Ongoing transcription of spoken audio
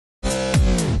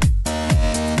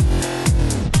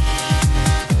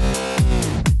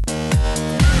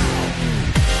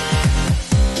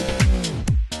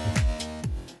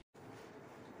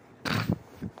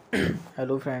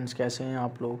Hello friends, कैसे हैं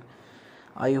आप लोग।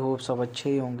 आई होप सब अच्छे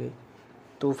ही होंगे।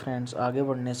 तो फ्रेंड्स, आगे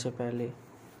बढ़ने से पहले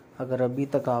अगर अभी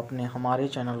तक आपने हमारे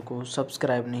चैनल को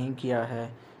सब्सक्राइब नहीं किया है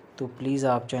तो प्लीज़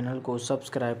आप चैनल को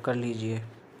सब्सक्राइब कर लीजिए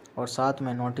और साथ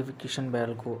में नोटिफिकेशन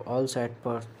बेल को ऑल सेट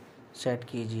पर सेट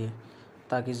कीजिए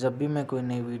ताकि जब भी मैं कोई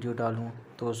नई वीडियो डालूं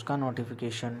तो उसका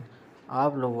नोटिफिकेशन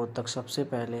आप लोगों तक सबसे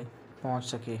पहले पहुंच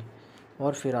सके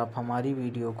और फिर आप हमारी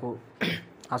वीडियो को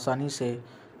आसानी से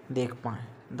देख पाएँ।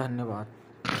 धन्यवाद।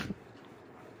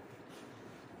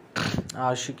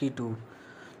 आशिकी 2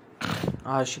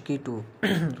 Aashiqui 2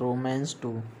 Romance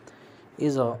 2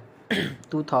 is a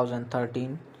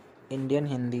 2013 Indian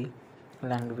Hindi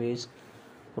language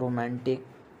romantic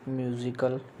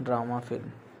musical drama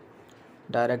film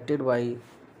directed by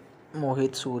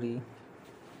Mohit Suri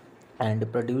and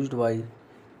produced by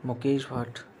Mukesh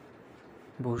Bhatt,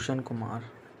 Bhushan Kumar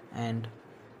and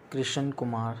Krishan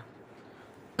Kumar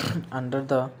under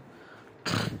the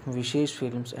Vishesh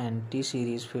Films and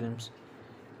T-Series Films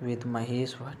with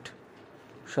Mahesh Bhatt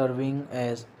serving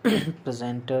as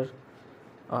presenter,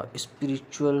 a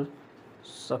spiritual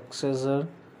successor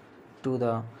to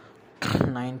the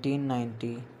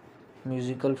 1990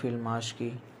 musical film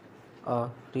Aashiqui, a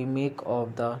remake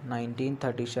of the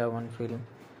 1937 film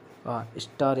A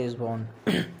Star Is Born.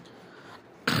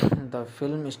 The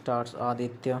film stars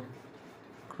Aditya,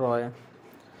 Roy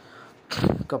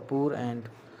Kapoor and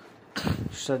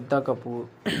Shraddha Kapoor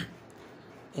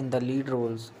in the lead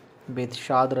roles, with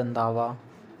Shad Randhawa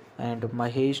and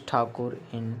Mahesh Thakur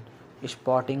in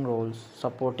supporting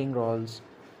roles,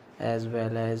 as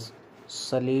well as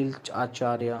Salil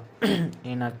Acharya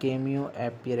in a cameo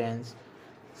appearance.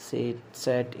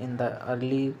 Set in the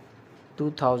early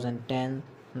 2010,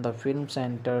 the film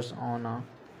centers on a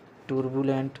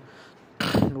turbulent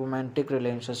romantic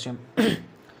relationship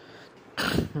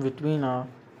between a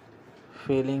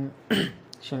failing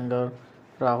singer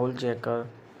Rahul Jacker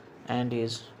and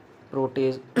his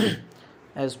protege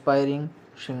aspiring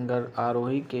singer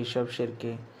Arohi Keshav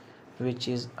Shirke, which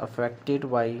is affected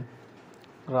by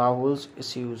Rahul's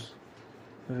issues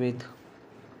with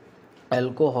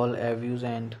alcohol abuse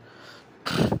and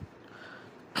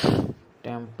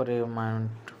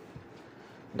temperament.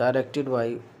 Directed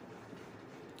by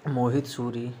Mohit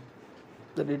Suri,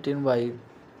 written by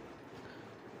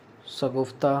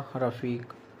Sagufta Rafiq,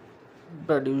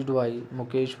 produced by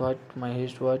Mukesh Bhatt,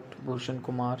 Mahesh Bhatt, Bhushan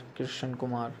Kumar, Krishan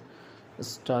Kumar,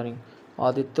 starring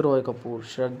Aditya Roy Kapoor,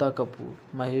 Shraddha Kapoor,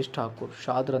 Mahesh Thakur,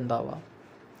 Shad Randhawa.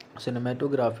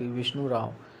 Cinematography Vishnu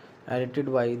Rao,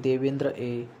 edited by Devendra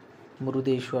A.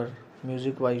 Murudeshwar,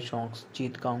 music by songs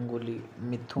Jeet Ganguly,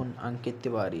 Mithun, Ankit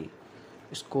Tiwari,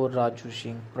 score Raju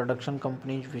Singh, production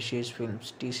companies Vishesh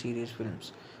Films, T-Series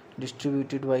Films,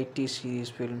 distributed by T-Series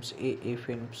Films, AA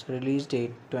Films, release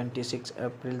date 26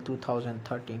 April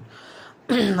 2013,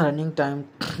 running time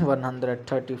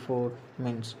 134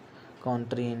 minutes,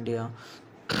 country India,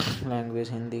 language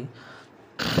Hindi,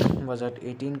 budget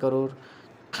 18 crore,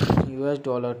 US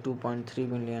dollar 2.3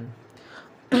 million,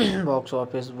 box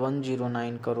office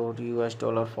 109 crore, US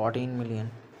dollar 14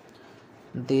 million.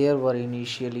 There were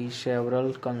initially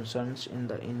several concerns in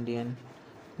the Indian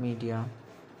media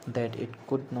that it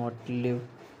could not live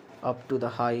up to the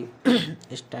high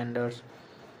standards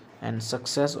and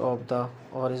success of the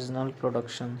original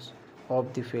productions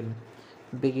of the film.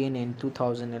 Began in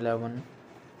 2011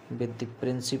 with the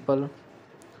principal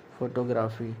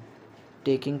photography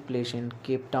taking place in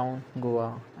Cape Town,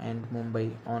 Goa and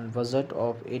Mumbai on budget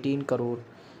of 18 crore,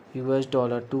 US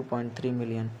dollar 2.3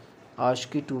 million.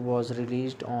 Aashiqui 2 was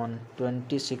released on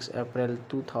 26 April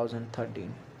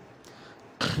 2013.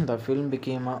 The film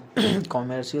became a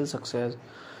commercial success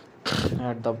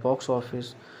at the box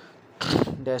office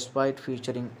despite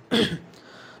featuring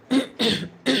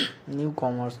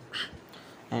newcomers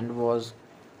and was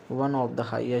one of the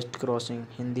highest grossing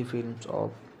Hindi films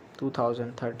of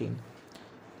 2013,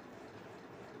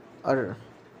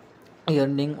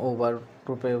 earning over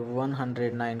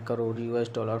 ₹109 crore, US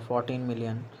dollar 14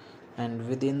 million, and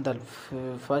within the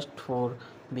first 4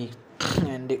 weeks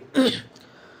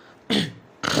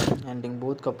ending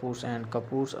both Kapoor's and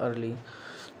Kapoor's early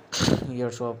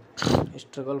years of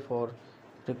struggle for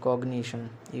recognition.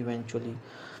 Eventually,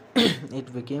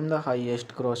 it became the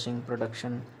highest grossing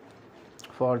production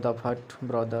for the Bhatt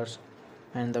brothers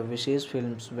and the Vishesh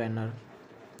Films banner.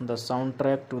 The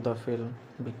soundtrack to the film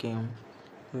became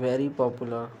very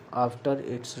popular after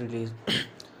its release.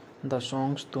 The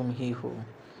songs Tum Hi Ho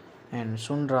and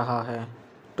Sun Raha Hai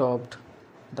topped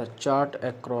the chart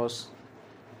across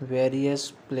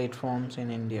various platforms in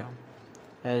India,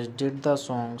 as did the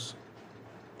songs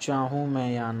Chahu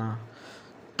Main Ya Na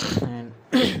and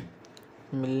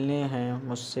मिलने हैं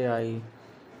मुझसे आई.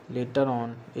 Later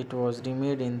on, it was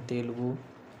remade in Telugu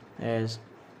as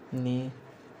Ni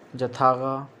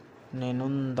Jathaga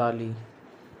Nenundali.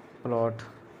 Plot: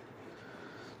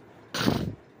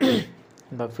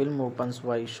 the film opens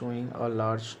by showing a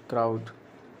large crowd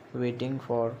waiting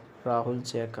for Rahul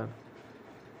Sekar,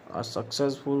 a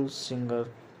successful singer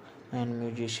and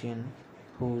musician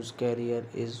whose career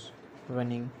is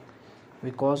waning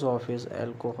because of his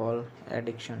alcohol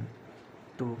addiction,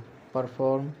 to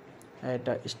perform at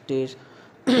a stage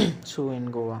show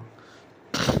in Goa.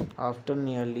 After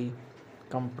nearly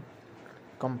com-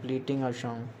 completing a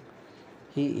song,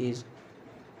 he is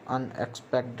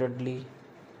unexpectedly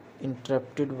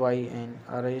interrupted by an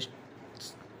arrest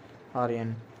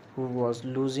Aryan who was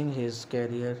losing his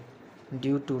career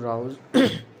due to rouse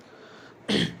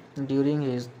during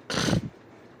his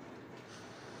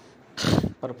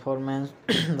performance.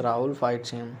 Rahul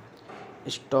fights him,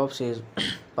 stops his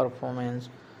performance,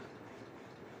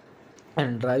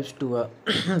 and drives to a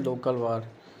local bar.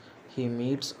 He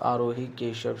meets Arohi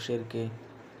Keshav Shirke,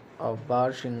 a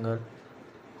bar singer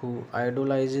who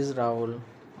idolizes Rahul.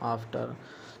 After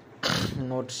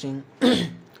noticing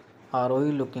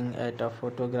Arohi looking at a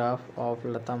photograph of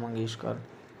Lata Mangeshkar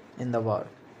in the bar,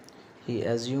 he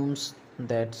assumes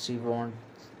that she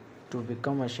wants to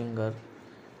become a singer.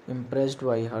 Impressed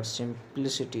by her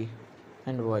simplicity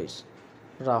and voice,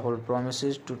 Rahul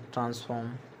promises to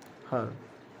transform her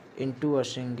into a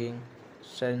singing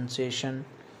sensation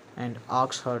and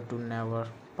asks her to never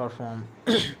perform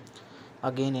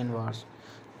again in bars.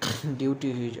 Due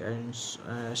to his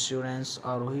assurance,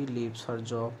 Arohi leaves her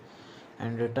job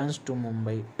and returns to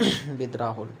Mumbai with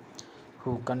Rahul,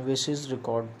 who convinces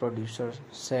record producer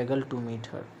Segal to meet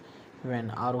her. When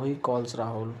Arohi calls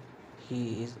Rahul,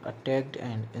 he is attacked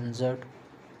and injured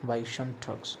by some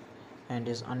thugs and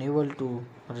is unable to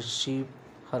receive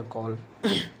her call.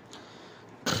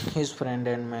 His friend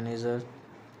and manager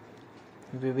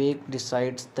Vivek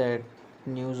decides that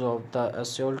news of the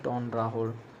assault on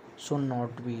Rahul should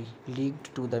not be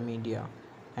leaked to the media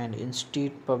and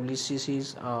instead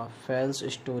publicizes a false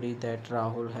story that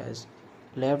Rahul has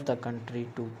left the country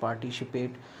to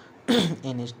participate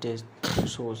in stage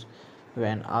shows.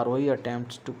 When Arohi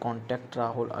attempts to contact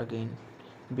Rahul again,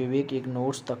 Vivek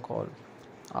ignores the call.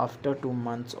 After 2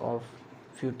 months of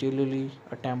futilely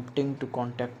attempting to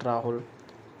contact Rahul,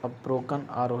 a broken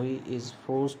Arohi is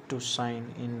forced to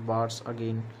sign in bars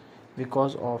again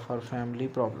because of her family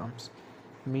problems.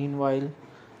 Meanwhile,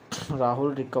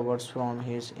 Rahul recovers from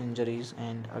his injuries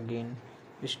and again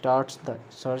starts the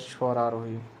search for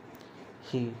Arohi.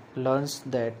 He learns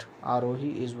that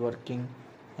Arohi is working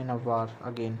in a bar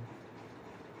again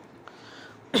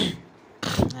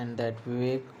and that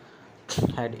Vivek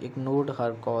had ignored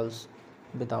her calls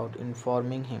without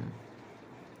informing him.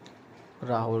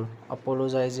 Rahul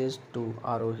apologizes to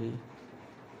Arohi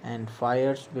and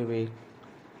fires Vivek,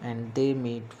 and they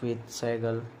meet with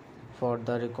Sehgal for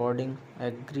the recording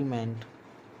agreement.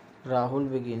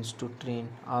 Rahul begins to train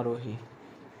Arohi,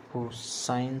 who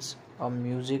signs a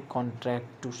music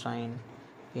contract to sign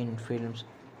in films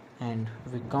and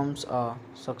becomes a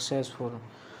successful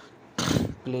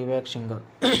playback singer.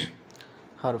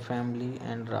 Her family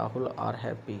and Rahul are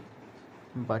happy,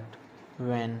 but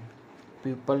when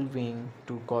people begin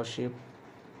to gossip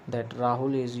that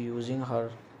Rahul is using her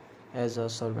as a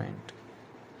servant,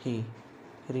 he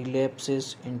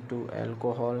relapses into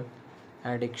alcohol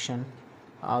addiction.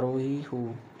 Arohi,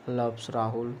 who loves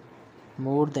Rahul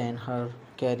more than her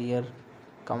career,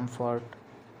 comfort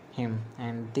him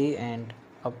and they end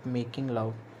up making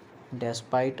love.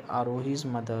 Despite Arohi's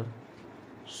mother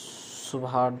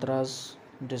Subhadra's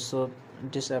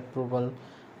disapproval,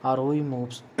 Arohi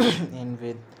moves in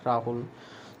with Rahul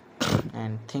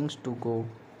and things to go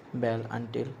well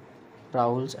until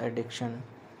Rahul's addiction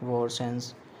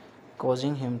worsens,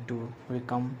 causing him to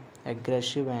become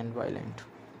aggressive and violent.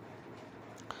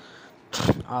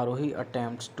 Arohi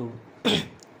attempts to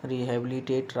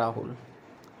rehabilitate Rahul,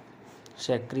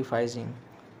 sacrificing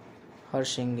her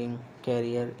singing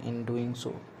career in doing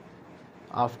so.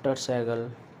 After Sehgal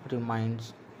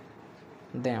reminds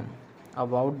them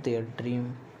about their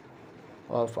dream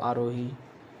of Arohi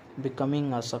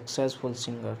becoming a successful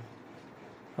singer,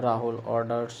 Rahul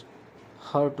orders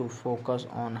her to focus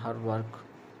on her work.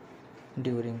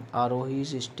 During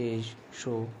Arohi's stage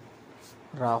show,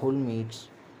 Rahul meets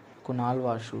Kunal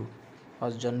Vasu,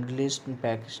 a journalist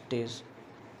backstage,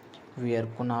 where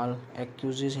Kunal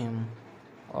accuses him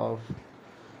of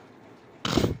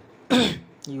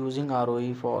using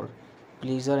Arohi for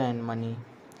pleasure and money.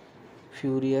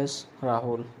 Furious,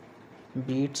 Rahul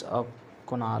beats up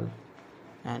Kunal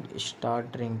and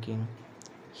start drinking.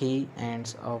 He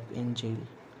ends up in jail,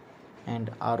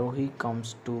 and Arohi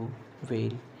comes to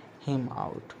bail him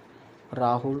out.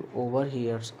 Rahul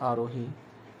overhears Arohi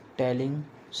telling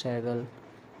Sehgal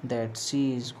that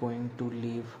she is going to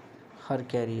leave her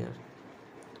career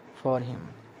for him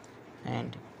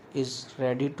and is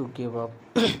ready to give up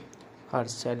her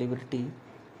celebrity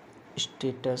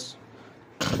status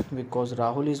because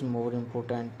Rahul is more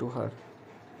important to her.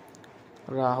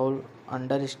 Rahul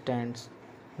understands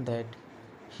that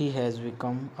he has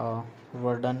become a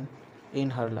burden in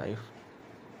her life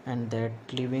and that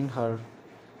leaving her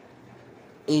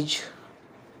is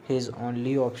his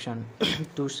only option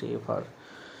to save her.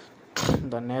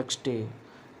 The next day,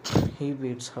 he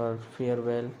bids her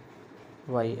farewell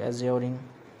by assuring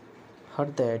her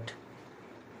that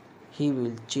he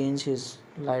will change his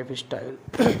lifestyle.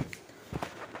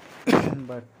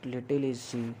 But little is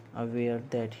she aware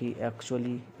that he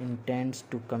actually intends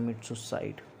to commit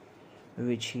suicide,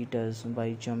 which he does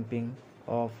by jumping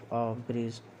off a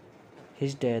bridge.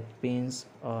 His death pains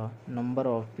a number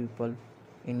of people,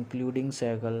 including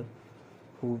Sehgal,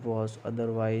 who was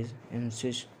otherwise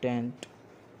insistent,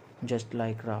 just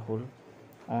like Rahul,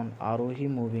 on Arohi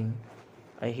moving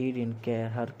ahead in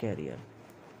her career.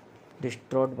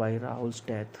 Distraught by Rahul's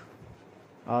death,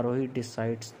 Arohi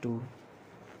decides to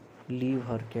leave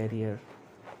her career,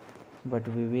 but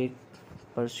Vivek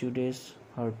persuades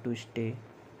her to stay.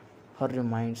 Her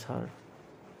reminds her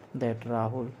that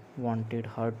Rahul wanted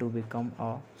her to become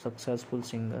a successful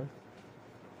singer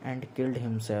and killed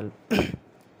himself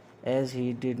as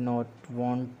he did not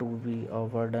want to be a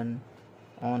burden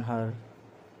on her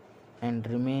and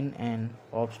remain an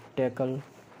obstacle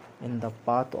in the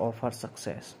path of her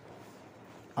success.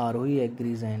 Arohi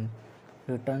agrees and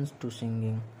returns to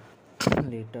singing.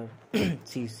 Later,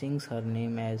 she sings her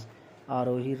name as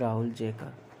Arohi Rahul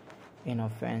Jekar in a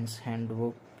fan's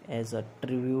handbook as a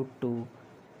tribute to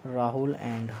Rahul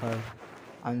and her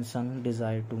unsung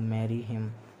desire to marry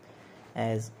him.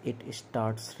 As it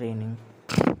starts raining,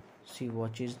 she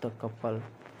watches the couple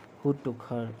who took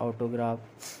her autograph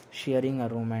sharing a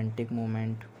romantic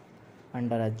moment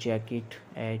under a jacket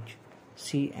as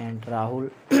she and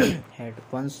Rahul had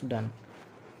once done.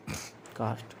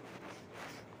 Cast: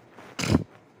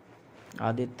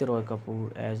 Aditya Roy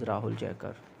Kapoor as Rahul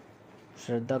Jekar,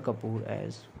 Shraddha Kapoor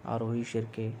as Arohi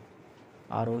Shirke,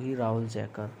 Arohi Rahul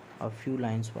Jekar, a few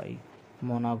lines by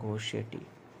Mona Ghosh Shetty,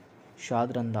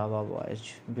 Shad Randhawa as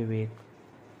Vivek,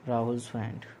 Rahul's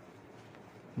friend,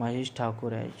 Mahesh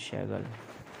Thakur as Sehgal,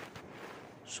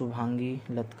 Subhangi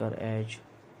Latkar as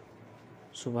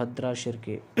Subhadra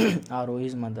Shirke,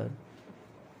 Arohi's mother,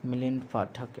 Milind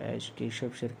Pathak as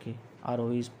Keshav Shirke,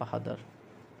 Arohi's father,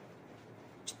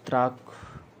 Chitrak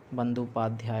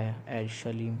Bandyopadhyay as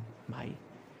Shalim Bhai,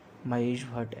 Mahesh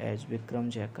Bhatt as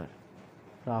Vikram Jekar,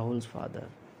 Rahul's father,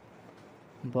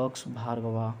 Bucks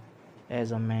Bhargava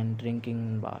as a man drinking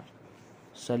in bar,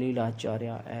 Salil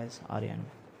Acharya as Aryan,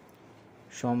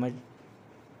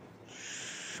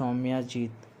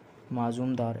 Soumyajit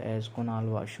Mazumdar as Kunal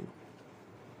Vashu,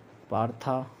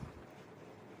 Partha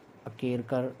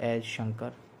Akerkar as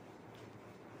Shankar,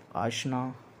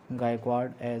 Ashna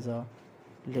Gaikwad as a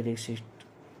lyricist,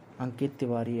 Ankit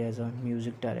Tiwari as a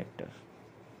music director.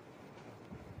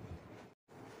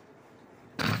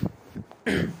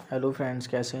 Hello friends,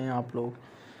 कैसे हैं आप लोग?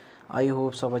 I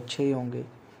hope सब अच्छे ही होंगे।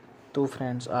 तो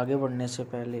friends, आगे बढ़ने से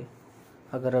पहले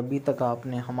अगर अभी तक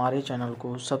आपने हमारे चैनल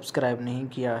को सब्सक्राइब नहीं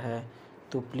किया है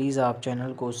तो प्लीज़ आप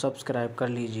चैनल को सब्सक्राइब कर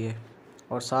लीजिए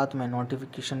और साथ में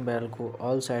नोटिफिकेशन बेल को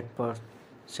ऑल सेट पर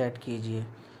सेट कीजिए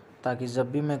ताकि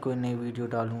जब भी मैं कोई नई वीडियो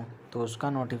डालूं तो उसका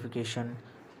नोटिफिकेशन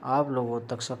आप लोगों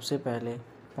तक सबसे पहले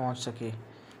पहुंच सके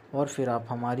और फिर आप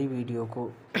हमारी वीडियो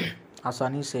को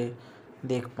आसानी से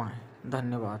देख पाएँ।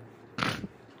 धन्यवाद।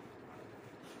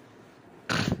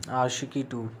 आशिकी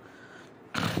 2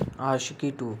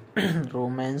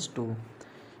 Romance 2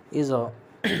 is a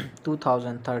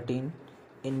 2013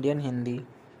 Indian Hindi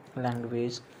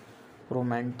language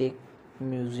romantic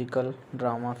musical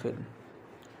drama film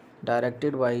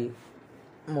directed by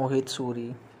Mohit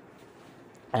Suri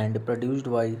and produced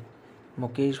by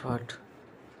Mukesh Bhatt,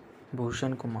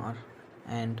 Bhushan Kumar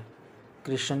and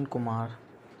Krishan Kumar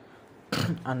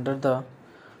under the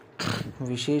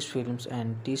Vishesh Films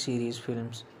and T-Series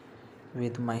Films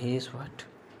with Mahesh Bhatt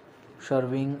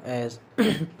serving as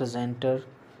presenter,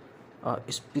 a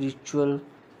spiritual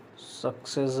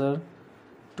successor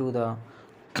to the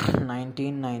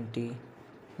 1990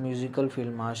 musical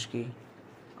film Aashiqui,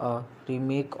 a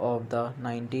remake of the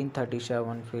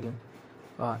 1937 film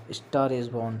A Star Is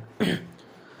Born.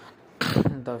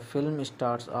 The film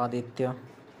stars Aditya,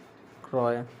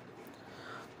 Roy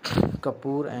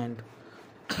Kapoor and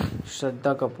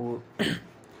Shraddha Kapoor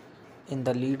in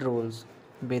the lead roles,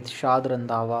 with Shad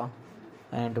Randhawa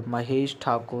and Mahesh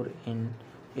Thakur in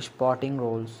supporting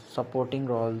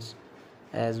roles,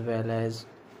 as well as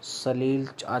Salil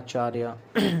Acharya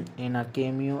in a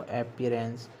cameo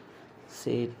appearance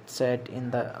set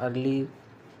in the early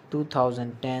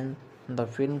 2010. The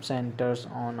film centers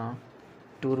on a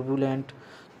turbulent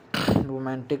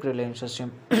romantic relationship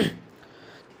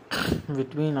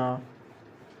between a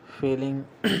failing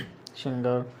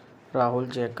singer Rahul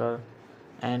Jacker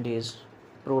and his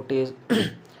protege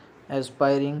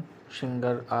aspiring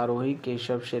singer Arohi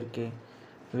Keshav Shirke,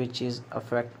 which is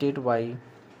affected by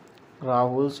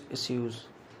Rahul's issues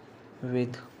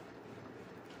with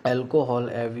alcohol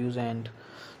abuse and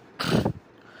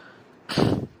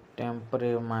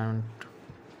temperament.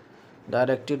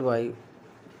 Directed by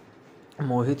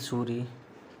Mohit Suri,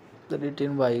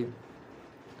 written by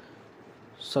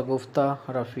Sagufta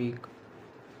Rafiq,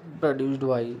 produced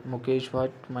by Mukesh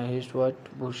Bhatt, Mahesh Bhatt,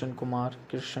 Bhushan Kumar,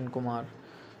 Krishan Kumar,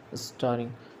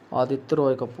 starring Aditya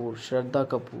Roy Kapoor, Shraddha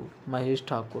Kapoor, Mahesh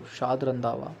Thakur, Shad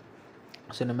Randhawa.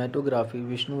 Cinematography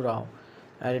Vishnu Rao,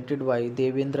 edited by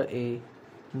Devendra A.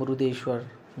 Murudeshwar,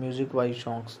 music by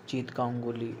songs Jeet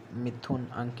Ganguly, Mithun,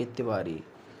 Ankit Tiwari,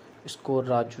 score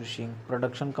Raju Singh,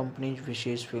 production companies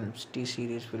Vishesh Films,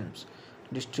 T-Series Films,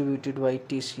 distributed by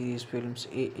T-Series Films,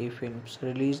 AA Films,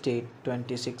 release date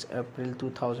 26 April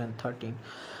 2013,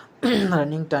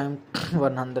 running time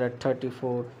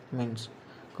 134 minutes,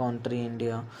 country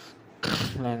India,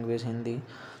 language Hindi,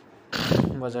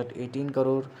 budget 18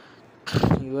 crore,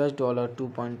 US dollar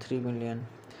 2.3 million,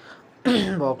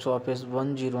 box office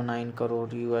 109 crore,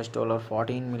 US dollar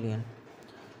 14 million.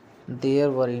 There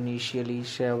were initially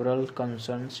several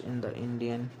concerns in the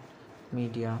Indian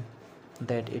media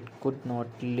that it could not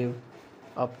live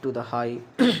up to the high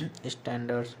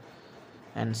standards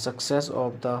and success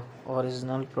of the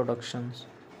original productions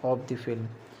of the film.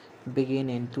 Began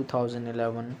in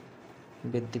 2011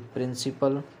 with the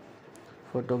principal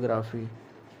photography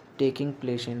taking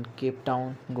place in Cape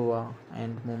Town, Goa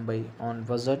and Mumbai on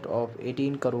budget of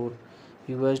 18 crore,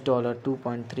 US dollar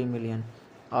 2.3 million.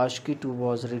 Aashiqui 2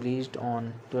 was released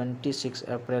on 26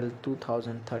 April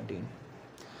 2013.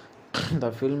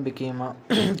 The film became a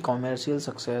commercial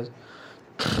success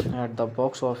at the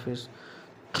box office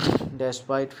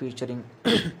despite featuring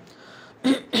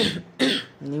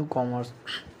newcomers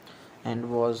and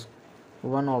was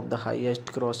one of the highest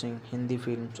grossing Hindi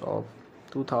films of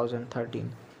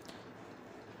 2013,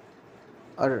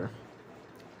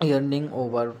 earning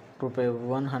over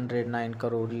 ₹109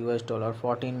 crore, US dollar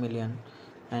 14 million,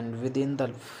 and within the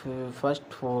first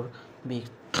 4 weeks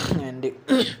ending,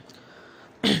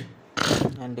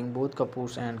 ending both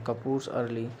Kapoor's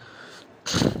early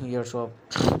years of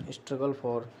struggle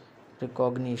for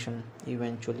recognition.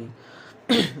 Eventually,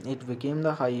 it became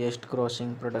the highest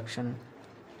grossing production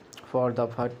for the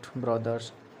Bhatt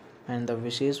brothers and the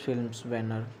Vishesh Films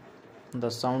banner. The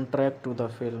soundtrack to the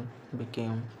film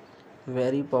became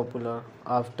very popular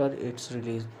after its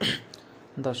release.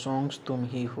 The songs Tum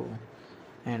Hi Ho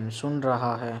and Sun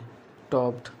Raha Hai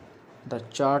topped the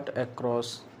chart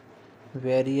across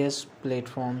various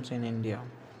platforms in India,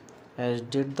 as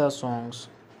did the songs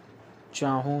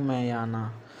Chahu Main Ya Na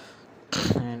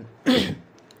and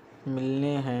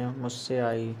Milne Hai Mujhse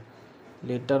Aayi.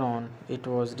 Later on, it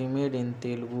was remade in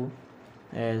Telugu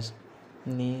as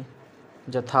Ni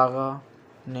Jathaga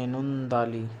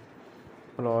Nenundali.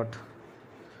 Plot: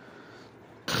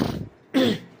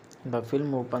 the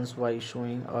film opens by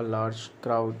showing a large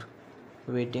crowd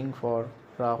waiting for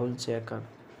Rahul Jacker,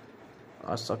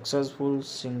 a successful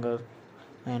singer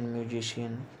and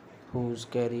musician whose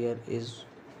career is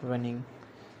waning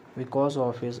because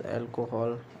of his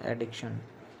alcohol addiction,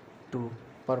 to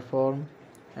perform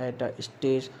at a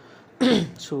stage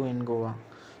show in Goa.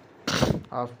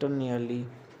 After nearly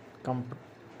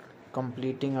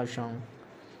completing a song,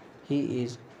 he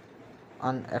is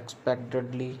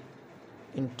unexpectedly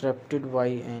interrupted by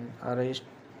an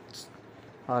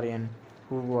Aryan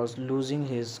who was losing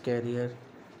his career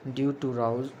due to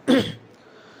rouse.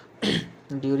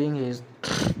 During his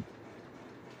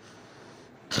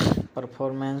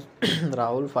performance,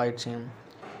 Rahul fights him,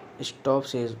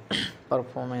 stops his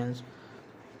performance,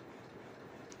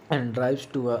 and drives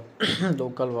to a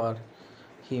local bar.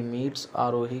 He meets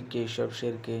Arohi Keshav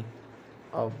Shirke,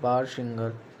 a bar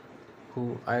singer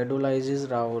who idolizes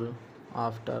Rahul.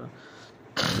 After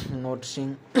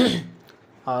noticing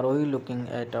Arohi looking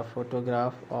at a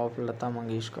photograph of Lata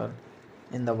Mangeshkar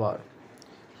in the bar,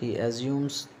 he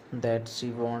assumes that she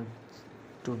wants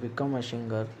to become a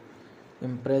singer.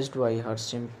 Impressed by her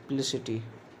simplicity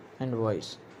and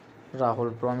voice,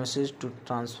 Rahul promises to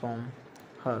transform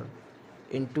her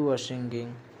into a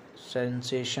singing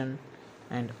sensation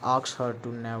and asks her to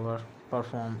never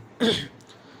perform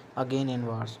again in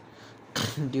wars.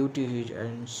 Due to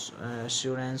his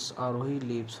assurance, Arohi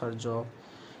leaves her job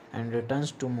and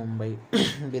returns to Mumbai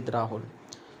with Rahul,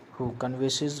 who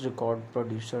convinces record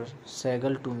producer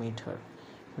Sehgal to meet her.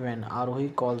 When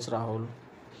Arohi calls Rahul,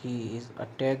 he is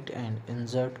attacked and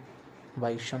injured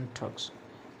by some thugs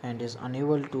and is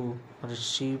unable to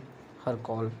receive her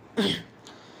call.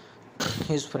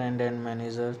 His friend and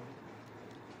manager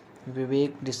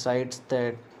Vivek decides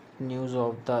that news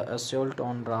of the assault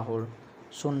on Rahul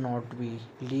should not be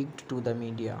leaked to the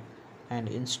media and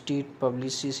instead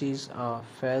publicizes a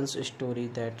false story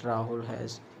that Rahul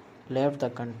has left the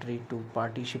country to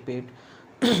participate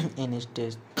in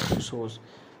stage shows.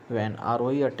 When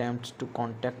ROE attempts to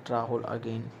contact Rahul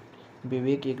again,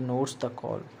 Vivek ignores the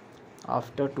call.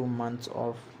 After 2 months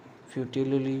of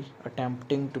futilely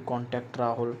attempting to contact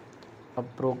Rahul, a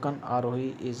broken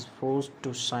Arohi is forced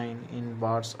to sign in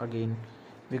bars again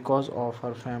because of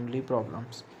her family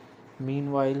problems.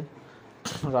 Meanwhile,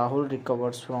 Rahul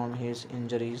recovers from his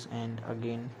injuries and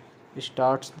again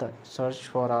starts the search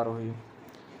for Arohi.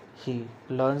 He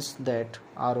learns that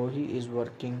Arohi is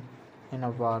working in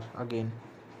a bar again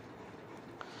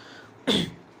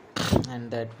and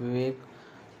that Vivek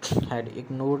had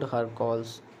ignored her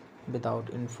calls without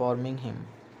informing him.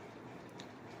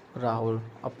 Rahul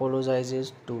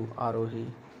apologizes to Arohi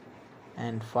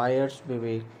and fires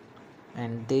Vivek,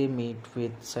 and they meet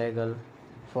with Sehgal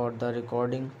for the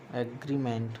recording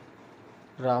agreement.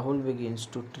 Rahul begins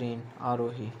to train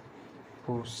Arohi,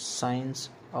 who signs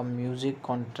a music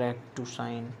contract to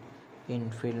sign in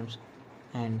films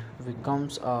and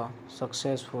becomes a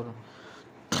successful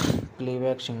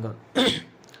playback singer.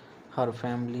 Her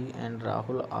family and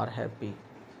Rahul are happy,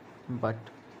 but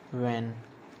when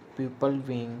people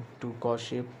begin to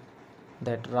gossip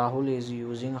that Rahul is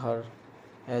using her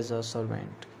as a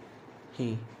servant,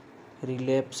 he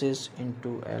relapses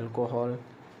into alcohol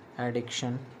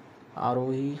addiction.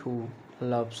 Arohi, who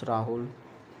loves Rahul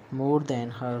more than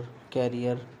her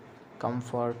career,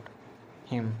 comfort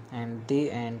him and they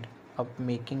end up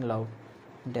making love.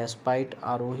 Despite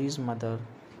Arohi's mother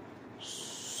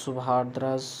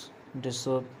Subhadra's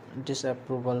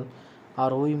disapproval,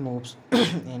 Arohi moves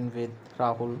in with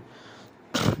Rahul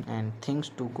and things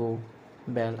to go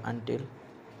well until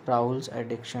Rahul's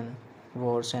addiction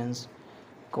worsens,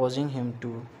 causing him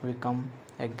to become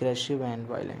aggressive and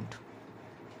violent.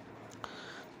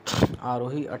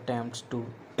 Arohi attempts to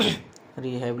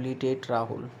rehabilitate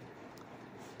Rahul,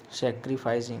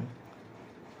 sacrificing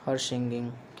her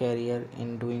singing career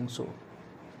in doing so.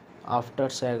 After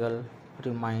Sehgal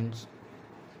reminds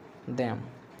them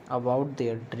about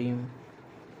their dream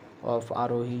of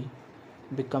Arohi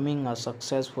becoming a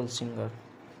successful singer,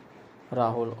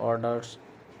 Rahul orders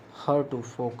her to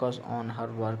focus on her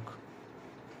work.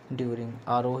 During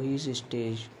Arohi's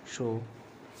stage show,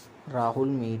 Rahul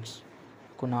meets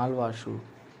Kunal Vasu,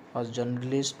 a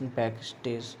journalist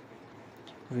backstage,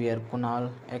 where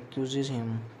Kunal accuses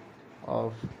him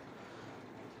of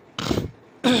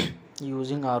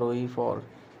using Arohi for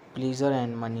pleasure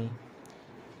and money.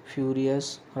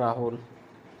 Furious, Rahul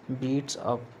beats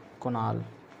up Kunal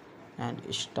and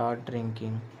starts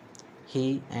drinking.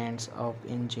 He ends up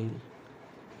in jail,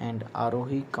 and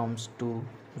Arohi comes to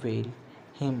bail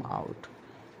him out.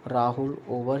 Rahul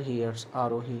overhears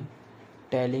Arohi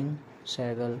telling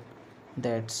Sehgal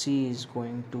that she is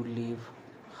going to leave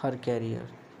her career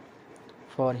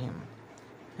for him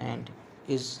and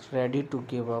is ready to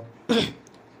give up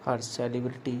her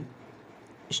celebrity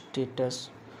status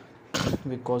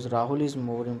because Rahul is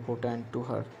more important to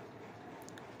her.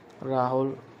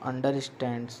 Rahul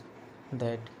understands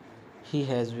that he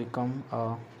has become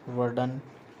a burden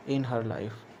in her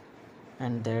life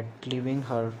and that leaving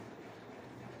her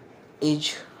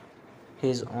is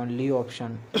his only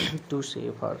option to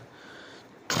save her.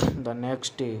 The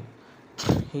next day,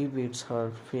 he bids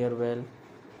her farewell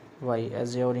by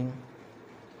assuring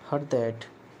her that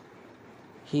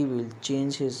he will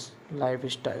change his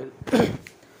lifestyle.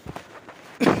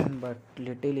 But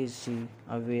little is she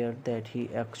aware that he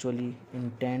actually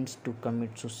intends to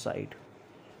commit suicide,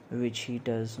 which he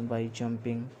does by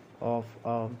jumping off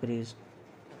a bridge.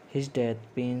 His death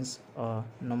pains a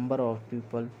number of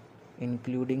people,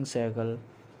 including Sehgal,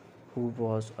 who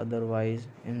was otherwise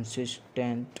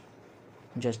insistent,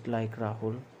 just like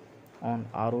Rahul, on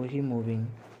Arohi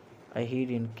moving ahead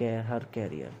in her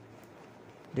career.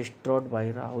 Distraught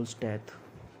by Rahul's death,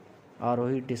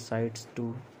 Arohi decides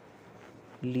to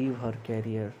leave her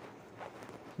career,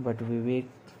 but Vivek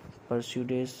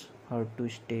persuades her to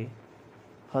stay.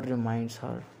 Her reminds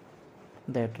her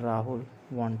that Rahul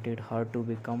wanted her to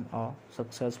become a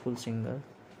successful singer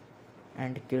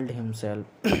and killed himself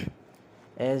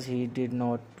as he did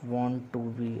not want to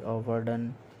be a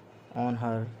burden on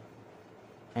her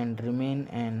and remain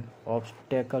an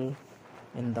obstacle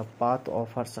in the path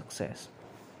of her success.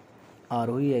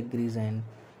 Arohi agrees and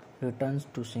returns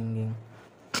to singing.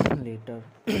 Later,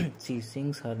 she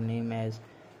sings her name as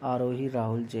Arohi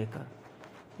Rahul Jekar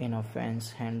in a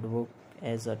fan's handbook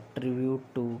as a tribute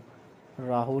to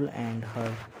Rahul and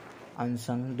her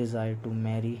unsung desire to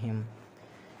marry him.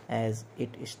 As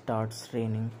it starts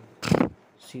raining,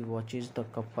 she watches the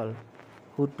couple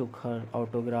who took her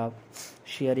autograph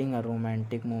sharing a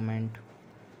romantic moment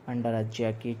under a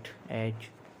jacket as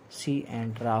she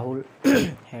and Rahul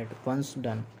had once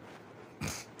done.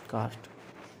 Cast: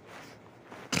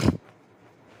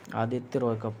 Aditya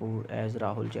Roy Kapoor as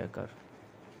Rahul Jaikar,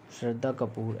 Shraddha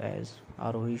Kapoor as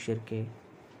Arohi Shirke,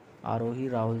 Arohi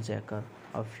Rahul Jaikar,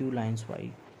 a few lines by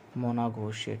Mona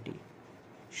Ghosh Shetty,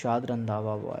 Shad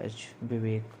Randhawa as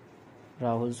Vivek,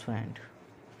 Rahul's friend,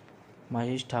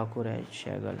 Mahesh Thakur as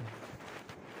Shagal,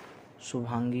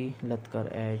 Subhangi Latkar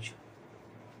as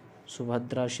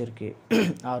Subhadra Shirke,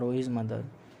 Arohi's mother,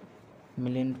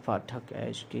 Milind Pathak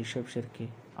as Keshav Shirke,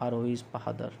 Arohi's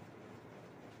father,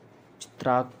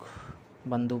 Chitrak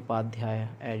Bandyopadhyay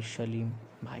as Shalim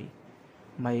Bhai,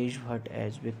 Mahesh Bhatt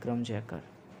as Vikram Jaikar,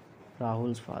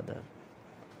 Rahul's father,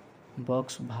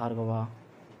 Bucks Bhargava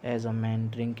as a man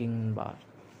drinking in bar,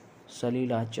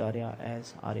 Salil Acharya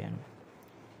as Aryan,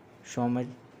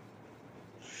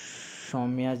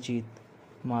 Soumyajit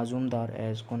Mazumdar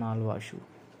as Kunal Vasu,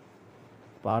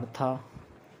 Partha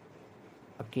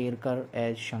Akerkar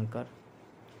as Shankar,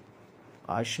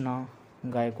 Ashna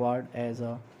Gaikwad as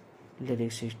a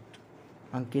lyricist,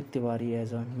 Ankit Tiwari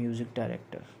as a music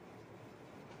director.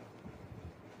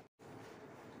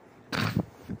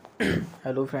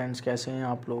 Hello friends, कैसे हैं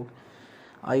आप लोग?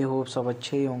 I hope सब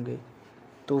अच्छे ही होंगे।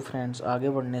 तो friends, आगे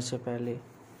बढ़ने से पहले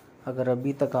अगर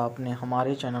अभी तक आपने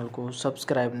हमारे चैनल को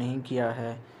सब्सक्राइब नहीं किया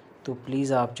है तो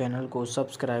प्लीज़ आप चैनल को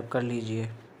सब्सक्राइब कर लीजिए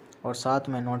और साथ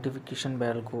में नोटिफिकेशन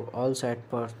बेल को ऑल सेट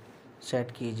पर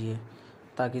सेट कीजिए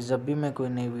ताकि जब भी मैं कोई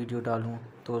नई वीडियो डालूं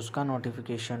तो उसका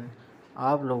नोटिफिकेशन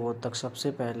आप लोगों तक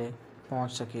सबसे पहले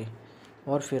पहुंच सके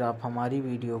और फिर आप हमारी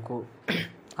वीडियो को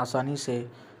आसानी से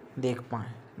देख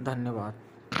पाएँ। धन्यवाद।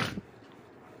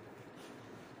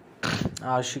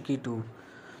 आशिकी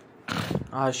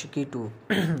 2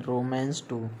 Romance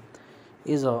 2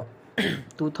 is a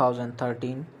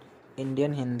 2013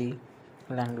 Indian Hindi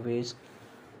language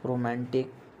romantic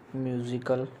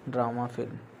musical drama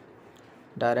film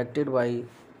directed by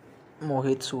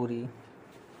Mohit Suri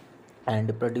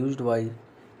and produced by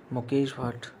Mukesh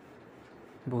Bhatt,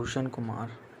 Bhushan Kumar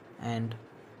and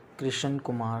Krishan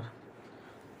Kumar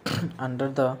under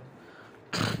the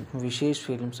Vishesh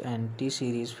Films and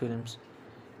T-Series Films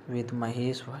with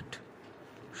Mahesh Bhatt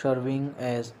serving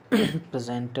as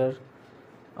presenter,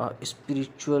 a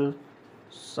spiritual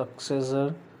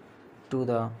successor to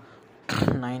the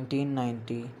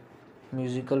 1990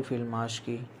 musical film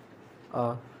Aashiqui,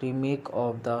 a remake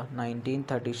of the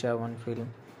 1937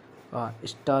 film A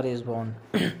Star Is Born.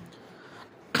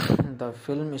 The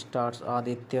film stars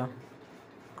Aditya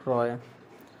Roy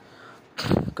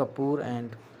Kapoor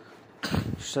and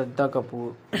Shraddha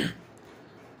Kapoor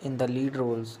in the lead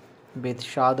roles, with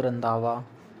Shad Randhawa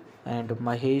and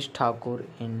Mahesh Thakur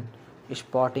in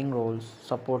supporting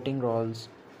roles,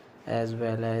 as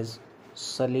well as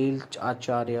Salil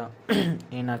Acharya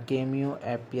in a cameo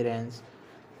appearance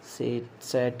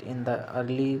set in the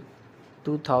early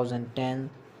 2010.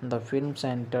 The film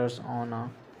centers on a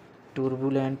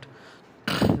turbulent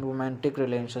romantic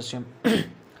relationship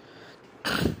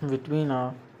between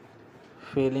a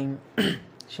failing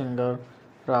singer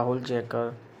Rahul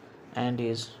Jaikar and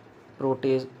his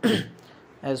protege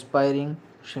aspiring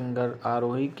singer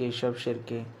Arohi Keshav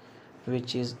Shirke,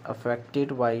 which is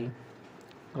affected by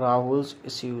Rahul's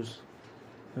issues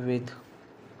with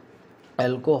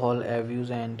alcohol abuse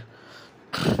and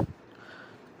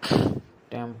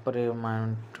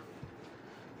temperament.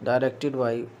 Directed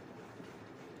by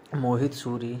Mohit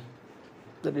Suri,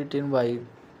 written by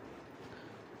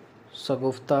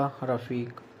Sagufta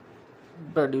Rafiq,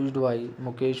 produced by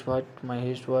Mukesh Bhatt,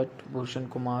 Mahesh Bhatt, Bhushan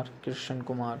Kumar, Krishan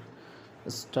Kumar,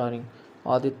 starring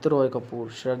Aditya Roy Kapoor,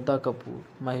 Shraddha Kapoor,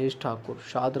 Mahesh Thakur,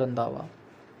 Shad Randhawa.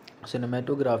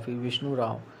 Cinematography Vishnu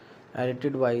Rao,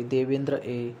 edited by Devendra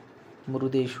A.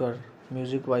 Murudeshwar,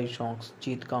 music by songs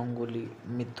Jeet Ganguly,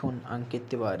 Mithun, Ankit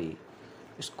Tiwari,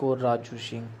 Score Raju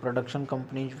Singh. Production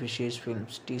company Vishesh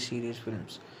Films, T Series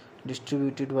Films.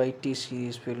 Distributed by T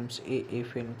Series Films, AA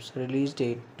Films. Release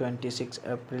date 26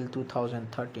 April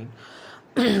 2013.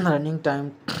 Running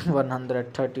time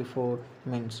 134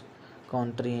 minutes.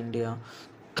 Country India.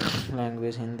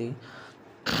 Language Hindi.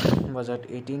 Budget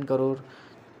 18 crore.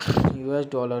 US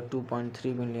dollar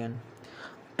 2.3 million.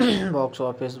 Box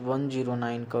office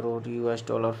 109 crore. US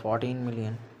dollar 14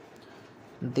 million.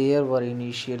 There were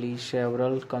initially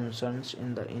several concerns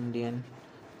in the Indian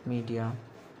media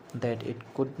that it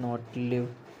could not live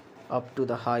up to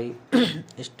the high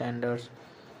standards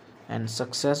and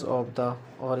success of the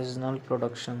original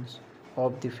productions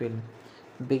of the film.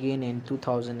 Began in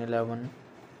 2011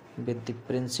 with the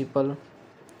principal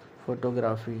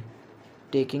photography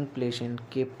taking place in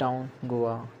Cape Town,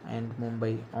 Goa and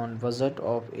Mumbai on budget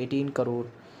of 18 crore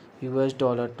US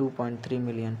dollar 2.3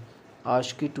 million.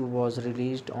 Aashiqui 2 was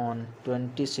released on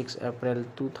 26 April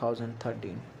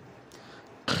 2013.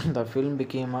 The film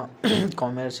became a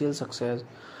commercial success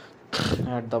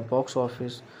at the box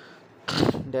office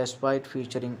despite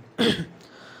featuring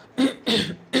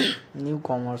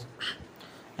newcomers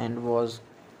and was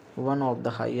one of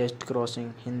the highest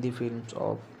grossing Hindi films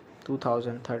of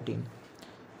 2013,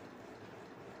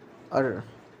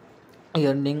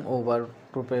 earning over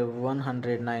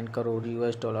 ₹109 crore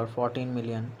US dollar 14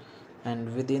 million,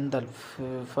 and within the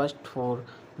first 4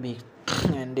 weeks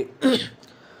ending,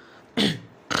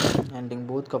 ending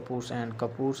both Kapoor's and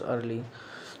Kapoor's early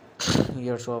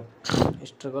years of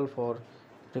struggle for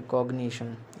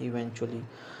recognition. Eventually,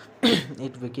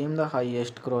 it became the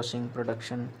highest grossing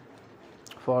production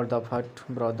for the Bhatt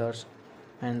brothers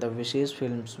and the Vishesh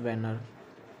Films banner.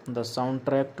 The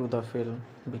soundtrack to the film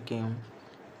became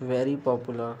very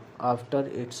popular after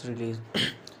its release.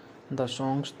 The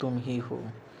songs Tum Hi Ho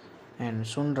and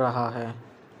Sun Raha Hai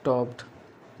topped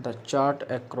the chart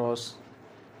across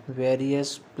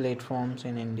various platforms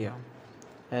in India,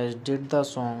 as did the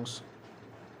songs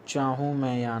Chahu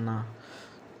Main Ya Na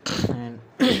and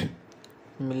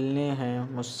Milne Hai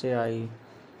Mujhse Aayi.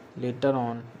 Later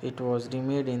on, it was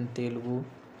remade in Telugu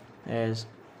as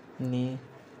Ni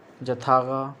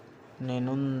Jathaga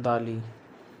Nenundali.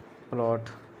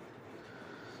 Plot.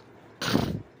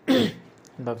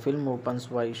 The film opens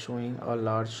by showing a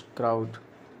large crowd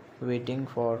waiting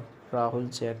for Rahul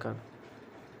Sekar,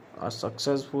 a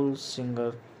successful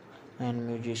singer and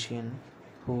musician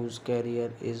whose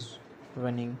career is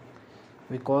waning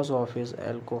because of his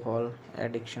alcohol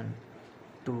addiction,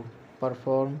 to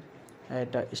perform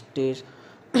at a stage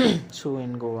show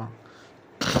in Goa.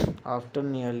 After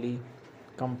nearly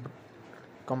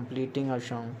completing a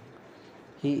song,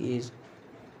 he is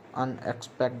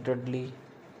unexpectedly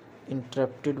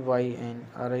interrupted by an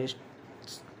arrest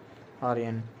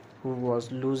Aryan who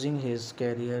was losing his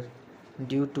career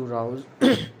due to Rahul.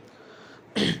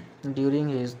 During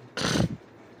his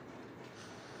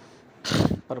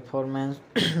performance,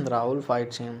 Rahul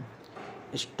fights him,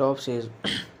 stops his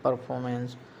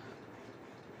performance,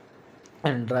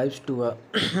 and drives to a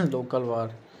local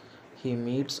bar. He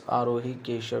meets Arohi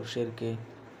Keshav Shirke,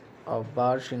 a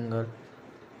bar singer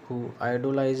who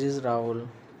idolizes Rahul.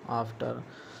 After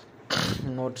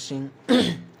noticing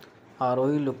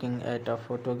Arohi looking at a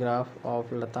photograph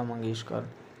of Lata Mangeshkar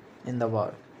in the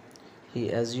bar, he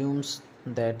assumes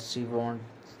that she wants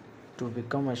to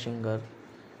become a singer.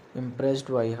 Impressed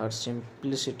by her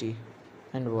simplicity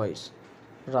and voice,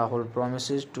 Rahul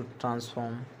promises to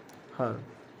transform her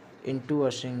into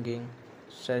a singing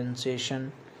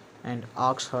sensation and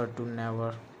asks her to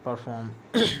never perform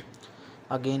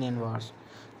again in bars.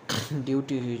 Due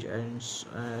to his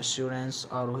assurance,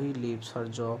 Arohi leaves her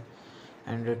job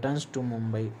and returns to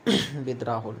Mumbai with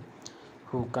Rahul,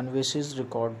 who convinces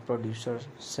record producer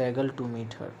Segal to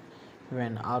meet her.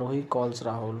 When Arohi calls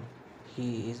Rahul,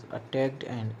 he is attacked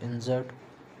and injured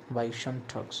by some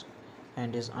thugs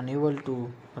and is unable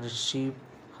to receive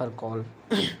her call.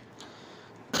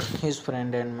 His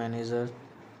friend and manager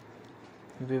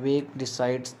Vivek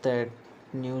decides that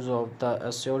news of the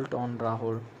assault on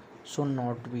Rahul should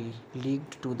not be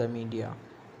leaked to the media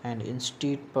and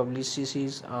instead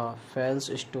publicizes a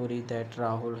false story that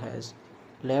Rahul has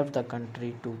left the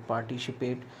country to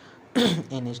participate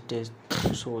in stage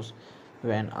shows.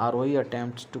 When Arohi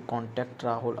attempts to contact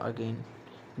Rahul again,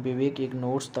 Vivek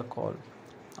ignores the call.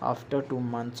 After 2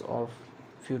 months of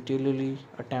futilely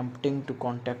attempting to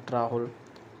contact Rahul,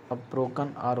 a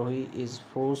broken Arohi is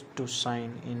forced to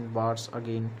sign in bars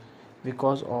again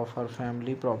because of her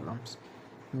family problems.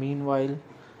 Meanwhile,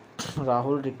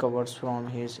 Rahul recovers from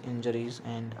his injuries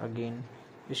and again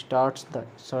starts the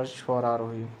search for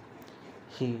Arohi.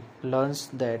 He learns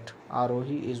that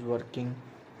Arohi is working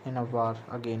in a war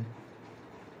again,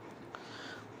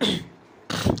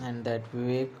 and that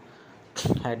Vivek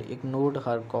had ignored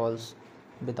her calls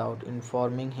without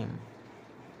informing him.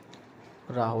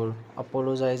 Rahul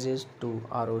apologizes to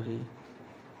Arohi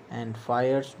and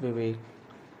fires Vivek,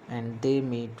 and they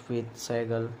meet with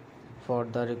Sehgal for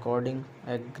the recording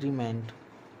agreement.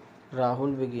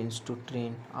 Rahul begins to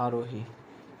train Arohi,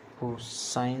 who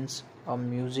signs a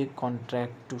music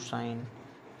contract to shine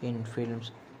in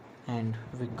films and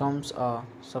becomes a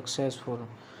successful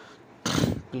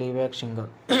playback singer.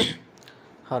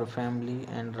 Her family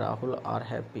and Rahul are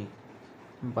happy,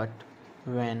 but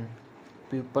when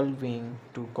people begin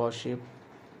to gossip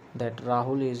that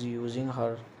Rahul is using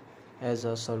her as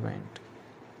a servant,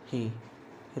 he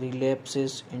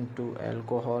relapses into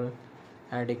alcohol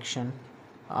addiction.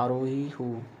 Arohi,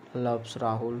 who loves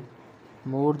Rahul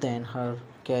more than her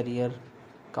career,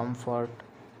 comfort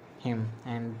him,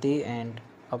 and they end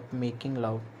up making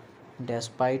love.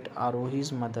 Despite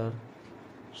Arohi's mother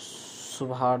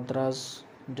Subhadra's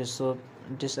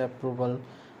disapproval,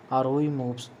 Arohi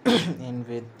moves in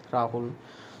with Rahul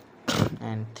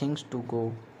and things to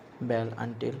go well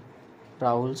until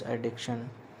Rahul's addiction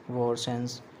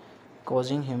worsens,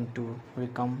 causing him to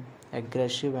become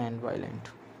aggressive and violent.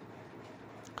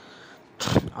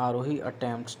 Arohi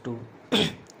attempts to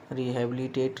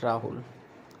rehabilitate Rahul,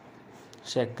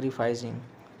 sacrificing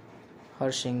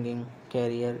her singing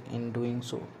career in doing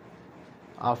so.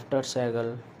 After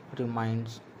Sehgal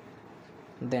reminds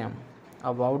them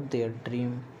about their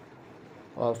dream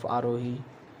of Arohi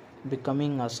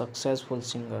becoming a successful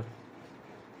singer,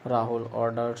 Rahul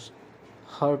orders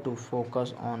her to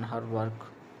focus on her work.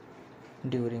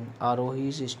 During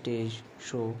Arohi's stage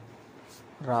show,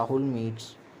 Rahul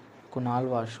meets Kunal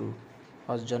Vasu,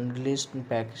 a journalist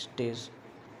backstage,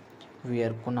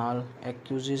 where Kunal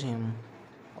accuses him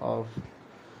of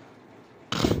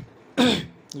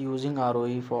using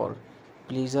Arohi for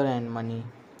pleasure and money.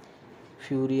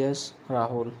 Furious,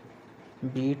 Rahul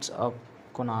beats up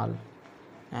Kunal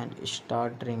and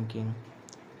starts drinking.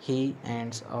 He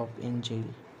ends up in jail,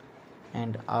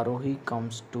 and Arohi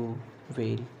comes to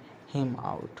bail him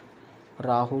out.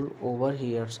 Rahul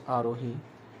overhears Arohi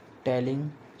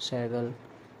telling Sehgal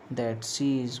that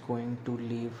she is going to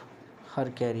leave her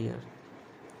career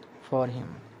for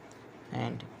him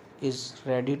and is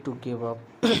ready to give up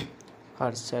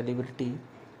her celebrity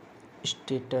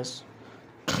status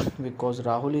because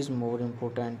Rahul is more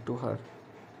important to her.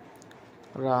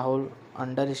 Rahul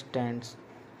understands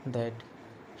that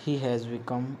he has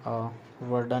become a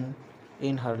burden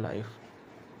in her life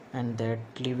and that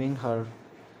leaving her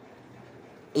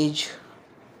is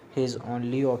his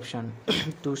only option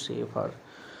to save her.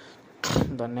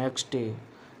 The next day,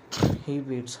 he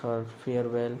bids her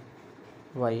farewell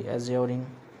by assuring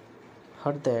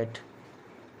her that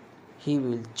he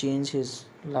will change his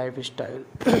lifestyle.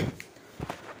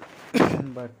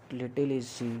 But little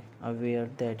is she aware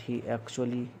that he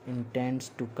actually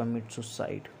intends to commit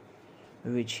suicide,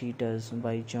 which he does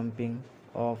by jumping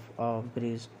off a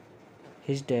bridge.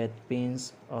 His death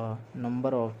pains a number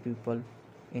of people,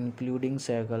 including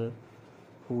Sehgal,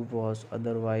 who was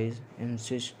otherwise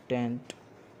insistent,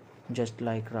 just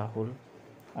like Rahul,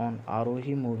 on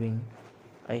Arohi moving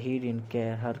ahead in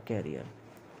her career.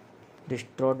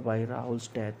 Distraught by Rahul's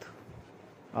death,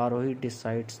 Arohi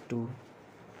decides to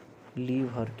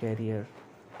leave her career,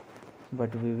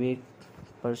 but Vivek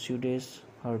persuades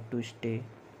her to stay.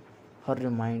 Her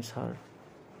reminds her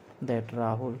that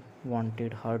Rahul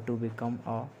wanted her to become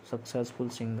a successful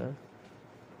singer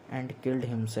and killed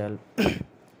himself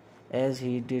as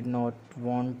he did not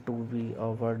want to be a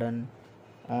burden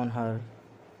on her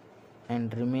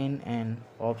and remain an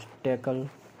obstacle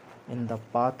in the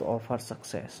path of her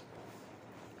success.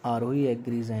 Arohi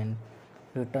agrees and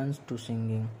returns to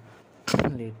singing.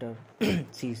 Later,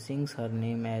 she sings her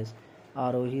name as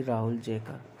Arohi Rahul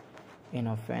Jekar in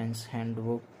a fan's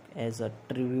handbook as a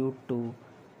tribute to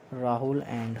Rahul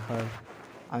and her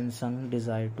unsung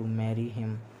desire to marry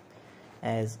him.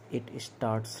 As it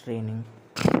starts raining,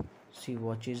 she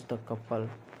watches the couple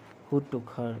who took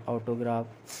her autograph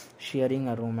sharing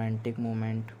a romantic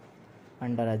moment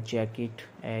under a jacket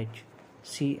as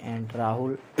she and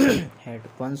Rahul had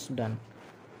once done.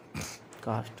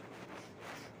 Cast: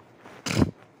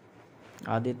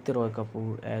 Aditya Roy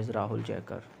Kapoor as Rahul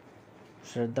Jekar,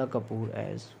 Shraddha Kapoor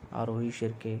as Arohi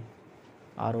Shirke,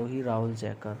 Arohi Rahul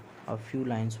Jekar, a few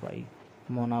lines by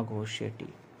Mona Ghosh Shetty.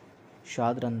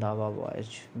 Shad Randhawa as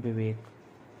Vivek,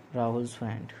 Rahul's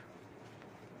friend.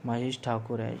 Mahesh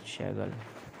Thakur as Sehgal.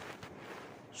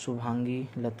 Subhangi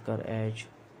Latkar as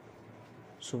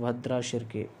Subhadra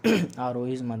Shirke,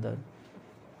 Arohi's mother.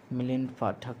 Milind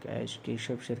Pathak as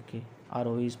Keshav Shirke,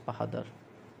 Arohi's Bahadur,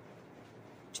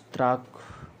 Chitrak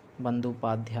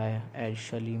Bandyopadhyay as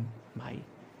Shalim Bhai,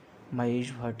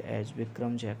 Mahesh Bhatt as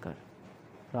Vikram Jaikar,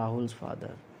 Rahul's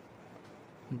father,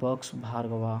 Bugs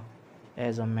Bhargava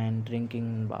as a man drinking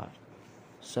in bar,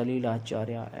 Salil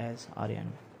Acharya as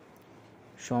Aryan,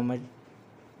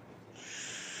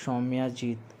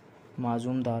 Soumyajit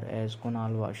Mazumdar as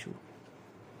Kunal Vasu,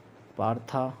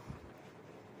 Partha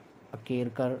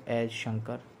Akerkar as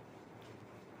Shankar,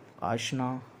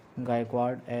 Ashna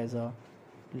Gaikwad as a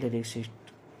lyricist,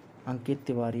 Ankit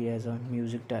Tiwari as a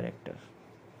music director.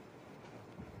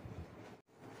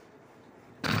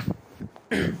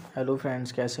 Hello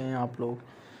friends, कैसे हैं आप लोग?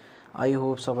 I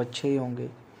hope सब अच्छे ही होंगे।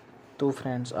 तो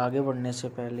friends, आगे बढ़ने से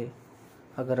पहले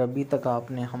अगर अभी तक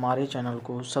आपने हमारे चैनल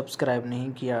को सब्सक्राइब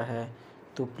नहीं किया है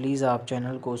तो प्लीज़ आप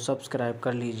चैनल को सब्सक्राइब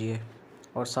कर लीजिए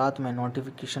और साथ में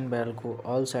नोटिफिकेशन बेल को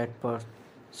ऑल सेट पर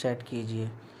सेट कीजिए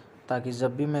ताकि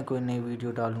जब भी मैं कोई नई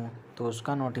वीडियो डालूं तो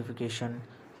उसका नोटिफिकेशन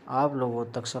आप लोगों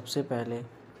तक सबसे पहले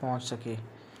पहुंच सके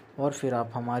और फिर आप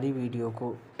हमारी वीडियो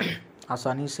को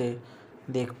आसानी से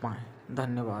देख पाएँ।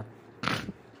 धन्यवाद।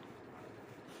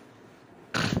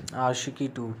 आशिकी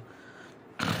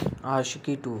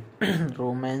 2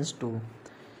 Romance 2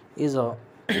 is a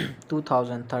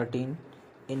 2013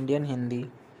 Indian Hindi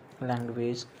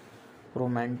language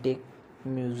romantic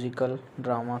musical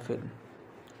drama film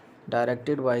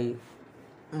directed by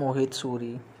Mohit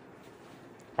Suri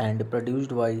and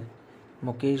produced by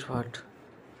Mukesh Bhatt,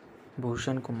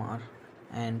 Bhushan Kumar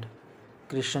and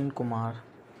Krishan Kumar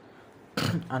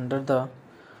under the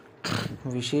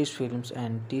Vishesh Films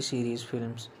and T-Series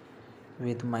Films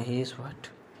with Mahesh Bhatt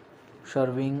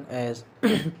serving as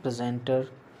presenter,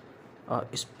 a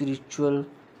spiritual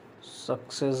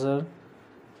successor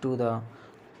to the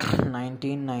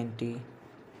 1990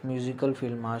 musical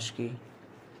film Aashiqui,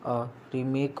 a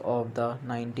remake of the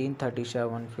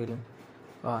 1937 film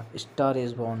A Star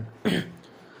is Born.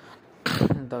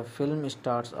 The film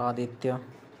stars Aditya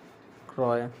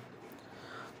Roy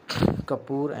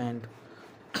Kapoor and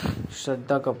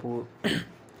Shraddha Kapoor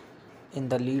in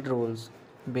the lead roles,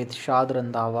 with Shad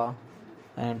Randhawa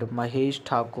and Mahesh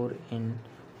Thakur in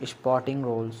supporting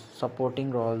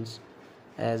roles,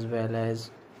 as well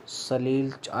as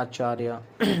Salil Acharya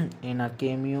in a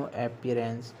cameo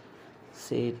appearance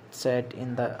set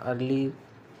in the early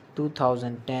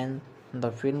 2010. The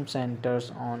film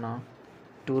centers on a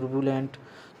turbulent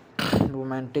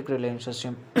romantic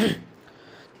relationship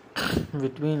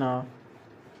between a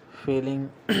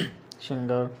failing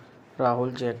singer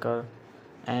Rahul Jaikar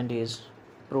and his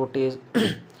protege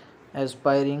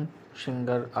aspiring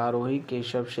singer Arohi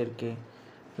Keshav Shirke,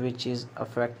 which is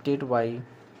affected by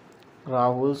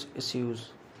Rahul's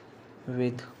issues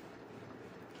with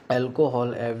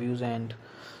alcohol abuse and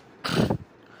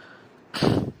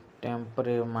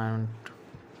temperament.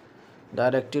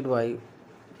 Directed by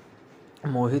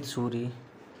Mohit Suri,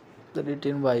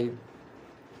 written by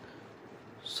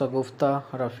Sagufta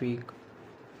Rafiq,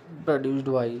 produced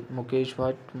by Mukesh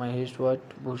Bhatt, Mahesh Bhatt,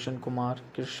 Bhushan Kumar,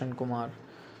 Krishan Kumar,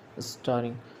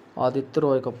 starring Aditya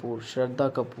Roy Kapoor, Shraddha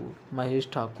Kapoor,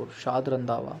 Mahesh Thakur, Shad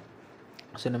Randhawa.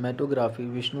 Cinematography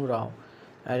Vishnu Rao,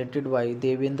 edited by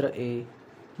Devendra A.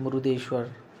 Murudeshwar,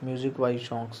 music by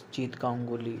songs Jeet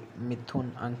Ganguly,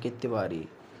 Mithun, Ankit Tiwari,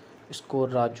 score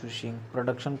Raju Singh,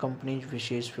 production company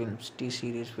Vishesh Films,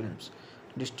 T-Series Films,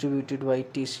 distributed by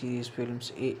T-Series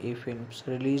Films, AA Films,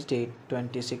 release date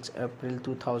 26 April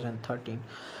 2013,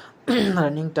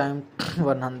 running time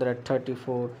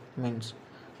 134 minutes,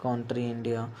 country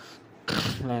India,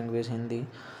 language Hindi,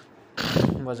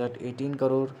 budget 18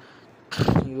 crore,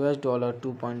 US dollar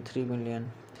 2.3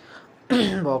 million,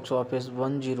 box office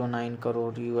 109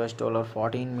 crore, US dollar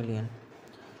 14 million.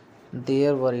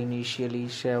 There were initially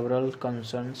several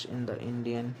concerns in the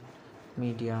Indian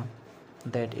media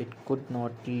that it could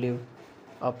not live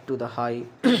up to the high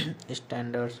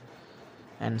standards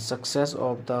and success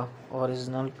of the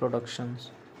original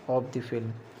productions of the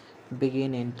film.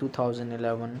 Began in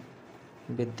 2011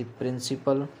 with the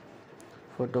principal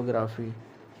photography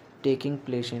taking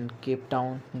place in Cape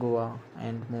Town, Goa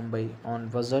and Mumbai on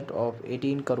budget of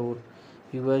 18 crore,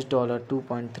 US dollar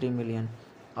 2.3 million.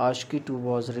 Aashiqui 2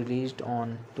 was released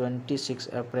on 26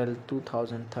 April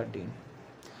 2013.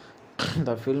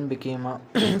 The film became a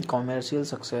commercial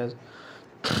success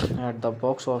at the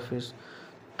box office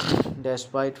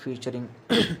despite featuring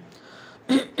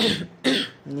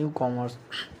newcomers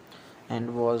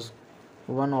and was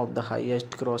one of the highest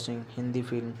grossing Hindi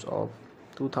films of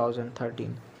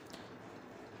 2013,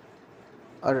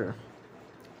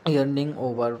 earning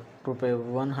over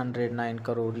 ₹109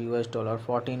 crore, US dollar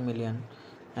 14 million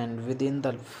and within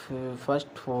the first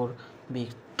 4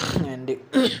 weeks, ending,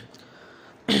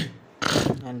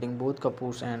 ending both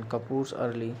Kapoor's and Kapoor's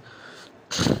early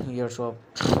years of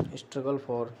struggle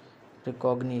for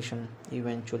recognition.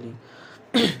 Eventually,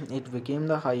 it became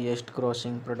the highest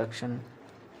grossing production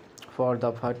for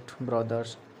the Bhatt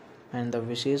brothers and the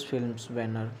Vishesh Films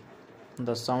banner.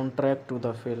 The soundtrack to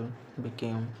the film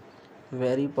became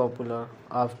very popular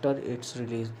after its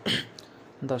release.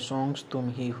 The songs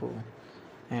Tum Hi Ho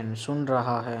and Sun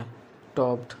Raha Hai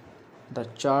topped the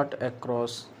chart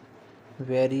across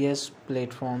various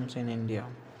platforms in India,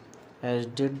 as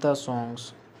did the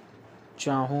songs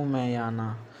Chahun Main Ya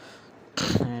Na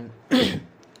and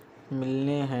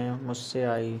Milne Hain Mujhse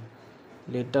Aayi.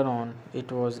 Later on,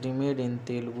 it was remade in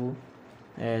Telugu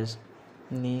as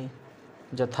Ni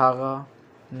Jathaga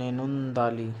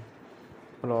Nenundali.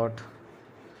 Plot: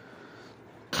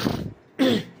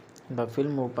 the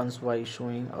film opens by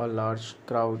showing a large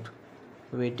crowd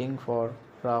waiting for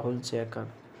Rahul Sekar,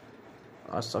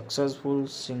 a successful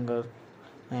singer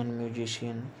and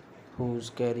musician whose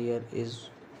career is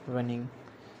waning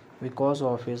because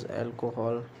of his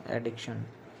alcohol addiction,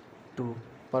 to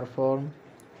perform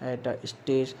at a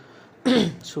stage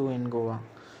show in Goa.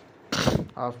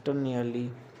 After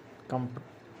nearly com-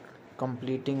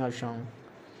 completing a song,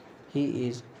 he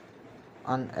is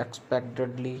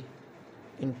unexpectedly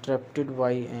interrupted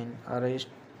by an arrest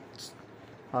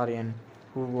Aryan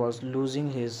who was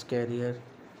losing his career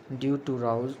due to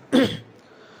rouse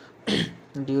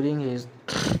during his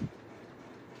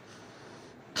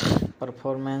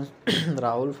performance.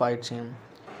 Rahul fights him,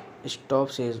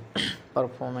 stops his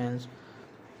performance,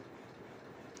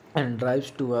 and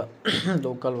drives to a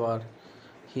local bar.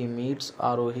 He meets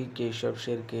Arohi Keshav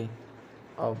Shirke,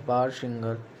 a bar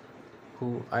singer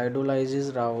who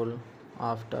idolizes Rahul.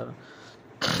 After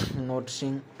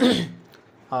noticing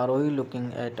Arohi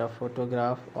looking at a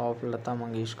photograph of Lata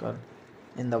Mangeshkar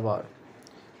in the bar,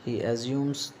 he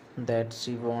assumes that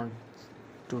she wants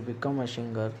to become a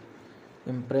singer.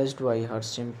 Impressed by her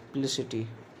simplicity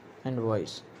and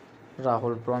voice,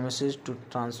 Rahul promises to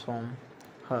transform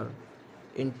her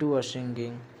into a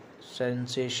singing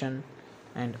sensation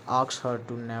and asks her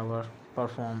to never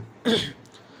perform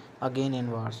again in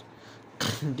bars.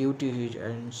 Due to his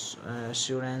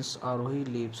assurance,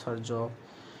 Arohi leaves her job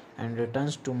and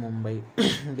returns to Mumbai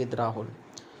with Rahul,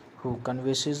 who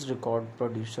convinces record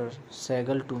producer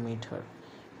Segal to meet her.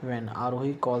 When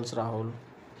Arohi calls Rahul,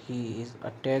 he is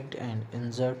attacked and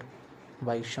injured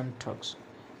by some thugs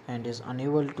and is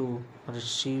unable to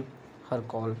receive her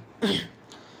call.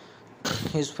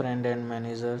 His friend and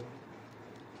manager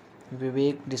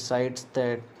Vivek decides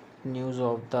that news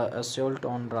of the assault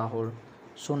on Rahul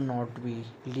should not be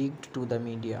leaked to the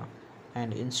media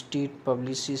and instead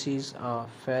publicizes a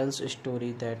false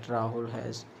story that Rahul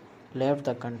has left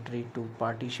the country to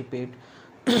participate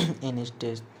in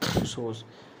stage shows.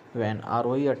 When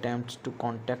Arohi attempts to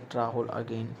contact Rahul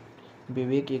again,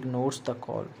 Vivek ignores the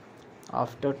call.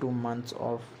 After 2 months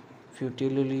of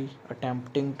futilely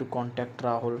attempting to contact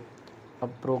Rahul, a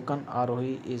broken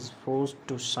Arohi is forced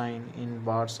to sign in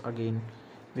bars again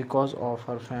because of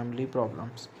her family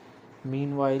problems.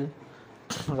 Meanwhile,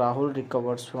 Rahul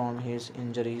recovers from his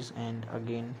injuries and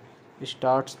again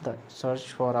starts the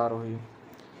search for Arohi.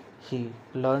 He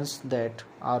learns that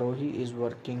Arohi is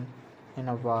working in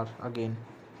a bar again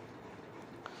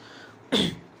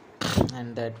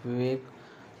and that Vivek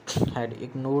had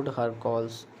ignored her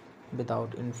calls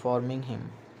without informing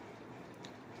him.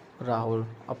 Rahul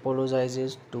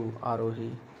apologizes to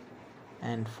Arohi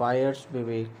and fires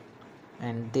Vivek,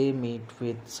 and they meet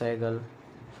with Sehgal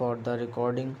for the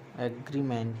recording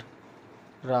agreement.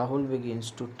 Rahul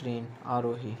begins to train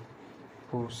Arohi,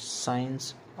 who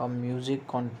signs a music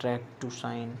contract to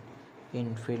shine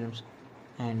in films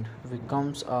and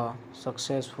becomes a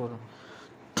successful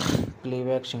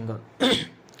playback singer.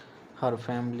 Her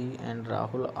family and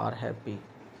Rahul are happy,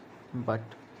 but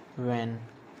when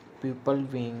people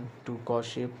begin to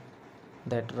gossip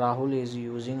that Rahul is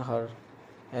using her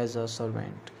as a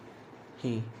servant,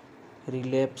 he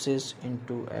relapses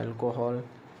into alcohol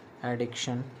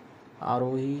addiction.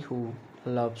 Arohi, who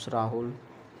loves Rahul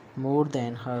more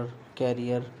than her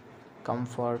career,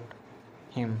 comfort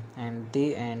him and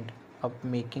they end up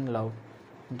making love.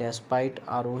 Despite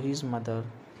Arohi's mother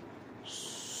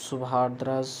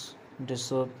Subhadra's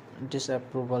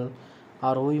disapproval,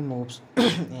 Arohi moves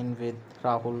in with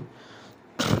Rahul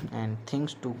and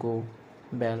things to go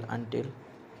well until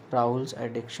Rahul's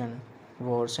addiction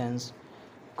worsens,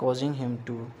 causing him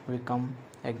to become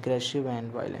aggressive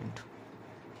and violent.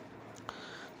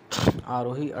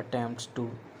 Arohi attempts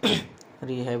to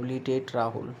rehabilitate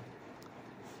Rahul,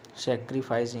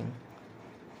 sacrificing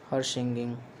her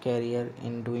singing career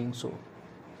in doing so.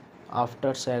 After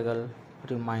Sehgal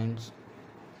reminds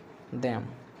them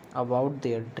about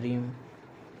their dream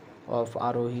of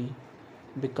Arohi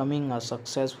becoming a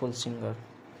successful singer,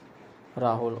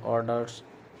 Rahul orders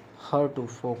her to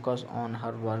focus on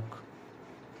her work.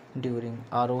 During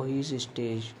Arohi's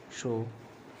stage show,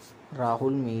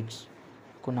 Rahul meets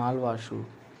Kunal Vasu,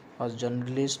 a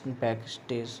journalist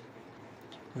backstage,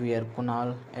 where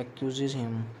Kunal accuses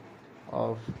him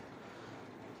of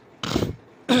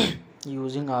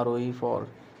using Arohi for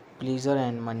pleasure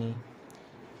and money.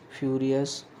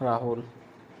 Furious, Rahul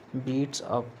beats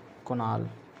up Kunal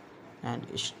and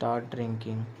starts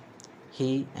drinking.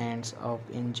 He ends up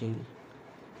in jail,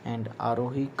 and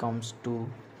Arohi comes to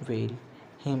bail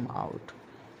him out.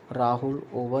 Rahul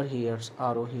overhears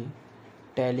Arohi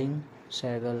telling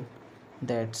Sehgal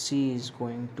that she is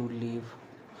going to leave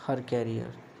her career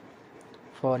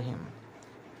for him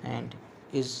and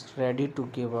is ready to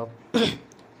give up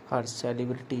her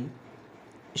celebrity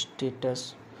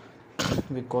status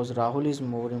because Rahul is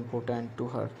more important to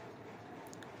her.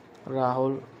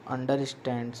 Rahul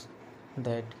understands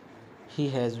that he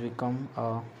has become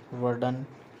a burden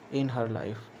in her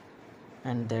life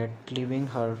and that leaving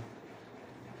her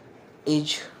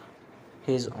is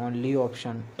his only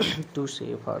option to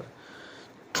save her.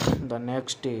 The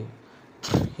next day,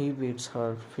 he bids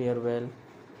her farewell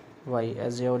by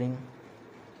assuring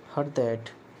her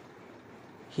that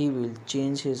he will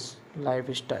change his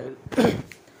lifestyle.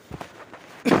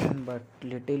 But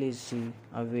little is she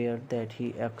aware that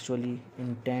he actually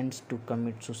intends to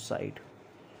commit suicide,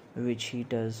 which he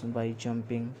does by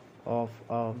jumping off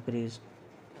a bridge.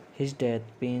 His death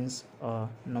pains a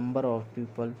number of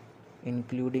people,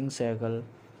 including Sehgal,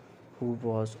 who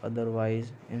was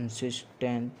otherwise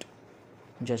insistent,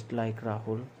 just like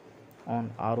Rahul,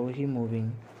 on Arohi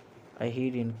moving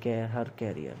ahead in her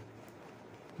career.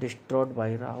 Distraught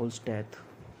by Rahul's death,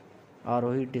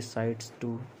 Arohi decides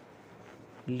to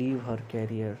leave her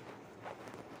career,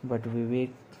 but Vivek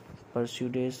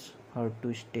persuades her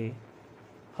to stay.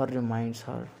 Her reminds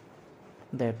her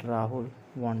that Rahul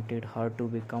wanted her to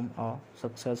become a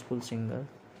successful singer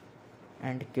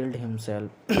and killed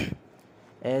himself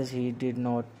as he did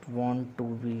not want to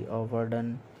be a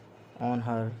burden on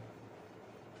her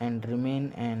and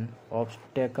remain an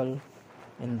obstacle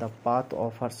in the path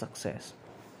of her success.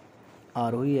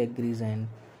 Arohi agrees and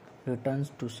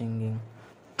returns to singing.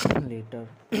 Later,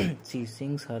 she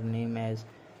sings her name as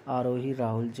Arohi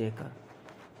Rahul Jekar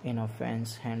in a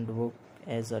fan's handbook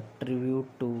as a tribute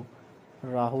to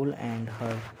Rahul and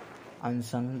her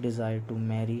unsung desire to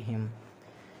marry him.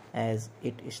 As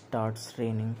it starts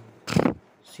raining,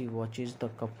 she watches the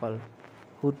couple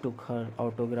who took her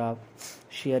autograph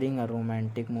sharing a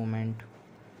romantic moment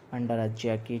under a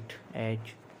jacket as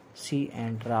she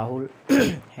and Rahul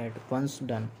had once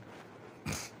done.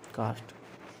 Cast: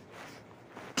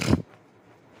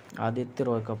 Aditya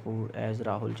Roy Kapoor as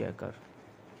Rahul Jekar,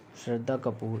 Shraddha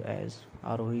Kapoor as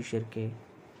Arohi Shirke,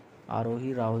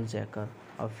 Arohi Rahul Jekar,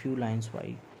 a few lines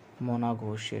by Mona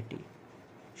Ghosh Shetty,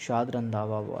 Shad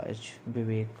Randhawa as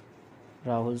Vivek,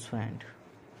 Rahul's friend,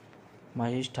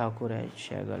 Mahesh Thakur as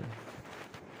Sehgal,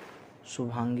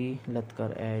 Subhangi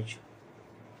Latkar as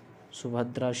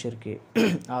Subhadra Shirke,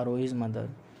 Arohi's mother,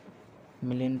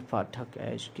 Milind Pathak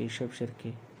as Keshav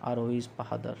Shirke, Arohi's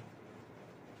father,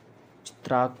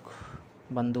 Chitrak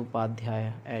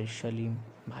Bandyopadhyay as Shalim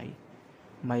Bhai,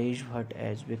 Mahesh Bhatt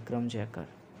as Vikram Jekar,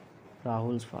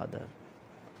 Rahul's father,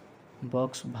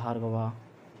 Bugs Bhargava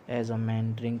as a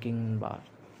man drinking in bar,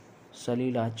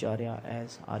 Salil Acharya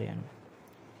as Aryan,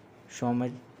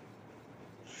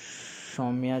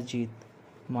 Soumyajit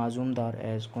Mazumdar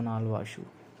as Kunal Vasu,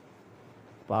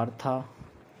 Partha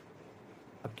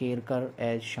Akerkar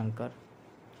as Shankar,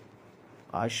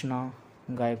 Ashna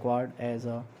Gaikwad as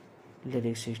a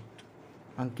lyricist,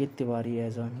 Ankit Tiwari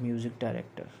as a music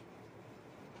director.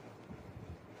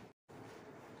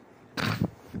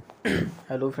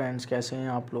 Hello friends, कैसे हैं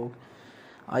आप लोग?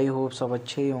 I hope सब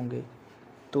अच्छे ही होंगे।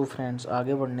 तो friends,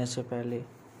 आगे बढ़ने से पहले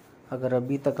अगर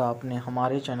अभी तक आपने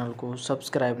हमारे चैनल को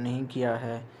सब्सक्राइब नहीं किया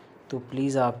है तो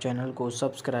प्लीज़ आप चैनल को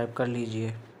सब्सक्राइब कर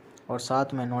लीजिए और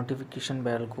साथ में नोटिफिकेशन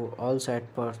बेल को ऑल सेट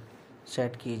पर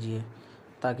सेट कीजिए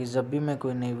ताकि जब भी मैं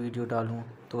कोई नई वीडियो डालूं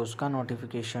तो उसका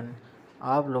नोटिफिकेशन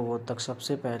आप लोगों तक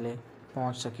सबसे पहले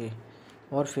पहुंच सके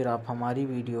और फिर आप हमारी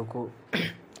वीडियो को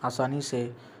आसानी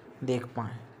से देख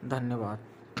पाएँ। धन्यवाद।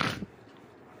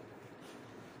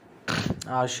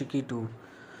 आशिकी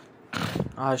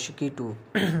 2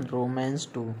 Romance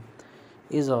 2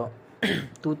 is a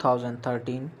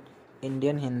 2013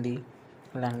 Indian Hindi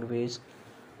language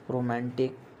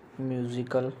romantic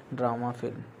musical drama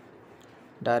film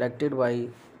directed by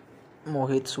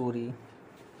Mohit Suri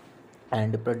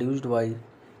and produced by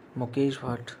Mukesh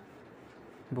Bhatt,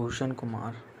 Bhushan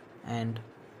Kumar, and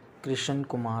Krishan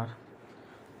Kumar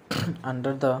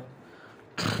under the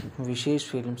Vishesh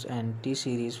Films and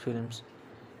T-Series Films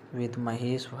with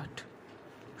Mahesh Bhatt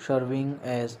serving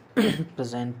as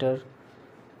presenter,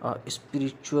 a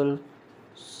spiritual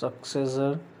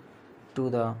successor to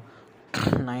the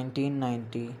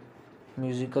 1990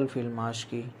 musical film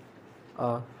Aashiqui,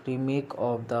 a remake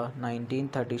of the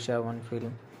 1937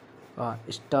 film A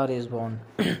Star Is Born.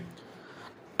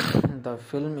 The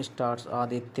film stars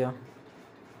Aditya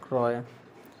Roy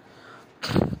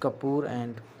Kapoor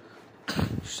and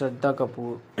Shraddha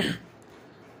Kapoor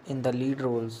in the lead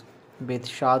roles, with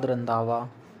Shad Randhawa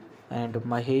and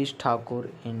Mahesh Thakur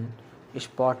in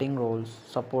supporting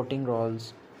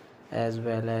roles, as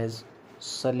well as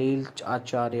Salil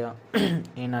Acharya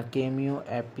in a cameo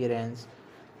appearance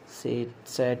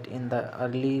set in the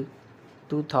early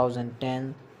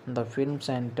 2010. The film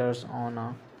centers on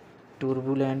a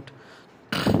turbulent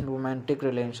romantic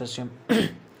relationship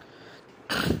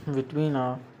between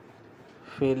a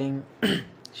failing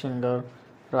singer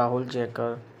Rahul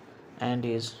Jacker and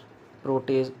his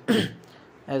protege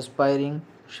aspiring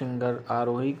singer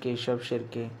Arohi Keshav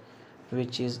Shirke,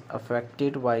 which is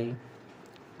affected by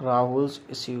Rahul's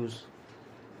issues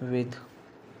with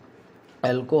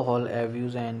alcohol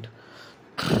abuse and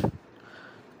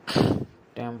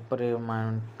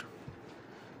temperament.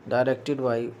 Directed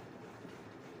by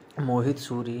Mohit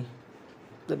Suri,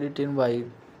 written by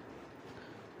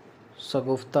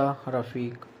Sagufta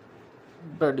Rafiq,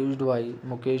 produced by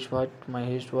Mukesh Bhatt,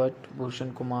 Mahesh Bhatt,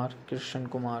 Bhushan Kumar, Krishan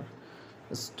Kumar,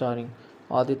 starring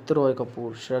Aditya Roy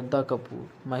Kapoor, Shraddha Kapoor,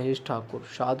 Mahesh Thakur,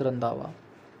 Shad Randhawa.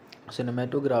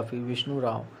 Cinematography Vishnu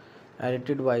Rao,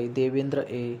 edited by Devendra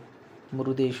A.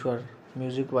 Murudeshwar,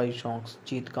 music by songs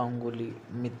Jeet Ganguly,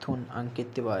 Mithun,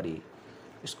 Ankit Tiwari,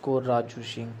 score Raju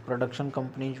Singh, production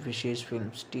companies Vishesh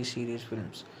Films, T-Series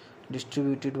Films,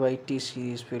 distributed by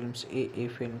T-Series Films, AA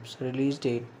Films, release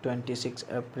date 26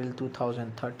 April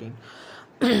 2013,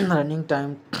 running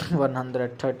time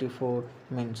 134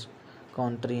 minutes,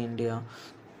 country India,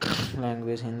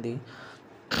 language Hindi,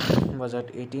 budget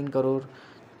 18 crore,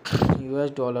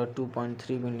 US dollar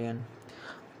 2.3 million,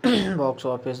 box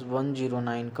office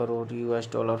 109 crore, US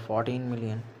dollar 14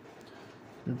 million.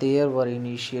 There were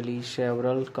initially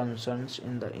several concerns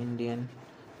in the Indian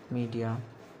media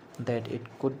that it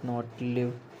could not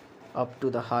live up to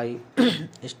the high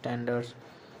standards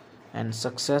and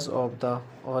success of the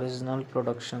original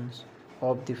productions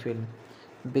of the film.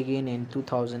 Began in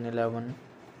 2011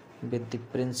 with the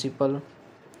principal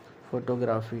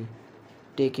photography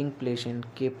taking place in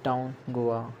Cape Town,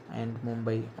 Goa and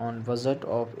Mumbai on budget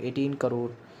of 18 crore,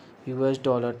 US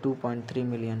dollar 2.3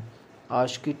 million.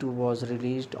 Aashiqui 2 was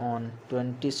released on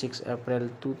 26 April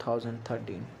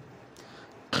 2013.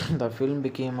 The film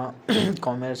became a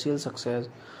commercial success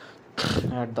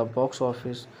at the box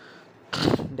office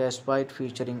despite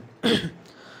featuring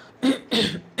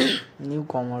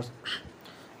newcomers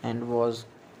and was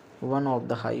one of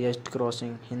the highest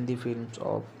grossing Hindi films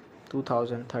of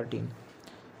 2013,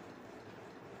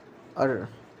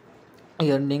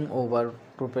 earning over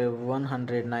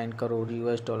 ₹109 crore,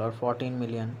 US dollar 14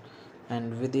 million,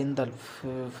 and within the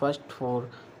first 4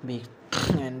 weeks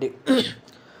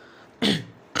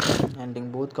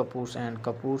ending both Kapoor's and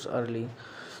Kapoor's early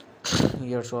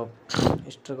years of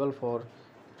struggle for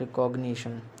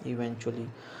recognition. Eventually,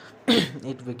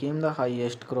 it became the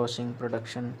highest grossing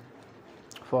production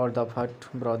for the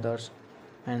Bhatt brothers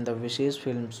and the Vishesh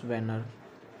Films banner.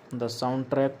 The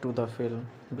soundtrack to the film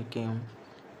became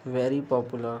very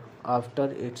popular after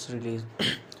its release.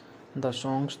 The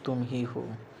songs Tum Hi Ho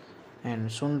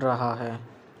and Sun Raha Hai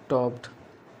topped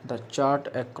the chart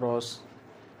across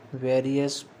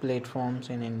various platforms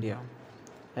in India,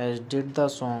 as did the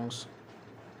songs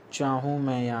Chahu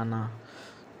Main Ya Na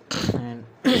and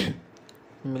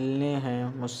Milne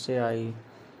Hain Mujhse Aayi.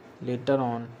 Later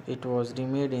on, it was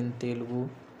remade in Telugu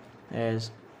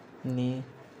as Ni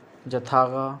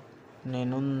Jathaga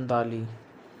Nenundali.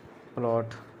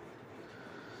 Plot: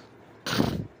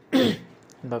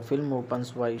 the film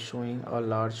opens by showing a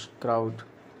large crowd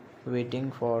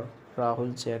waiting for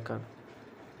Rahul Jacker,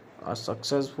 a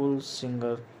successful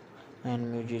singer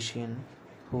and musician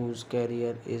whose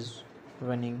career is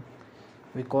waning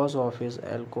because of his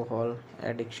alcohol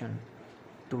addiction,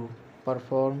 to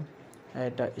perform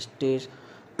at a stage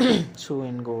show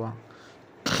in Goa.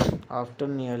 After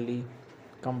nearly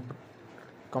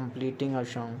completing a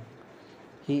song,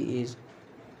 he is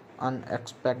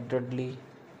unexpectedly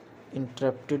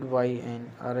interrupted by an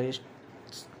arrest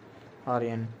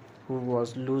Aryan, who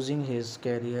was losing his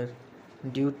career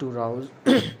due to Rao's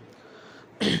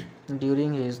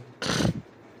during his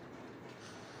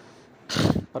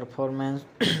performance.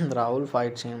 Rahul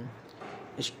fights him,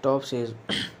 stops his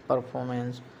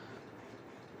performance,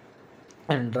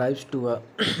 and drives to a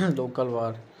local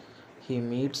bar. He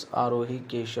meets Arohi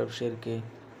Keshav Shirke,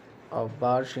 a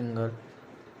bar singer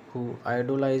who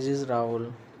idolizes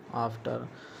Rahul after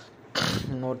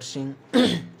noticing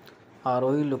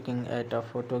Arohi looking at a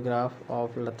photograph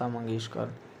of Lata Mangeshkar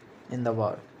in the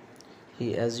bar.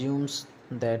 He assumes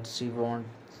that she wants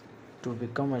to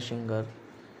become a singer,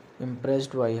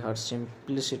 impressed by her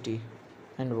simplicity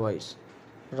and voice.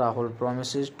 Rahul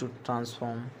promises to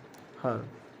transform her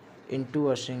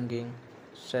into a singing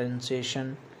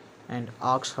sensation and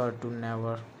asks her to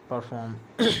never perform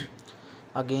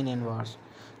again in bars.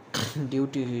 Due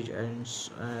to his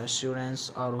assurance,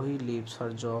 Arohi leaves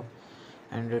her job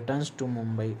and returns to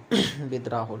Mumbai with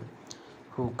Rahul,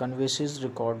 who convinces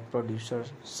record producer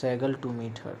Segal to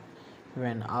meet her.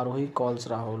 When Arohi calls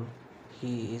Rahul,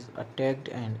 he is attacked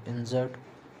and injured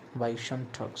by some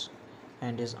thugs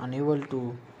and is unable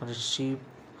to receive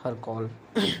her call.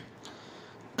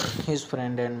 His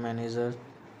friend and manager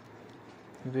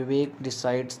Vivek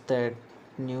decides that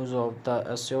news of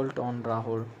the assault on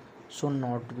Rahul should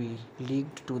not be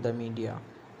leaked to the media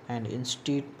and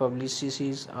instead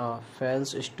publicizes a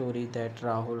false story that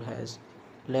Rahul has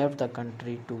left the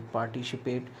country to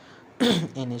participate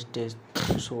in stage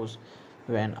shows.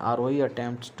 When Aroi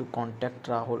attempts to contact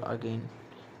Rahul again,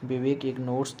 Vivek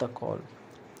ignores the call.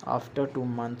 After 2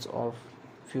 months of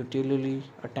futilely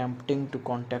attempting to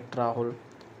contact Rahul,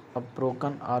 a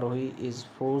broken Arohi is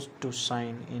forced to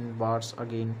sign in bars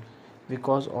again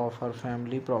because of her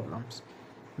family problems.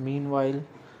 Meanwhile,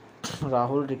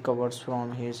 Rahul recovers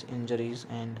from his injuries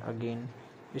and again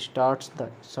starts the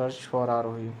search for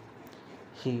Arohi.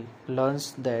 He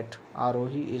learns that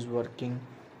Arohi is working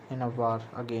in a bar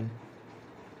again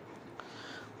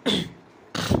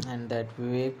and that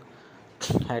Vivek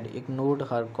had ignored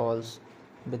her calls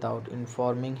without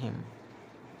informing him.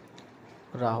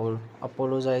 Rahul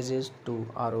apologizes to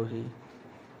Arohi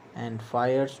and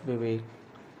fires Vivek,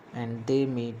 and they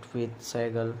meet with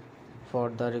Sehgal for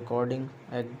the recording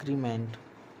agreement.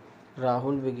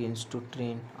 Rahul begins to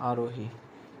train Arohi,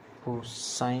 who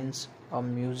signs a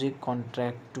music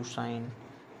contract to shine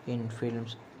in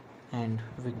films and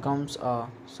becomes a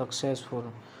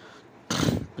successful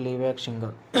playback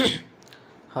singer.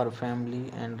 Her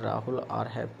family and Rahul are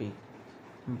happy,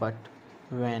 but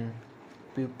when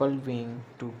people begin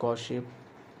to gossip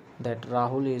that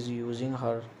Rahul is using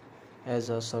her as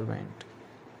a servant,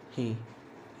 he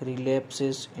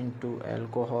relapses into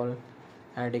alcohol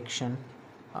addiction.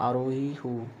 Arohi,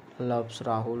 who loves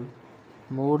Rahul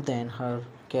more than her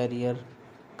career,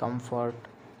 comfort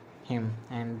him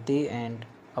and they end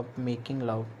up making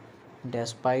love.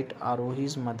 Despite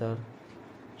Arohi's mother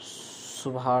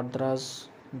Subhadra's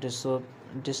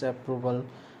disapproval,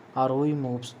 Arohi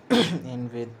moves in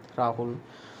with Rahul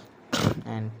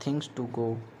and things to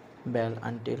go well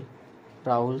until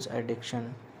Rahul's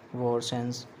addiction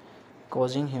worsens,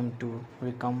 causing him to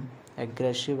become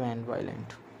aggressive and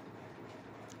violent.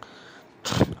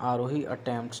 Arohi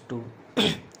attempts to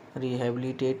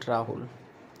rehabilitate Rahul,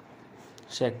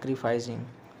 sacrificing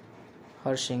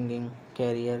her singing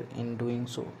career in doing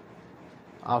so.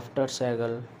 After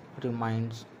Sehgal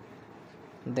reminds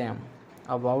them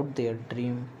about their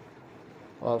dream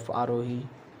of Arohi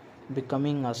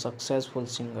becoming a successful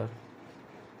singer,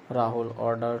 Rahul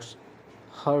orders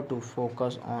her to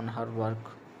focus on her work.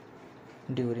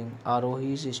 During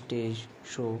Arohi's stage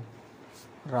show,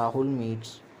 Rahul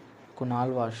meets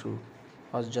Kunal Vasu,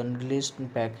 a journalist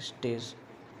backstage,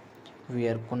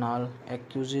 where Kunal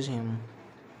accuses him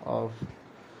of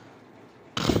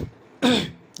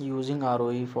using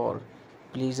Arohi for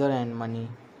pleasure and money.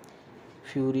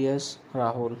 Furious,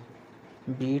 Rahul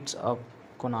beats up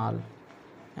Kunal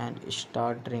and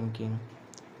starts drinking.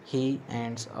 He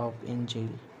ends up in jail,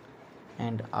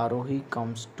 and Arohi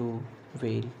comes to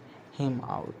bail him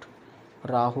out.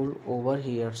 Rahul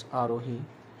overhears Arohi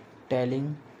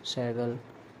telling Sehgal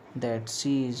that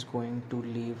she is going to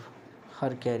leave her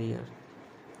career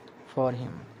for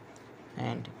him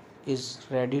and is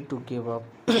ready to give up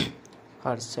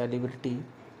her celebrity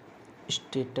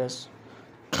status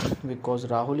because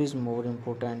Rahul is more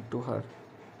important to her.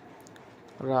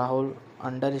 Rahul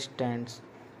understands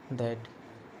that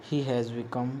he has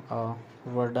become a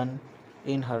burden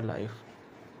in her life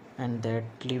and that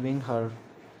leaving her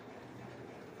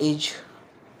is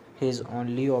his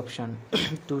only option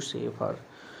to save her.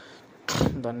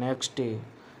 The next day,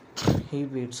 he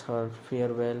bids her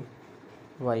farewell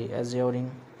by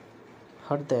assuring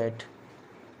her that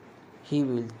he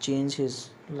will change his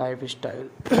lifestyle.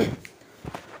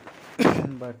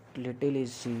 But little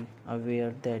is she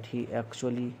aware that he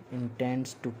actually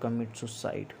intends to commit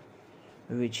suicide,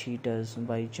 which he does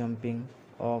by jumping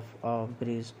off a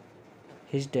bridge.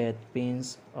 His death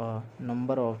pains a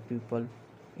number of people,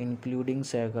 including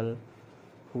Sehgal,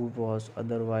 who was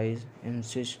otherwise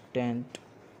insistent,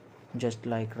 just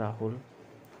like Rahul,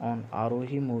 on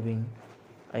Arohi moving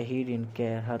ahead in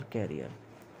her career.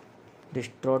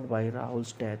 Distraught by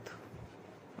Rahul's death,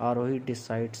 Arohi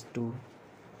decides to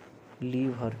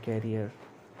leave her career,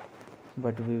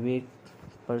 but Vivek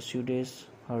persuades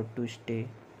her to stay.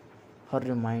 Her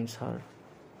reminds her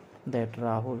that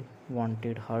Rahul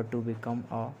wanted her to become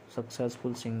a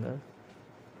successful singer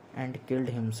and killed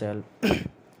himself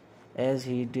as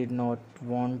he did not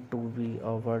want to be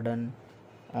a burden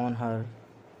on her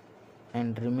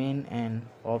and remain an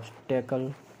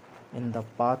obstacle in the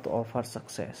path of her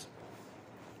success.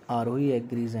 Arohi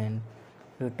agrees and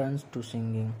returns to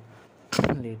singing.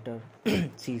 Later,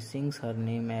 she sings her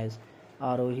name as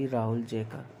Arohi Rahul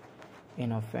Jekar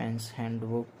in a fan's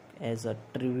handbook as a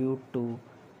tribute to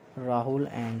Rahul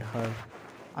and her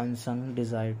unsung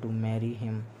desire to marry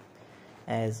him.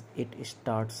 As it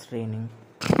starts raining,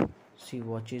 she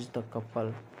watches the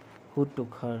couple who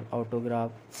took her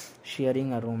autograph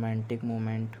sharing a romantic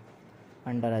moment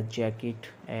under a jacket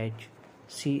as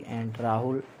she and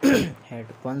Rahul had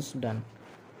once done.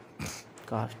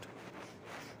 Cast: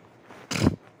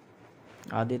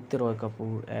 Aditya Roy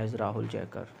Kapoor as Rahul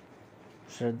Jekar,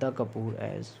 Shraddha Kapoor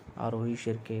as Arohi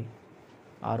Shirke,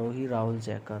 Arohi Rahul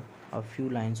Jekar, a few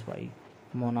lines by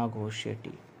Mona Ghosh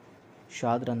Shetty,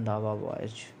 Shad Randhawa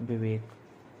as Vivek,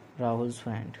 Rahul's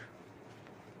friend,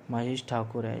 Mahesh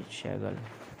Thakur as Sehgal,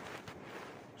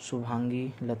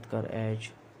 Subhangi Latkar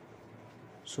as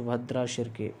Subhadra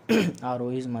Shirke,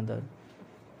 Arohi's mother,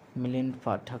 Milind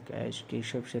Pathak as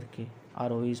Keshav Shirke,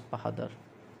 Arohi's father,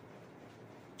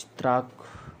 Chitrak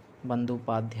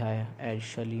Bandyopadhyay as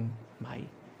Shalim Bhai,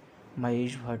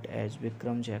 Mahesh Bhatt as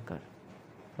Vikram Jekar,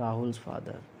 Rahul's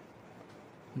father,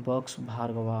 Bucks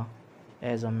Bhargava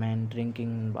as a man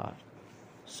drinking in bar,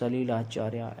 Salil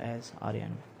Acharya as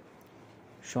Aryan,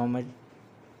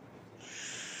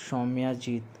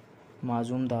 Soumyajit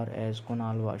Mazumdar as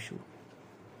Kunal Vashu,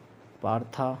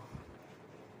 Partha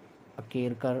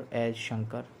Akerkar as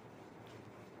Shankar,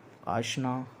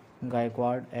 Ashna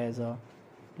Gaikwad as a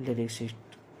lyricist,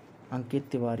 Ankit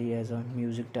Tiwari as a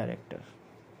music director.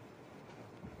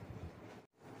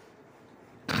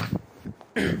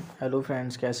 Hello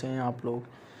friends, कैसे हैं आप लोग?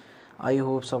 I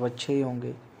hope सब अच्छे ही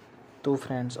होंगे। तो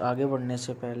friends, आगे बढ़ने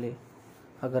से पहले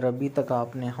अगर अभी तक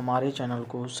आपने हमारे चैनल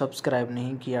को सब्सक्राइब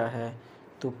नहीं किया है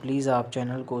तो प्लीज़ आप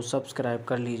चैनल को सब्सक्राइब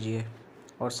कर लीजिए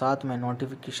और साथ में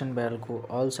नोटिफिकेशन बेल को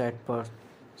ऑल सेट पर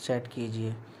सेट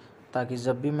कीजिए ताकि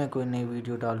जब भी मैं कोई नई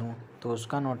वीडियो डालूं तो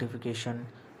उसका नोटिफिकेशन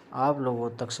आप लोगों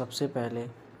तक सबसे पहले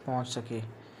पहुंच सके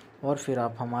और फिर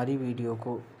आप हमारी वीडियो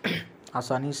को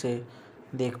आसानी से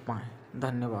देख पाएँ।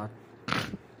 धन्यवाद।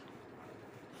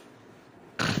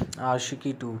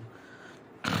 आशिकी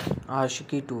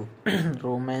 2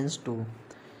 Romance 2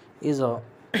 is a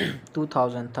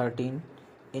 2013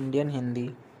 Indian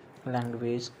Hindi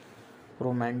language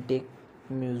romantic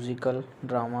musical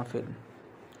drama film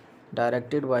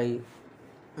directed by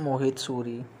Mohit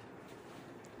Suri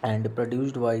and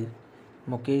produced by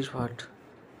Mukesh Bhatt,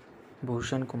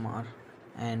 Bhushan Kumar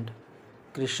and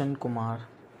Krishan Kumar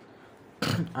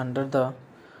under the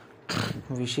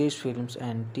Vishesh Films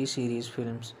and T-Series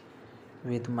Films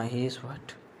with Mahesh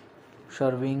Bhatt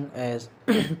serving as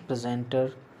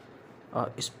presenter, a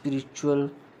spiritual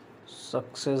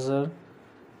successor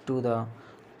to the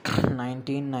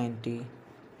 1990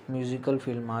 musical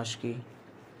film Aashiqui,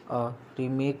 a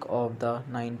remake of the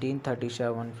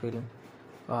 1937 film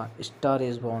A Star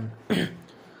Is Born.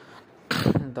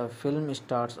 The film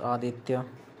stars Aditya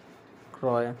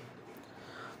Roy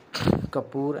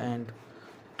Kapoor and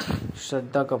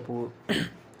Shraddha Kapoor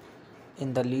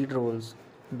in the lead roles,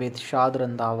 with Shad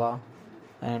Randhawa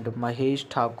and Mahesh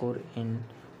Thakur in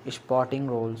supporting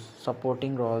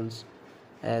roles,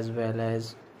 as well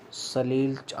as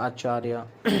Salil Acharya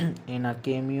in a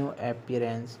cameo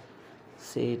appearance.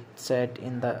 Set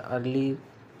in the early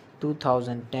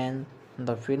 2010,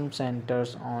 the film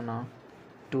centers on a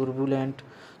turbulent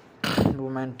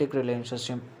romantic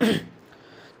relationship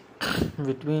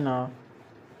between a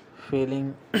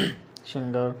failing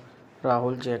singer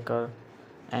Rahul Jekar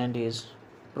and his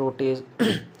protege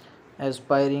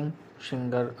aspiring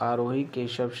singer Arohi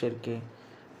Keshav Shirke.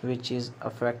 which is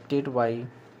affected by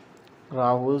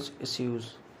Rahul's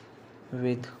issues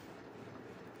with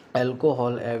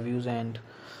alcohol abuse and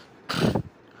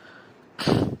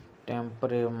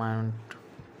temperament.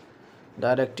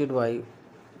 Directed by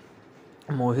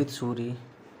Mohit Suri,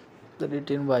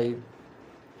 written by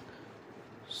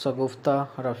Sagufta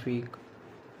Rafiq,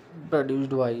 produced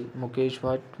by Mukesh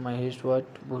Bhatt, Mahesh Bhatt,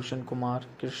 Bhushan Kumar,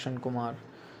 Krishan Kumar,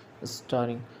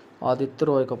 starring Aditya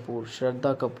Roy Kapoor,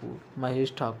 Shraddha Kapoor,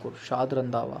 Mahesh Thakur, Shad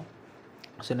Randhawa.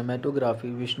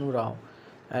 Cinematography Vishnu Rao,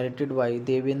 edited by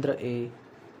Devendra A.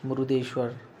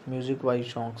 Murudeshwar, music by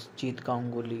songs Jeet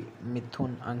Ganguly,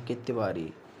 Mithun, Ankit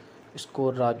Tiwari,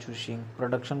 score Raju Singh,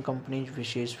 production companies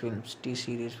Vishesh Films,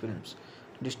 T-Series Films,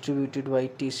 distributed by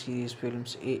T-Series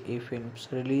Films, AA Films,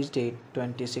 release date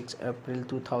 26 April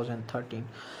 2013,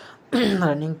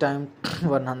 running time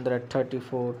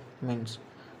 134 minutes,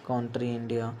 country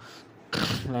India,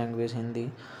 language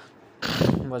Hindi,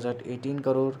 budget 18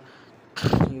 crore,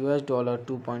 US dollar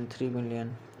 2.3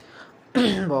 million,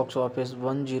 box office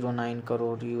 109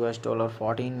 crore, US dollar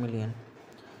 14 million.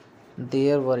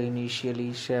 There were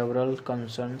initially several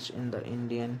concerns in the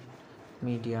Indian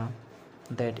media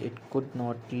that it could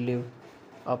not live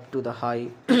up to the high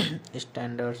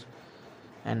standards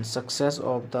and success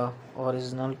of the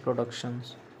original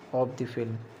productions of the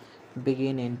film.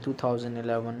 Began in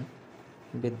 2011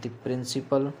 with the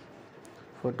principal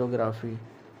photography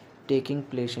taking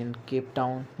place in Cape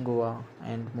Town, Goa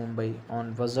and Mumbai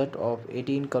on budget of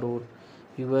 18 crore,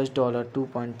 US dollar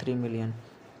 2.3 million.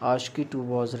 Aashiqui 2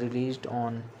 was released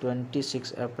on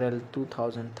 26 April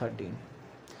 2013.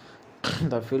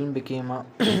 The film became a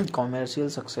commercial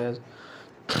success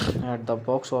at the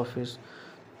box office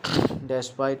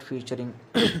despite featuring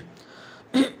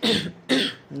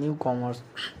newcomers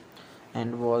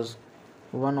and was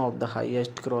one of the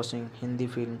highest grossing Hindi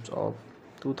films of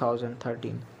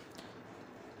 2013,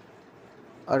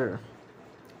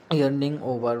 earning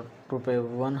over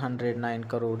 ₹109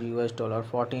 crore, US dollar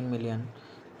 14 million,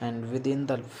 and within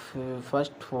the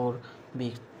first 4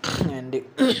 weeks ending,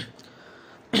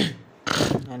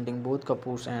 ending both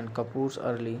Kapoor's and Kapoor's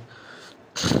early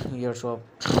years of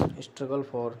struggle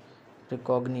for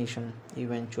recognition.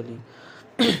 Eventually,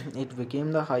 it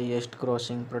became the highest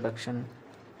grossing production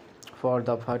for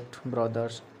the Bhatt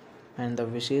brothers and the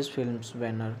Vishesh Films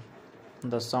banner.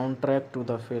 The soundtrack to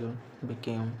the film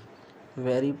became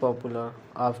very popular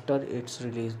after its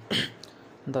release.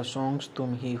 The songs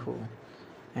Tum Hi Ho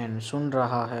and Sun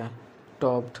Raha Hai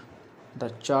topped the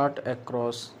chart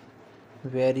across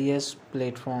various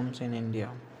platforms in India,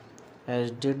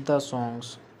 as did the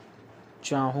songs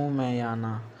Chahu Main Ya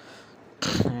Na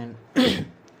and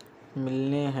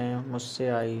Milne Hai Mujhse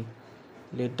Aayi.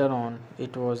 Later on,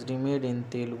 it was remade in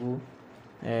Telugu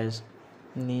as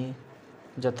Ni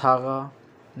Jathaga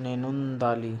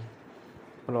Nenundali.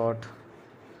 Plot: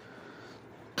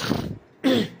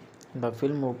 the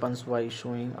film opens by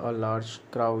showing a large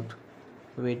crowd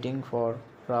waiting for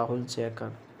Rahul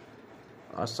Sekar,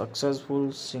 a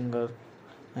successful singer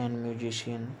and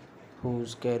musician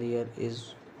whose career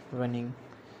is waning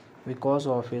because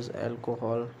of his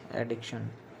alcohol addiction,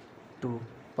 to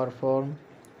perform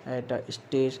at a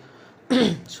stage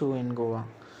show in Goa.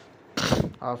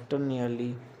 After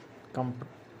nearly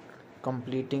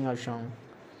completing a song,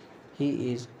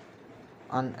 he is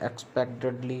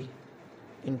unexpectedly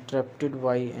interrupted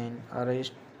by an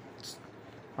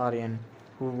Aryan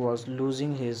who was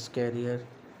losing his career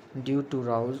due to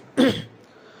rouse.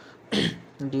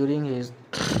 During his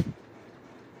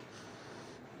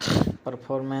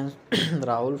performance,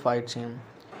 Rahul fights him,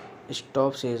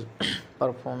 stops his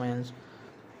performance,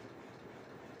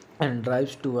 and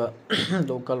drives to a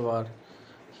local bar.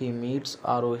 He meets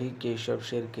Arohi Keshav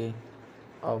Shirke,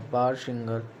 a bar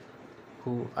singer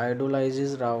who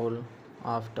idolizes Rahul.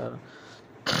 After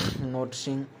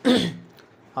noticing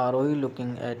Arohi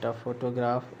looking at a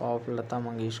photograph of Lata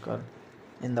Mangeshkar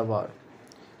in the bar,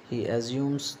 he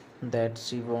assumes that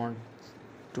she wants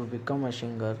to become a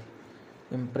singer.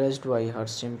 Impressed by her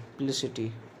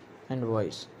simplicity and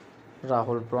voice,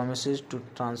 Rahul promises to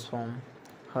transform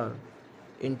her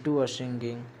into a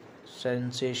singing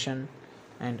sensation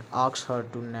and asks her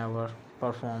to never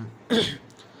perform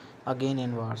again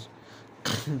in bars.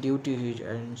 Due to his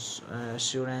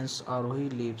assurance,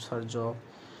 Arohi leaves her job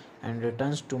and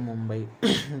returns to Mumbai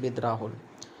with Rahul,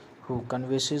 who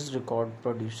convinces record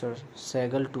producer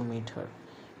Segal to meet her.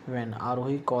 When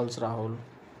Arohi calls Rahul,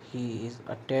 he is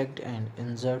attacked and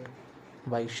injured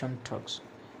by some thugs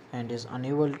and is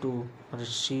unable to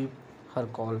receive her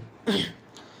call.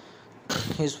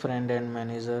 His friend and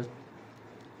manager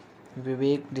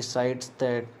Vivek decides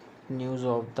that news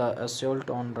of the assault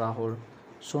on Rahul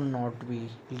should not be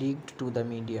leaked to the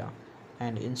media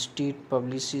and instead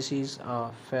publicizes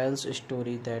a false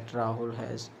story that Rahul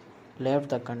has left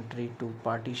the country to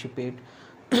participate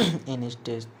in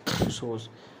stage shows.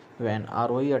 When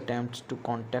ROE attempts to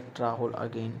contact Rahul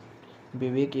again,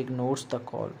 Vivek ignores the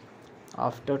call.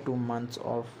 After 2 months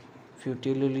of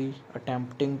futilely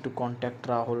attempting to contact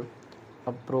Rahul,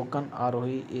 a broken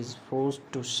Arohi is forced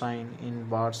to sign in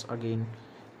bars again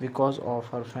because of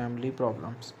her family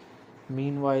problems.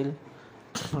 Meanwhile,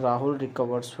 Rahul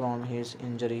recovers from his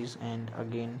injuries and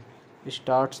again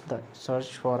starts the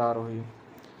search for Arohi.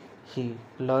 He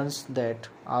learns that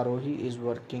Arohi is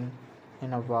working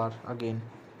in a bar again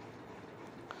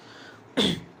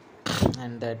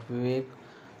and that Vivek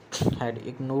had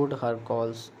ignored her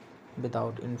calls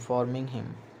without informing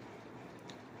him.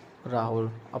 Rahul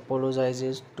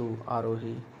apologizes to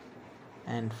Arohi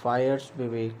and fires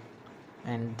Vivek,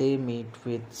 and they meet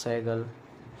with Sehgal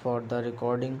for the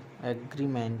recording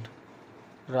agreement.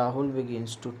 Rahul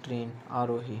begins to train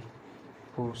Arohi,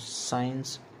 who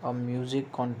signs a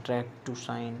music contract to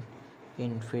sign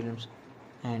in films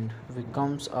and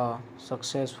becomes a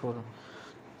successful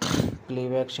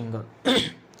playback singer.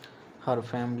 Her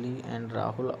family and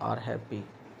Rahul are happy,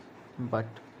 but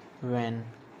when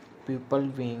people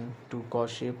begin to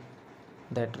gossip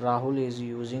that Rahul is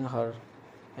using her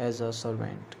as a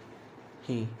servant,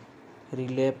 he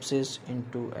relapses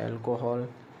into alcohol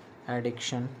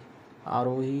addiction.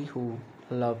 Arohi, who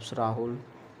loves Rahul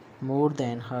more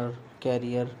than her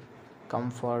career,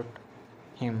 comfort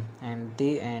him and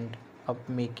they end up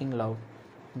making love.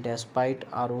 Despite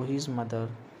Arohi's mother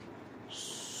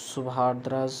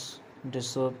Subhadra's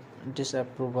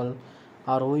disapproval,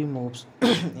 Arohi moves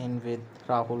in with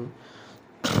Rahul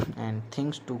and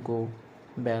things to go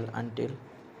well until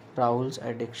Rahul's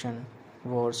addiction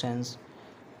worsens,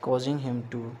 causing him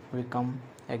to become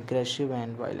aggressive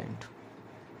and violent.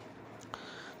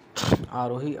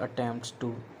 Arohi attempts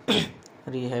to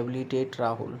rehabilitate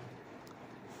Rahul,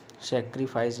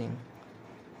 sacrificing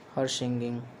her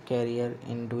singing career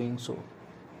in doing so.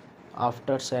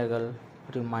 After Sehgal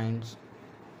reminds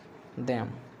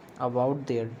them about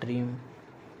their dream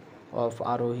of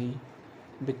Arohi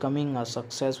becoming a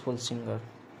successful singer,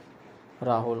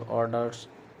 Rahul orders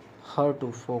her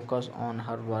to focus on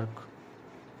her work.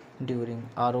 During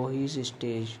Arohi's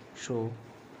stage show,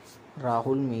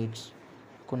 Rahul meets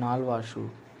Kunal Vasu,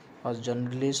 a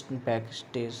journalist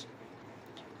backstage,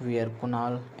 where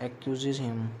Kunal accuses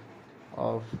him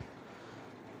of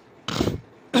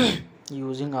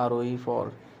using Arohi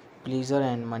for pleasure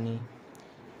and money.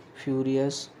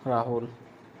 Furious, Rahul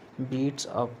beats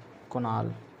up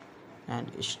Kunal and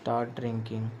starts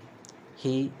drinking.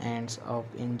 He ends up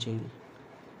in jail,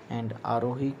 and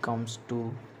Arohi comes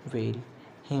to bail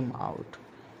him out.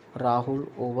 Rahul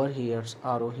overhears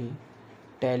Arohi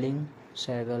telling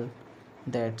Sehgal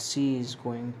that she is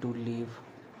going to leave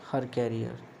her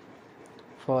career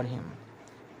for him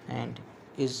and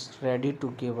is ready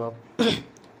to give up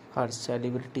her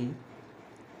celebrity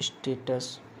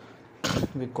status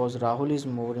because Rahul is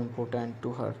more important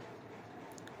to her.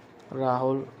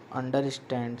 Rahul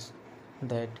understands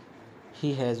that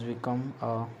he has become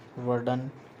a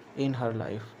burden in her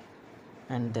life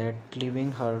and that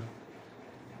leaving her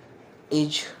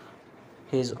is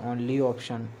his only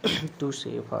option to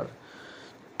save her.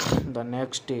 The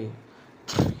next day,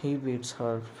 he bids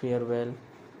her farewell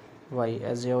by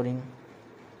assuring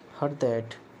her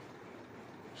that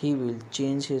he will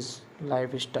change his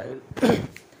lifestyle.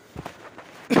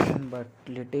 But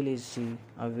little is she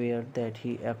aware that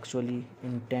he actually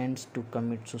intends to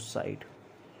commit suicide,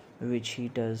 which he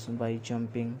does by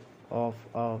jumping off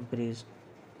a bridge.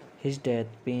 His death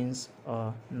pains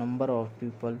a number of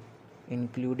people,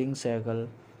 including Sehgal,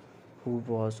 who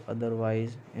was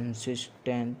otherwise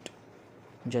insistent,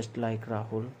 just like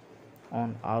Rahul,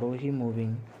 on Arohi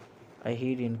moving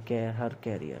ahead in her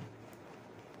career.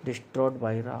 Distraught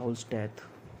by Rahul's death,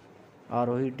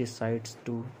 Arohi decides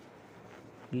to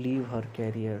leave her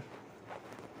career,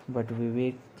 but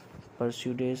Vivek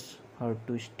persuades her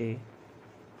to stay.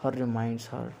 Her reminds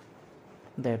her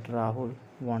that Rahul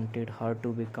wanted her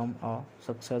to become a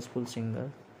successful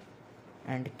singer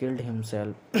and killed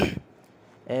himself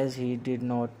as he did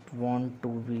not want to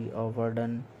be a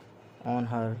burden on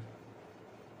her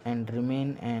and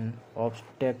remain an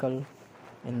obstacle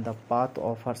in the path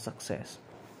of her success.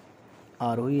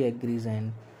 Arohi agrees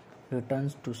and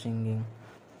returns to singing.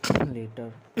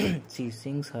 Later, she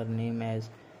sings her name as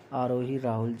Arohi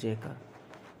Rahul Jekar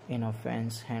in a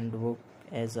fan's handbook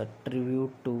as a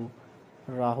tribute to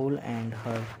Rahul and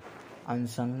her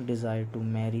unsung desire to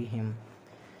marry him.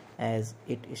 As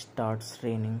it starts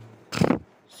raining,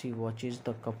 she watches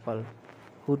the couple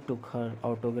who took her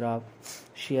autograph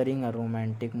sharing a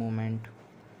romantic moment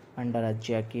under a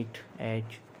jacket as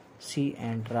she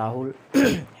and Rahul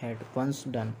had once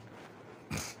done.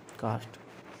 Cast: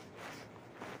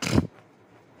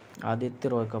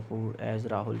 Aditya Roy Kapoor as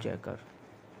Rahul Jacker,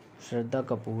 Shraddha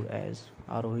Kapoor as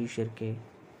Arohi Shirke,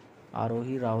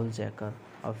 Arohi Rahul Jacker,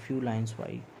 a few lines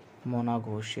by Mona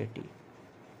Ghosh Shetty,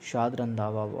 Shad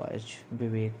Randhawa as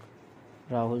Vivek,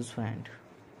 Rahul's friend,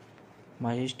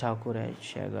 Mahesh Thakur as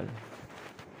Shagal,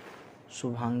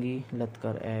 Subhangi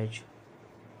Latkar as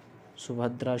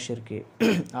Subhadra Shirke,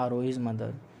 Arohi's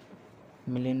mother,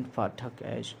 Milind Pathak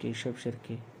as Keshav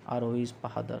Shirke, Arohi's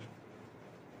father,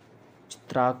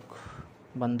 Chitrak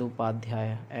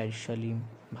Bandyopadhyay as Shalim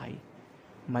Bhai,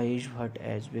 Mahesh Bhatt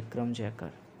as Vikram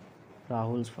Jacker,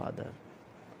 Rahul's father,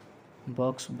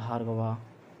 Bucks Bhargava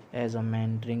as a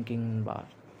man drinking in bar,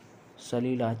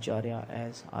 Salil Acharya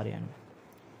as Aryan,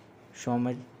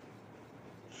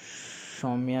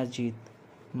 Soumyajit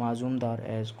Mazumdar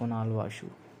as Kunal Vasu,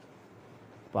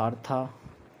 Partha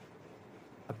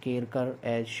Akerkar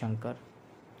as Shankar,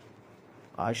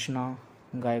 Ashna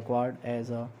Gaikwad as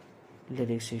a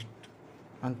lyricist,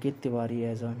 Ankit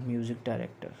Tiwari as a music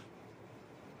director.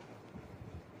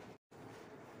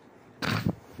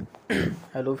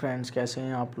 Hello friends, कैसे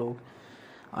हैं आप लोग?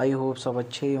 I hope सब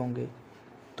अच्छे ही होंगे।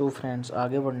 तो friends,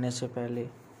 आगे बढ़ने से पहले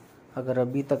अगर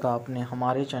अभी तक आपने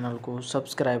हमारे चैनल को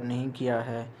सब्सक्राइब नहीं किया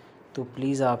है तो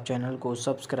प्लीज़ आप चैनल को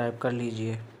सब्सक्राइब कर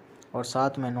लीजिए और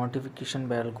साथ में नोटिफिकेशन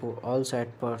बेल को ऑल सेट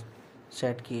पर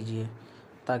सेट कीजिए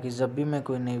ताकि जब भी मैं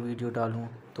कोई नई वीडियो डालूं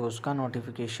तो उसका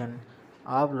नोटिफिकेशन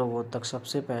आप लोगों तक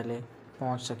सबसे पहले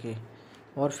पहुंच सके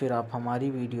और फिर आप हमारी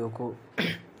वीडियो को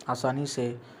आसानी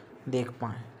से देख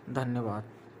पाएँ। धन्यवाद।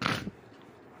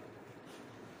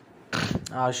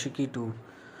 आशिकी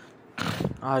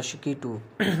 2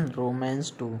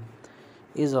 Romance 2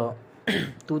 is a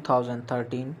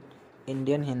 2013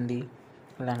 Indian Hindi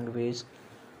language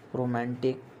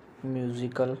romantic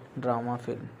musical drama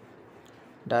film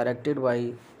directed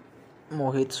by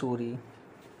Mohit Suri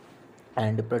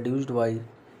and produced by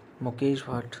Mukesh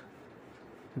Bhatt,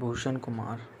 Bhushan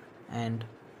Kumar and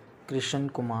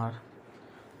Krishan Kumar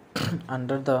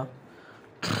under the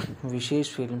Vishesh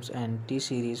Films and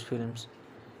T-Series Films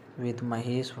with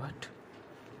Mahesh Bhatt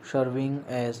serving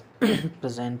as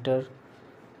presenter,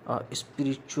 a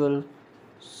spiritual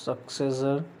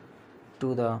successor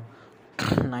to the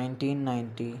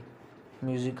 1990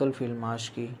 musical film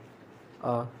Aashiqui,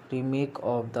 a remake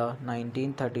of the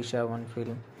 1937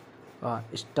 film A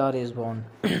Star Is Born.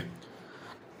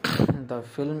 The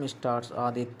film stars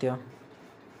Aditya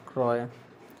Roy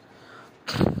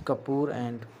Kapoor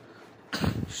and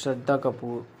Shraddha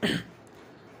Kapoor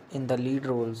in the lead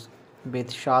roles,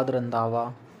 with Shad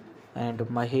Randhawa and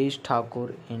Mahesh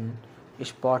Thakur in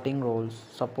supporting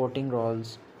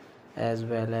roles, as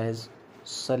well as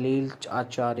Salil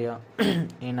Acharya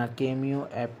in a cameo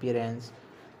appearance.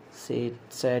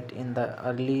 Set in the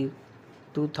early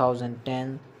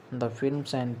 2010, the film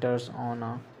centers on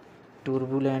a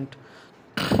turbulent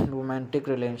romantic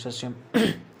relationship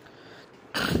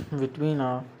between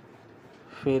a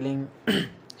failing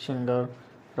singer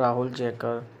Rahul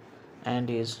Jacker and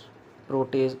his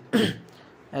protege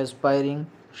aspiring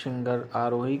singer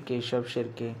Arohi Keshav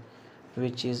Shirke,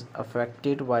 which is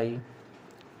affected by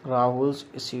Rahul's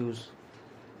issues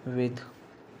with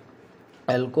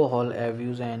alcohol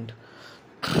abuse and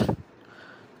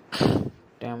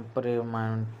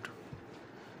temperament.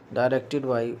 Directed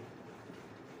by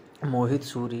Mohit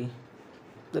Suri,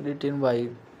 written by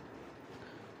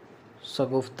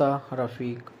Sagufta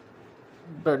Rafiq,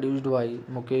 produced by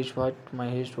Mukesh Bhatt,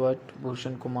 Mahesh Bhatt,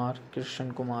 Bhushan Kumar,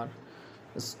 Krishan Kumar,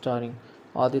 starring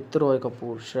Aditya Roy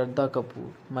Kapoor, Shraddha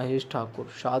Kapoor, Mahesh Thakur,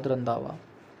 Shad Randhawa.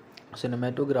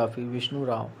 Cinematography Vishnu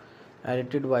Rao,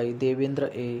 edited by Devendra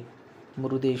A.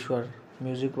 Murudeshwar,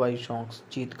 music by songs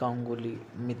Jeet Ganguly,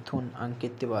 Mithun,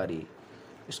 Ankit Tiwari,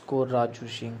 score Raju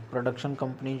Singh, production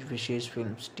companies Vishesh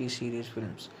Films, T-Series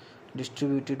Films,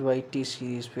 distributed by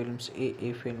T-Series Films,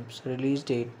 AA Films, release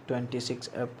date 26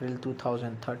 April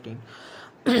 2013,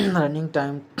 running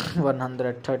time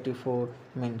 134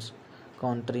 minutes,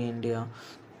 country India,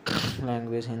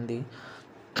 language Hindi,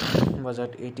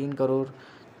 budget 18 crore,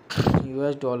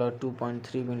 US dollar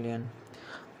 2.3 million,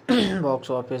 box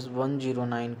office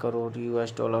 109 crore,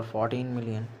 US dollar 14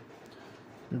 million.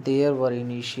 There were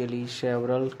initially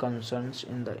several concerns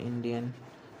in the Indian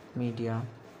media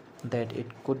that it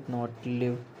could not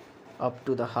live up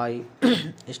to the high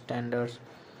standards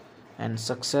and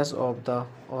success of the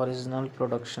original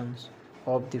productions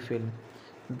of the film,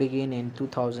 began in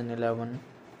 2011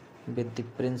 with the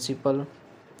principal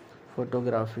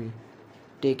photography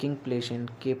taking place in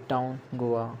Cape Town,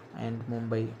 Goa and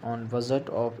Mumbai on budget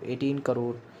of 18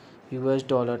 crore US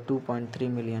dollar 2.3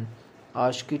 million.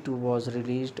 Aashiqui 2 was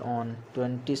released on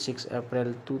 26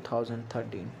 April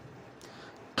 2013.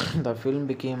 The film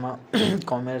became a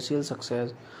commercial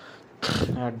success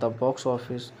at the box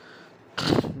office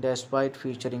despite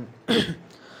featuring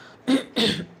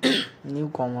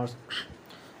newcomers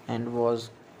and was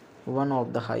one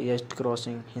of the highest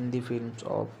grossing Hindi films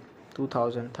of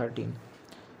 2013,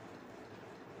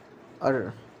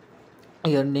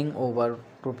 earning over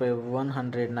rupees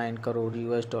 109 crore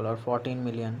US dollar 14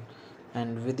 million,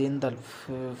 and within the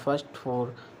first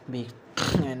 4 weeks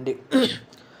ending,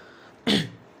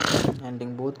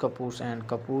 ending both Kapoor's and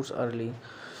Kapoor's early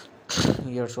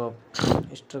years of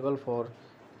struggle for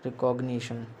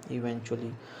recognition.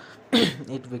 Eventually,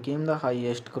 it became the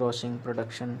highest grossing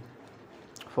production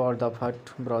for the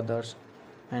Bhatt brothers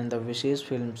and the Vishesh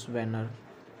Films banner.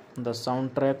 The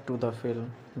soundtrack to the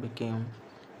film became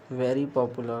very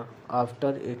popular after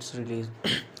its release.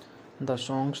 The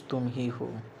songs Tum Hi Ho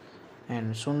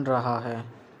and Sun Raha Hai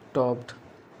topped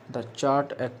the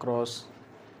chart across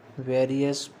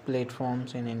various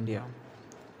platforms in India,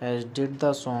 as did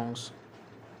the songs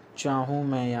Chahun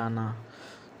Main Ya Na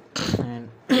and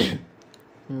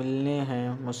Milne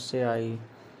Hai Mujhse Aayi.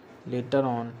 Later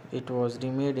on, it was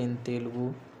remade in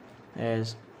Telugu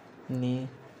as Ni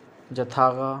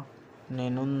Jathaga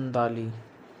Nenundali.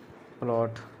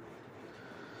 Plot: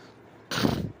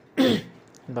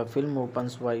 the film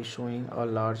opens by showing a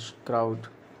large crowd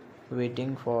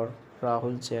waiting for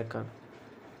Rahul Sekar,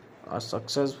 a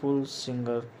successful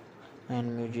singer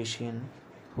and musician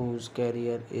whose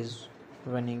career is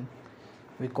waning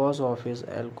because of his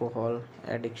alcohol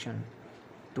addiction,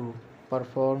 to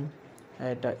perform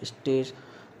at a stage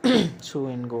show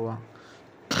in Goa.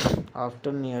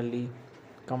 After nearly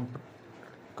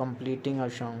completing a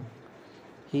song,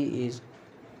 he is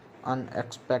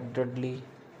unexpectedly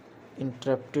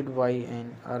interrupted by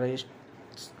an arrest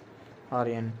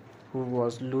Aryan who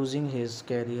was losing his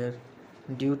career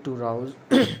due to rouse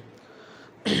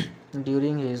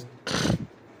during his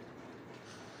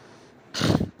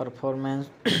performance.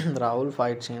 Rahul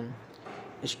fights him,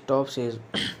 stops his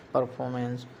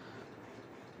performance,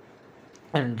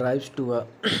 and drives to a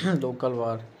local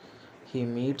bar. He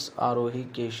meets Arohi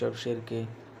Keshav Shirke,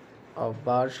 a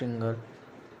bar singer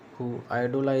who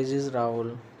idolizes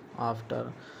Rahul.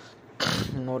 After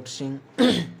noticing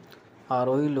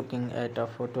Arohi looking at a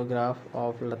photograph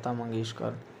of Lata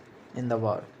Mangeshkar in the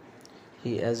bar,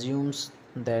 he assumes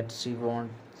that she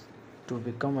wants to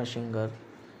become a singer.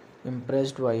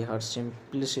 Impressed by her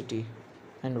simplicity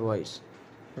and voice,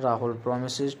 Rahul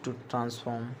promises to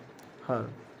transform her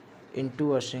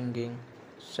into a singing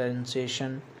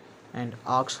sensation and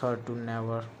asks her to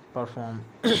never perform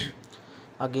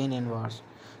again in bars.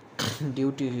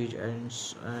 Due to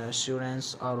his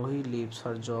assurance, Arohi leaves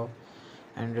her job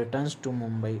and returns to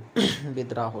Mumbai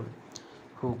with Rahul,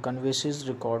 who convinces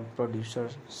record producer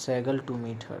Segal to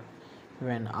meet her.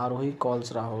 When Arohi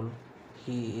calls Rahul,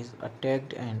 he is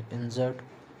attacked and injured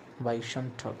by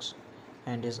some thugs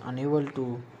and is unable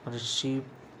to receive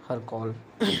her call.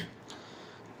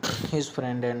 His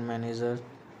friend and manager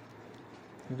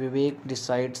Vivek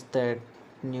decides that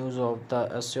news of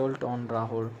the assault on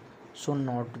Rahul should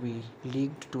not be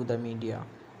leaked to the media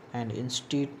and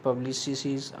instead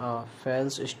publicizes a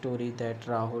false story that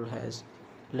Rahul has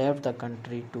left the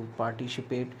country to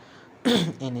participate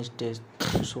in stage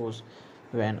shows.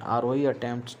 When Arohi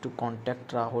attempts to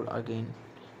contact Rahul again,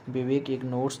 Vivek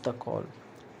ignores the call.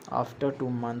 After 2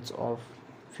 months of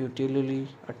futilely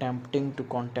attempting to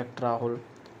contact Rahul,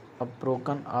 a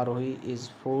broken Arohi is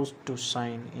forced to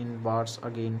sign in bars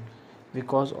again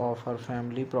because of her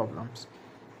family problems.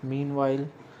 Meanwhile,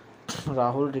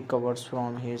 Rahul recovers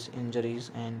from his injuries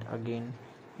and again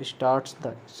starts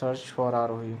the search for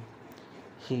Arohi.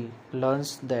 He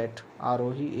learns that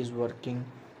Arohi is working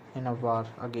in a bar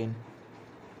again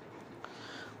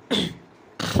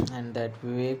and that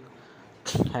Vivek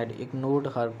had ignored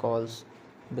her calls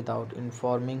without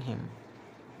informing him.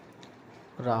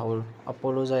 Rahul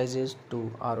apologizes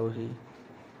to Arohi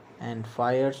and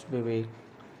fires Vivek,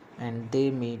 and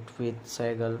they meet with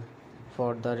Sehgal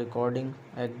for the recording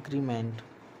agreement.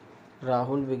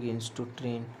 Rahul begins to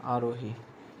train Arohi,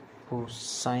 who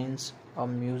signs a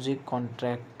music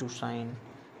contract to sign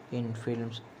in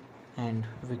films and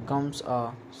becomes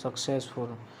a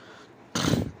successful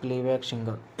playback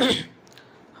singer.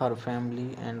 Her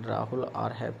family and Rahul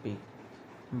are happy,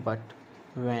 but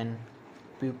when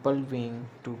people begin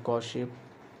to gossip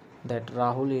that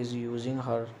Rahul is using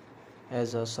her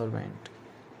as a servant.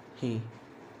 He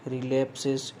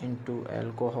relapses into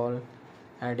alcohol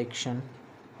addiction.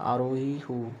 Arohi,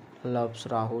 who loves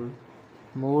Rahul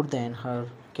more than her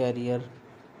career,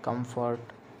 comfort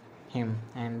him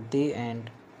and they end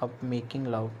up making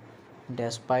love.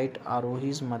 Despite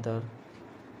Arohi's mother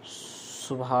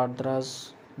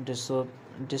Subhadra's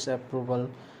disapproval,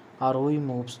 Arohi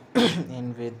moves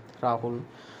in with Rahul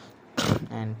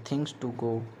and things to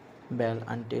go well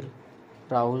until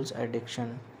Rahul's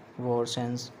addiction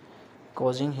worsens,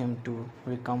 causing him to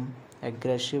become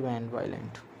aggressive and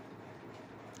violent.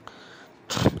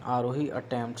 Arohi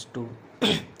attempts to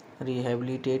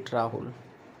rehabilitate Rahul,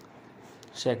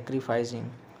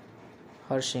 sacrificing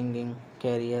her singing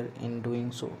career in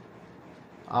doing so.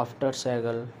 After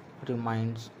Sehgal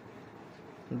reminds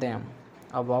them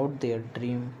about their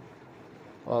dream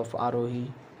of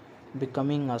Arohi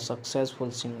becoming a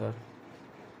successful singer,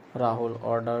 Rahul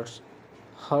orders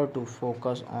her to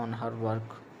focus on her work.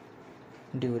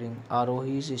 During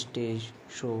Arohi's stage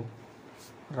show,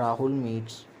 Rahul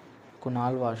meets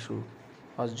Kunal Vasu,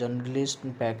 a journalist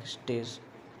backstage,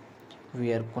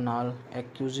 where Kunal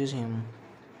accuses him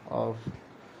of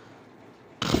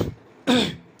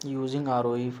using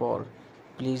Arohi for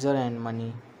pleasure and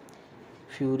money.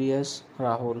 Furious,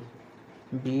 Rahul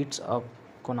beats up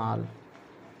Kunal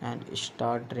and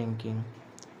starts drinking.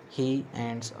 He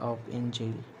ends up in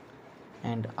jail,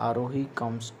 and Arohi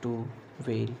comes to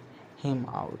bail him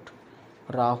out.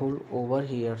 Rahul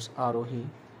overhears Arohi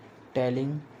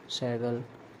telling Sehgal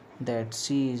that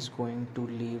she is going to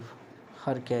leave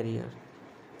her career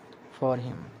for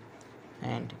him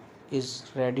and is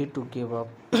ready to give up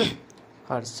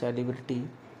her celebrity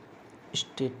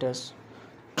status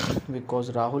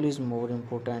because Rahul is more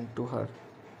important to her.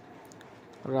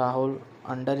 Rahul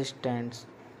understands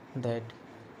that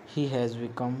he has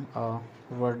become a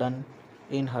burden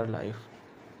in her life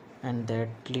and that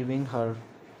leaving her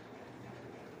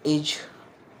is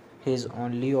his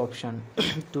only option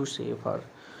to save her.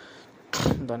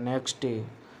 The next day,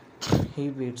 he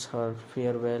bids her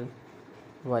farewell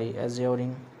by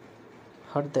assuring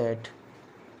her that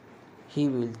he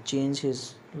will change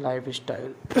his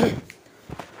lifestyle.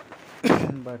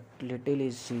 But little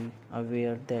is she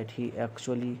aware that he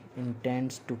actually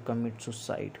intends to commit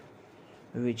suicide,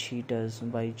 which he does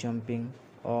by jumping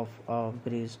off a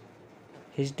bridge.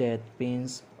 His death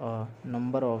pains a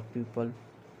number of people,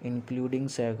 including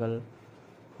Sehgal,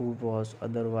 who was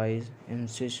otherwise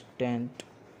insistent,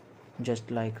 just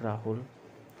like Rahul,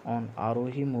 on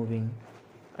Arohi moving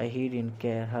ahead in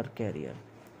her career.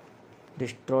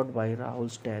 Distraught by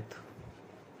Rahul's death,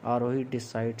 Arohi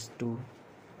decides to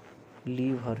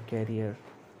leave her career,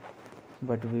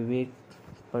 but Vivek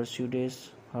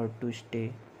persuades her to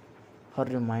stay. Her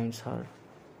reminds her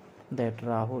that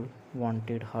Rahul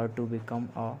wanted her to become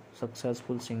a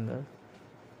successful singer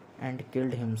and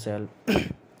killed himself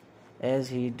as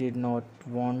he did not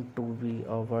want to be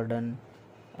a burden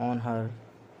on her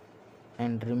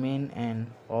and remain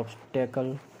an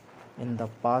obstacle in the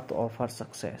path of her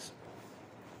success.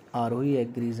 Arohi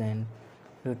agrees and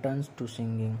returns to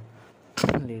singing.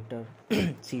 Later,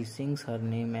 she sings her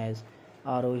name as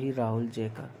Arohi Rahul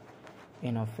Jekar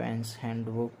in a fan's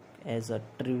handbook as a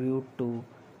tribute to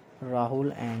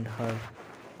Rahul and her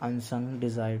unsung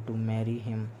desire to marry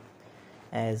him.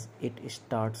 As it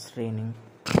starts raining,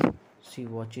 she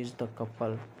watches the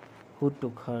couple who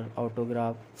took her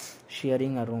autograph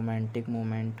sharing a romantic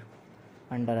moment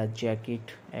under a jacket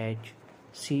as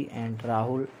she and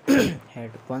Rahul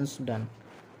had once done.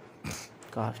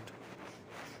 Cast: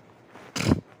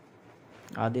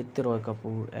 Aditya Roy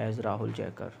Kapoor as Rahul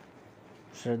Jekar,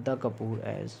 Shraddha Kapoor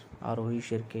as Arohi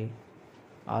Shirke,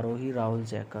 Arohi Rahul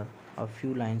Jekar, a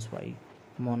few lines by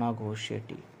Mona Ghosh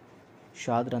Shetty,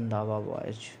 Shad Randhawa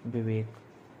as Vivek,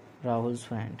 Rahul's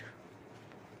friend,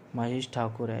 Mahesh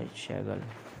Thakur as Sehgal,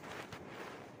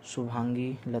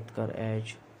 Subhangi Latkar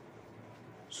as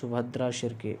Subhadra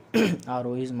Shirke,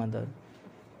 Arohi's mother,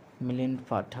 Milind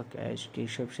Pathak as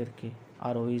Keshav Shirke,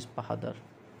 Arohi's father,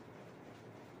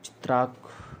 Chitrak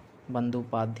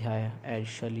Bandyopadhyay as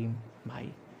Shalim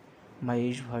Bhai,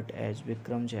 Mahesh Bhatt as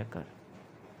Vikram Jekar,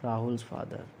 Rahul's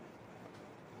father,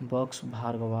 Bucks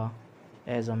Bhargava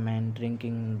as a man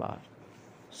drinking in bar,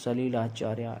 Salil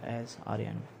Acharya as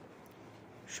Aryan,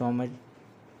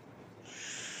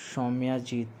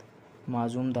 Soumyajit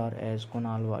Mazumdar as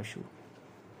Kunal Vasu,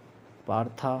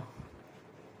 Partha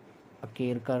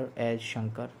Akerkar as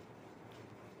Shankar,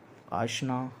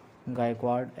 Ashna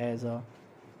Gaikwad as a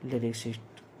lyricist,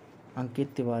 Ankit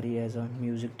Tiwari as a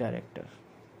music director.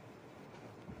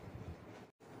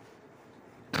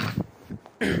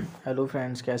 Hello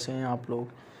friends, कैसे हैं आप लोग।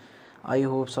 I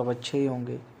hope सब अच्छे ही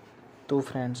होंगे। तो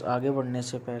friends, आगे बढ़ने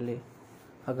से पहले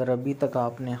अगर अभी तक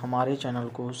आपने हमारे चैनल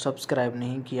को सब्सक्राइब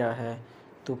नहीं किया है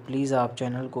तो प्लीज़ आप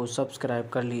चैनल को सब्सक्राइब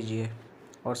कर लीजिए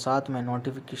और साथ में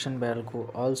नोटिफिकेशन बेल को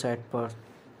ऑल सेट पर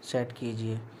सेट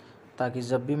कीजिए, ताकि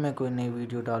जब भी मैं कोई नई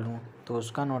वीडियो डालूं तो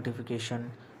उसका नोटिफिकेशन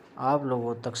आप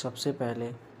लोगों तक सबसे पहले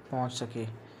पहुंच सके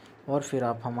और फिर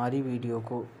आप हमारी वीडियो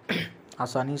को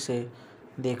आसानी से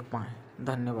देख पाएँ।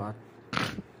 धन्यवाद।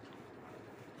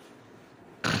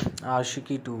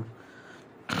 आशिकी 2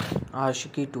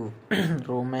 Aashiqui 2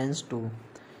 Romance 2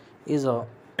 is a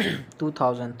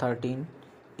 2013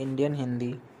 Indian Hindi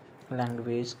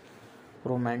language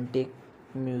romantic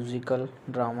musical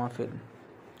drama film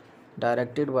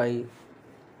directed by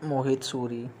Mohit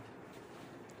Suri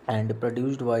and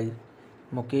produced by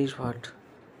Mukesh Bhatt,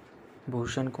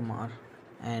 Bhushan Kumar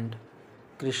and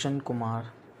Krishan Kumar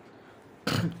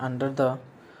under the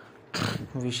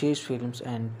Vishesh Films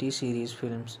and T-Series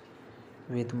Films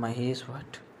with Mahesh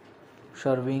Bhatt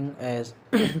serving as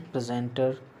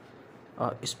presenter,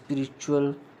 a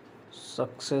spiritual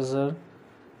successor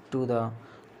to the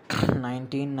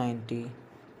 1990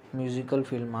 musical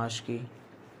film Aashiqui,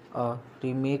 a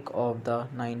remake of the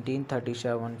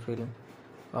 1937 film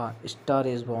A Star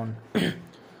is Born.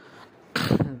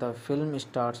 The film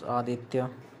stars Aditya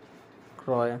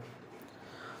Roy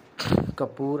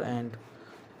Kapoor and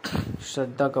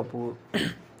Shraddha Kapoor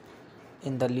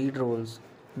in the lead roles,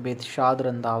 with Shad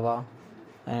Randhawa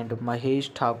and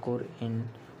Mahesh Thakur in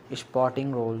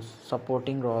supporting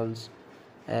roles,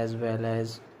 as well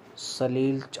as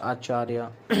Salil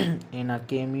Acharya in a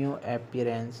cameo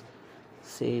appearance.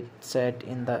 Set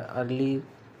in the early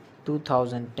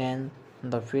 2010,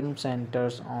 the film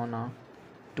centers on a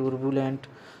turbulent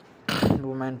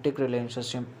romantic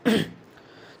relationship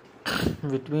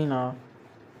between a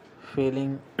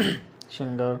failing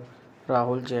singer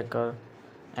Rahul Jacker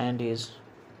and his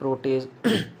protege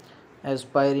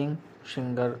aspiring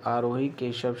singer Arohi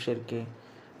Keshav Shirke,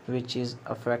 which is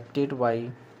affected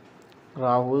by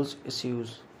Rahul's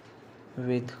issues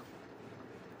with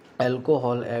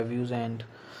alcohol abuse and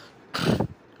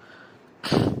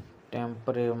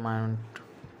temperament.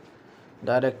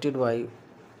 Directed by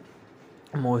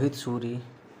Mohit Suri,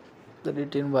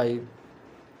 written by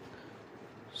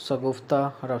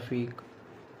Sagufta Rafiq,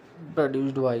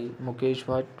 produced by Mukesh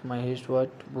Bhatt, Mahesh Bhatt,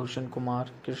 Bhushan Kumar,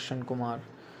 Krishan Kumar,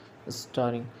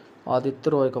 starring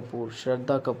Aditya Roy Kapoor,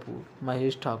 Shraddha Kapoor,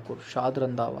 Mahesh Thakur, Shad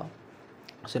Randhawa.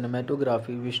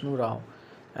 Cinematography Vishnu Rao,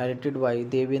 edited by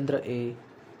Devendra A.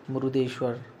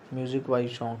 Murudeshwar, music by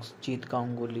songs Jeet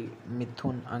Ganguly,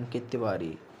 Mithun Ankit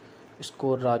Tiwari,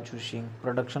 score Raju Singh,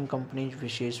 production company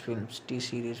Vishesh Films,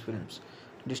 T-Series Films,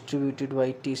 distributed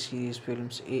by T-Series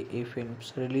Films, AA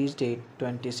Films, release date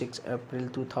 26 April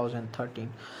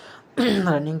 2013,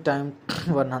 running time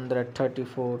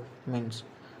 134 minutes,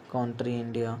 country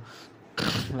India,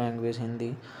 language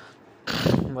Hindi,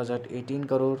 budget 18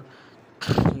 crore,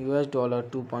 US dollar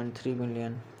 2.3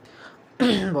 million,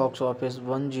 box office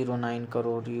 109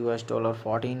 crore, US dollar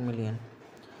 14 million.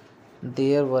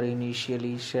 There were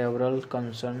initially several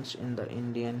concerns in the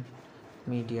Indian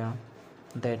media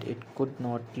that it could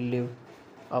not live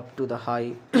up to the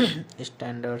high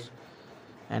standards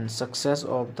and success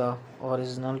of the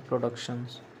original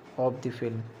productions of the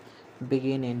film.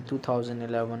 Began in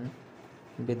 2011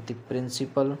 with the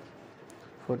principal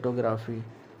photography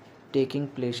taking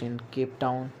place in Cape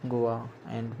Town, Goa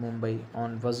and Mumbai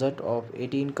on budget of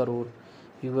 18 crore,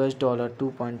 US dollar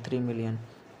 2.3 million.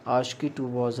 Aashiqui 2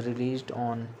 was released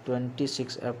on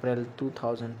 26 April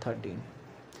 2013.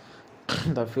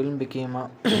 The film became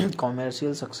a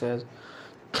commercial success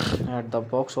at the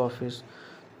box office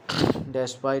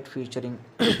despite featuring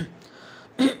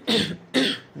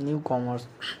newcomers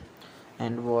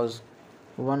and was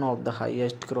one of the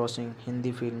highest grossing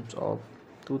Hindi films of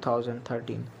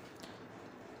 2013,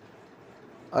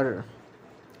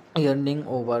 earning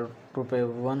over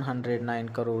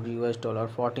 ₹109 crore, US dollar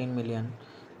 14 million,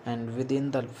 and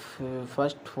within the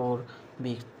first 4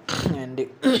 weeks ending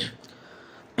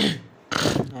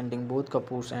ending both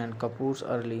Kapoor's and Kapoor's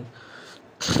early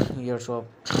years of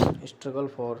struggle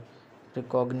for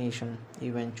recognition.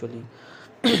 Eventually,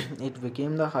 it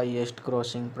became the highest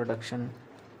grossing production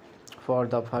for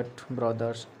the Bhatt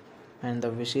brothers and the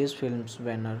Vishesh Films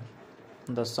banner.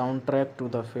 The soundtrack to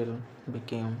the film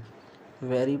became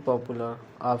very popular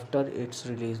after its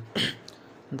release.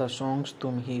 The songs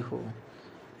Tum Hi Ho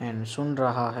and Sun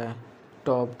Raha Hai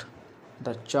topped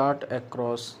the chart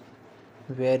across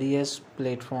various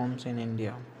platforms in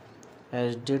India,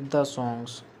 as did the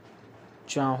songs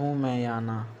Chahu Main Ya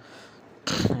Na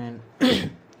and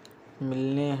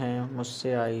मिलने हैं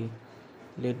मुझसे आई.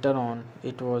 Later on,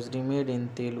 it was remade in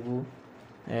Telugu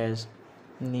as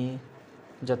Ni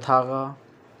Jathaga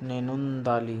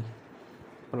Nenundali.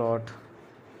 Plot: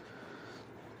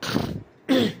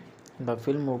 the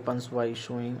film opens by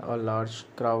showing a large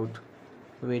crowd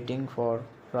waiting for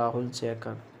Rahul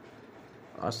Sekar,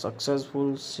 a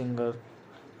successful singer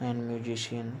and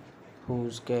musician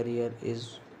whose career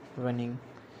is waning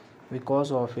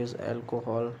because of his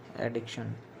alcohol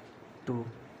addiction, to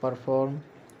perform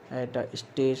at a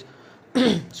stage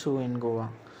show in Goa.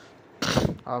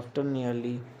 After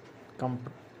nearly com-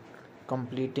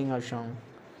 completing a song,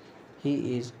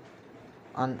 he is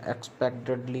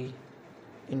unexpectedly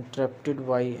interrupted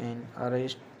by an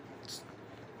arrest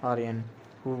Aryan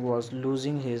who was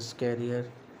losing his career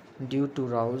due to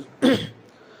rouse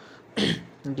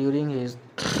during his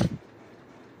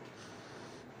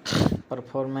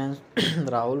performance.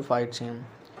 Rahul fights him,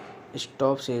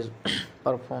 stops his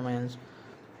performance,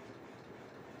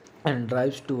 and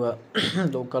drives to a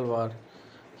local bar.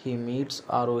 He meets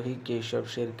Arohi Keshav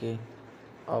Shirke,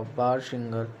 a bar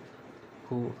singer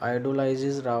who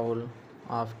idolizes Rahul.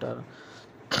 After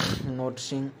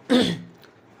noticing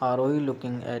Arohi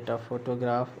looking at a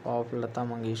photograph of Lata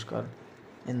Mangeshkar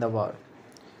in the bar,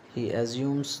 he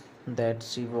assumes that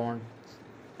she wants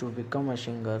to become a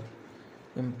singer.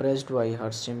 Impressed by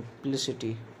her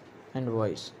simplicity and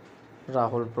voice,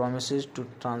 Rahul promises to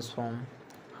transform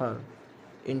her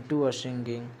into a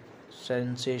singing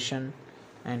sensation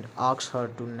and asks her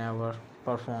to never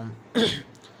perform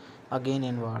again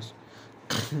in bars.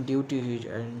 Due to his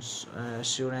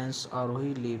assurance,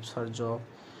 Arohi leaves her job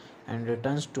and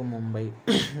returns to Mumbai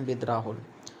with Rahul,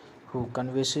 who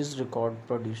convinces record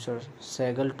producer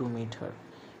Segal to meet her.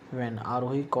 When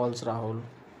Arohi calls Rahul,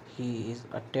 he is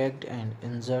attacked and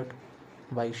injured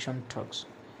by some thugs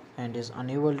and is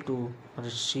unable to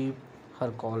receive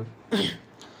her call.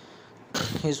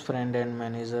 His friend and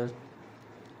manager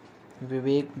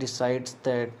Vivek decides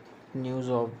that news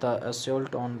of the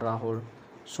assault on Rahul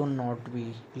should not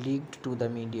be leaked to the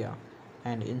media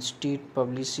and instead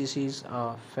publicizes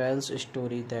a false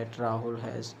story that Rahul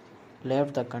has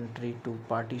left the country to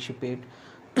participate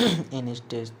in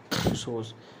stage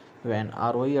shows. When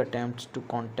Arohi attempts to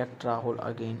contact Rahul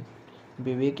again,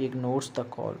 Vivek ignores the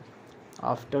call.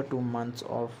 After 2 months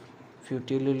of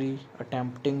futilely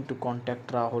attempting to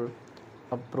contact Rahul,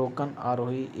 a broken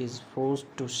Arohi is forced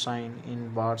to sign in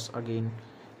bars again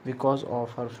because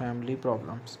of her family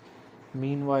problems.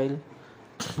 Meanwhile,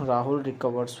 Rahul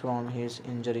recovers from his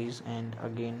injuries and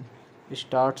again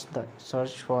starts the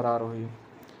search for Arohi.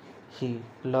 He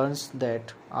learns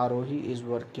that Arohi is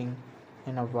working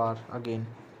in a bar again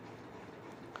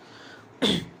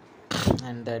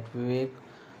and that Vivek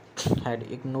had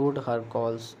ignored her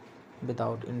calls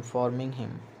without informing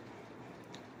him.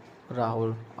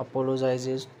 Rahul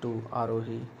apologizes to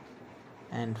Arohi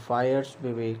and fires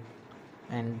Vivek,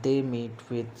 and they meet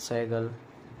with Sehgal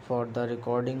for the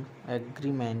recording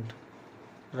agreement.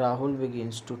 Rahul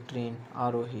begins to train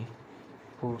Arohi,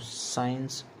 who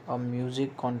signs a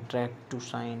music contract to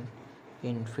shine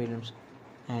in films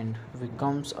and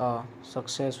becomes a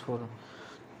successful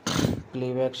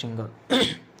playback singer.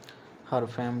 Her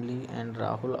family and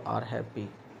Rahul are happy,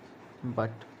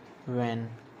 but when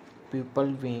people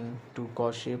begin to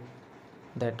gossip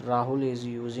that Rahul is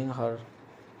using her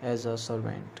as a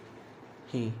servant,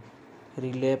 he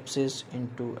relapses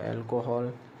into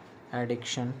alcohol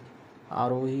addiction.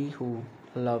 Arohi, who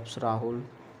loves Rahul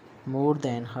more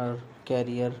than her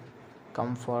career,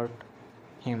 comfort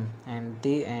him and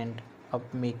they end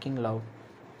up making love.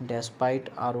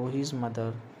 Despite Arohi's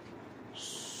mother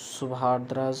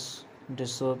Subhadra's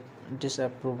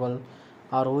disapproval,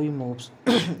 Arohi moves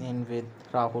in with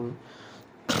Rahul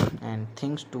and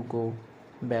things to go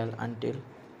well until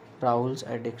Rahul's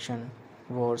addiction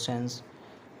worsens,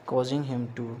 causing him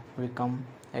to become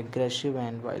aggressive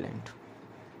and violent.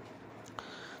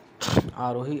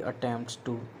 Arohi attempts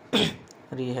to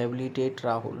rehabilitate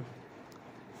Rahul,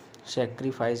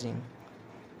 sacrificing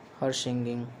her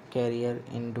singing career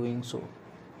in doing so.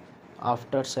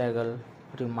 After Sehgal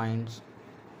reminds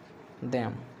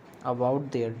them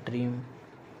about their dream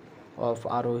of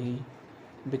Arohi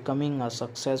becoming a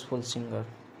successful singer,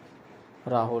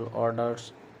 Rahul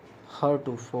orders her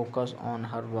to focus on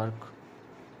her work.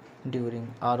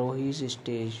 During Arohi's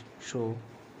stage show,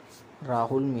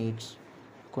 Rahul meets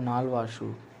Kunal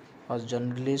Vasu, a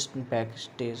journalist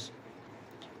backstage,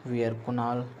 where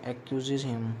Kunal accuses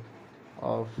him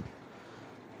of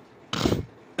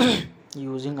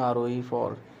using Arohi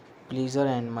for pleasure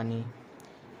and money.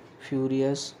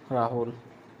 Furious, Rahul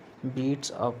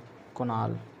beats up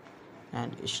Kunal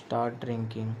and start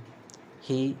drinking.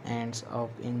 He ends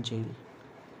up in jail,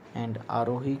 and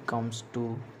Arohi comes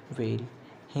to bail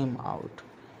him out.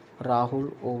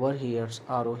 Rahul overhears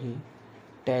Arohi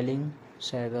telling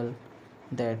Sehgal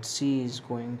that she is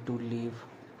going to leave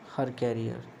her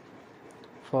career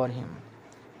for him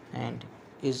and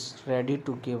is ready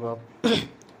to give up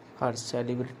her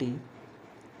celebrity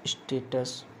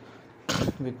status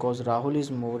because Rahul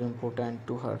is more important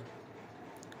to her.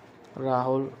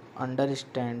 Rahul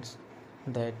understands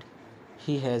that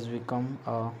he has become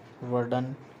a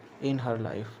burden in her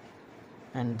life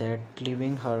and that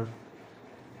leaving her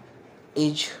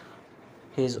is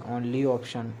his only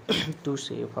option to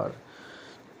save her.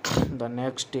 The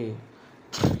next day,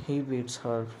 he bids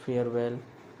her farewell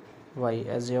by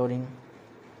assuring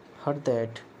her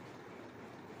that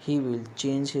he will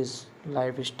change his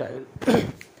lifestyle.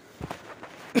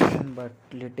 But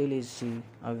little is she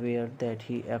aware that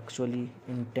he actually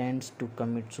intends to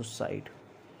commit suicide,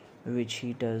 which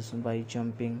he does by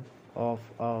jumping off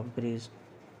a bridge.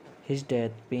 His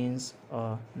death pains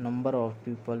a number of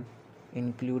people,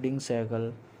 including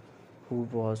Sehgal, who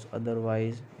was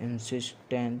otherwise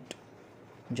insistent,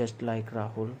 just like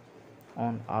Rahul,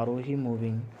 on Arohi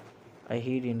moving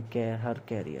ahead in her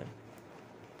career.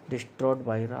 Distraught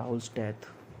by Rahul's death,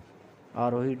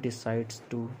 Arohi decides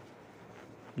to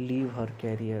leave her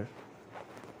career,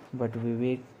 but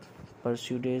Vivek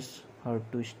persuades her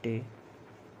to stay.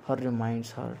 Her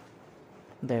reminds her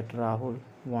that Rahul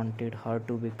wanted her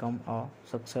to become a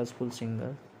successful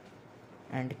singer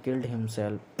and killed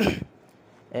himself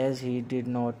as he did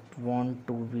not want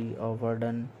to be a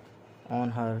burden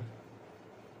on her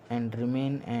and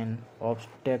remain an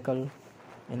obstacle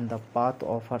in the path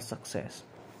of her success.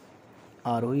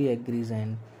 Arohi agrees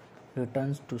and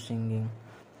returns to singing.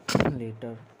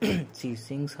 Later, she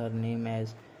sings her name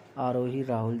as Arohi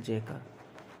Rahul Jekar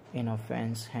in a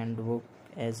fan's handbook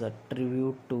as a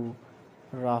tribute to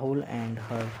Rahul and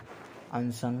her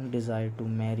unsung desire to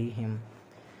marry him.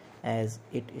 As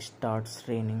it starts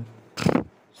raining,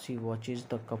 she watches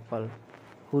the couple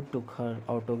who took her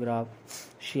autograph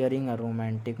sharing a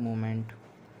romantic moment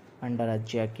under a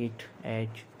jacket as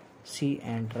she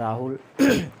and Rahul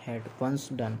had once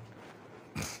done.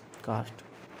 Cast: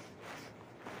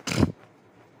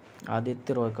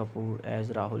 Aditya Roy Kapoor as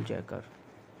Rahul Jekar,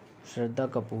 Shraddha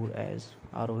Kapoor as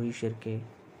Arohi Shirke,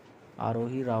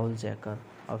 Arohi Rahul Jekar,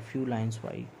 a few lines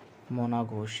by Mona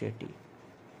Ghosh Shetty,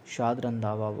 Shad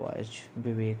Randhawa as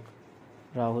Vivek,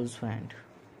 Rahul's friend,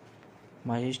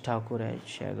 Mahesh Thakur as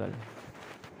Sehgal,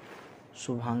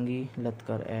 Subhangi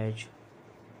Latkar as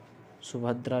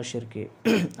Subhadra Shirke,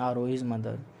 Arohi's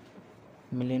mother,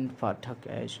 Milind Pathak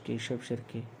as Keshav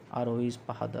Shirke, Arohi's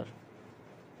father,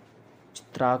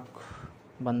 Chitrak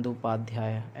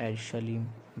Bandyopadhyay as Shalim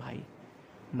Bhai,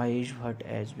 Mahesh Bhatt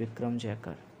as Vikram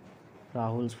Jekar,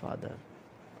 Rahul's father,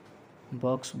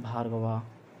 Bugs Bhargava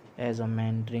as a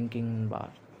man drinking in bar,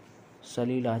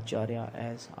 Salil Acharya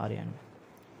as Aryan,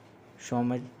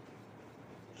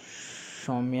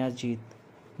 Soumyajit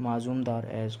Mazumdar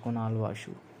as Kunal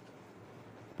Vasu,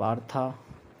 Partha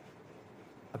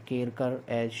Akerkar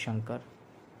as Shankar,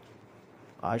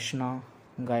 Ashna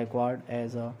Gaikwad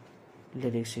as a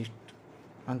lyricist,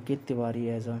 Ankit Tiwari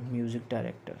as a music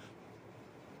director.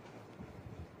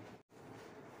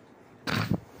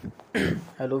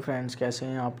 Hello friends, कैसे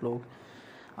हैं आप लोग?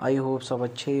 I hope सब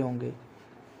अच्छे ही होंगे।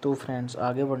 तो friends,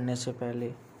 आगे बढ़ने से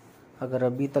पहले अगर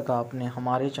अभी तक आपने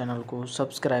हमारे चैनल को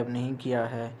सब्सक्राइब नहीं किया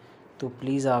है तो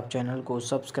प्लीज़ आप चैनल को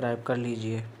सब्सक्राइब कर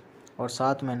लीजिए और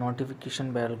साथ में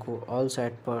नोटिफिकेशन बेल को ऑल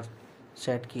सेट पर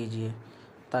सेट कीजिए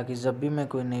ताकि जब भी मैं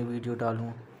कोई नई वीडियो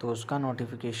डालूं तो उसका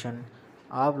नोटिफिकेशन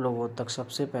आप लोगों तक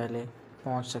सबसे पहले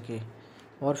पहुंच सके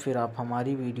और फिर आप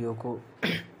हमारी वीडियो को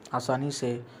आसानी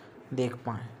से देख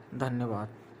पाएँ। धन्यवाद।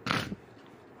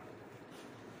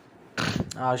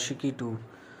 आशिकी 2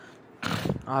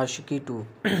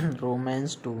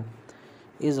 Romance 2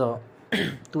 is a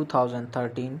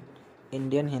 2013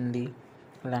 Indian Hindi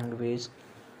language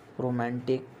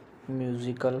romantic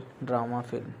musical drama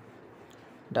film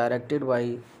directed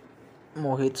by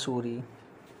Mohit Suri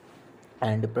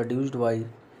and produced by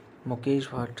Mukesh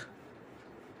Bhatt,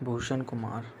 Bhushan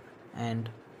Kumar and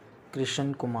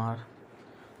Krishan Kumar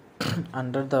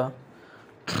under the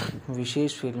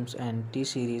Vishesh Films and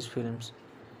T-Series Films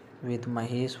with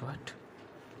Mahesh Bhatt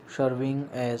serving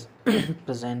as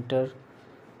presenter,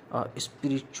 a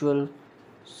spiritual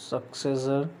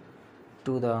successor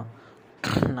to the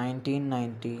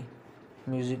 1990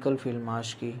 musical film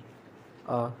Aashiqui,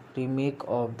 a remake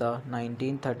of the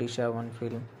 1937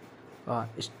 film A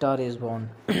Star Is Born.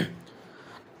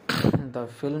 The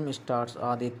film stars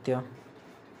Aditya,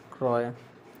 Roy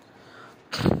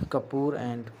Kapoor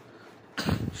and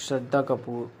Shraddha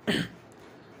Kapoor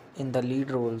in the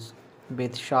lead roles,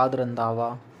 with Shad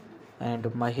Randhawa and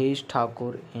Mahesh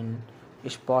Thakur in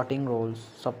supporting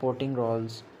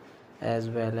roles, as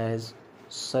well as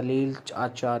Salil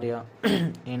Acharya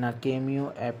in a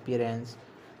cameo appearance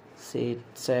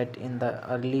set in the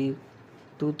early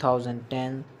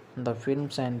 2010. The film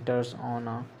centers on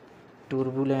a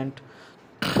turbulent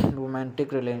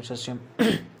romantic relationship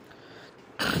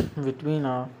between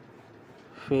a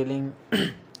failing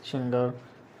singer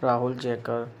Rahul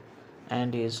Jacker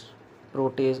and his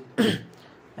protege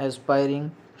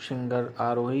aspiring singer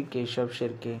Arohi Keshav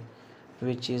Shirke,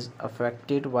 which is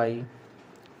affected by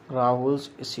Rahul's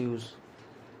issues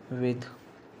with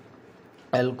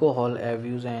alcohol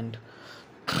abuse and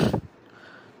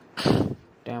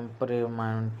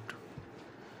temperament.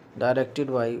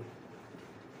 Directed by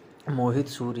Mohit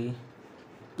Suri,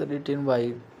 written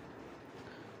by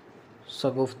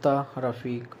Sagufta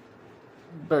Rafiq,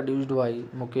 produced by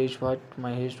Mukesh Bhatt,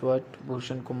 Mahesh Bhatt,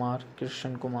 Bhushan Kumar,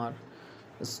 Krishan Kumar,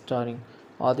 starring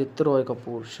Aditya Roy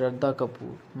Kapoor, Shraddha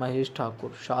Kapoor, Mahesh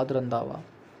Thakur, Shad Randhawa.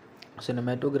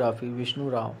 Cinematography Vishnu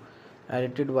Rao,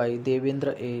 edited by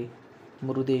Devendra A.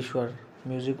 Murudeshwar,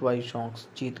 music by songs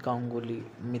Jeet Ganguly,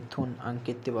 Mithun,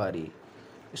 Ankit Tiwari,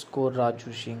 score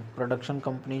Raju Singh, production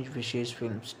companies Vishesh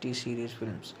Films, T-Series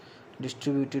Films,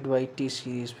 distributed by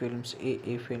T-Series Films,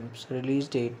 AA Films, release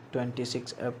date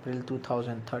 26 April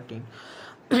 2013,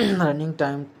 running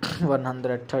time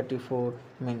 134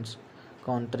 minutes,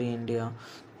 country India,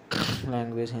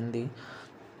 language Hindi,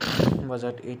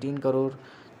 budget 18 crore,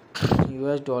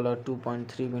 US dollar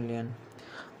 2.3 million,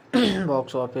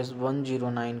 box office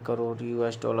 109 crore,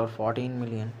 US dollar 14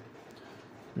 million.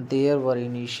 There were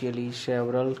initially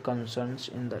several concerns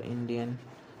in the Indian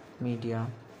media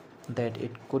that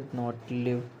it could not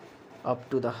live up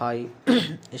to the high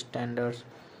standards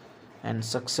and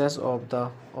success of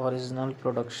the original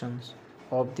productions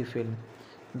of the film.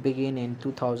 Began in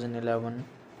 2011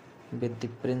 with the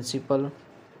principal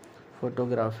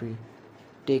photography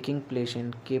taking place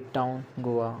in Cape Town,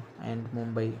 Goa and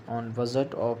Mumbai on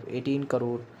budget of 18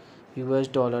 crore, US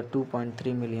dollar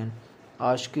 2.3 million.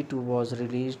 Aashiqui 2 was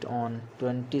released on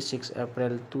 26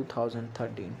 April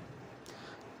 2013.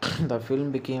 The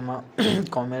film became a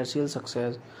commercial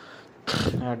success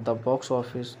at the box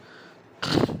office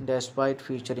despite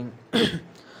featuring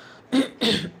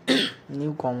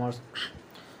newcomers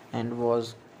and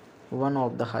was one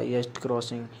of the highest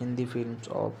grossing Hindi films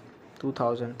of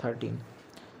 2013,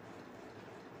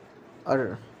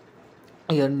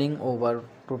 earning over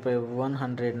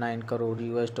 ₹109 crore,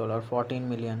 US dollar 14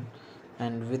 million,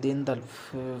 and within the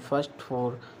first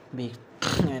 4 weeks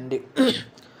ending,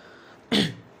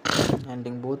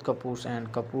 ending both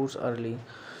Kapoor's early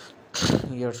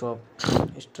years of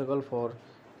struggle for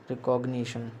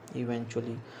recognition.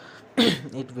 Eventually,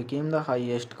 it became the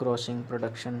highest grossing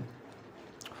production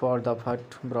for the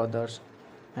Bhatt brothers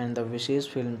and the Vishesh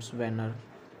Films banner.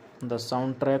 The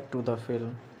soundtrack to the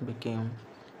film became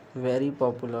very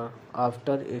popular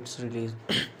after its release.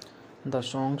 The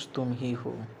songs Tum Hi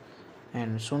Ho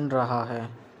and Sun Raha Hai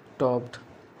topped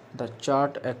the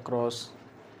chart across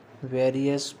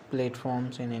various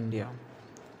platforms in India,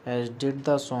 as did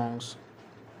the songs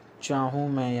Chahu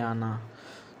Main Ya Na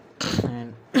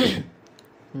and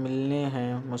Milne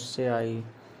Hain Mujhse Aayi.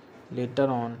 Later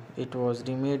on, it was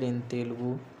remade in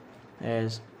Telugu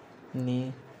as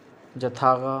Ni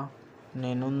Jathaga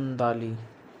Nenundali.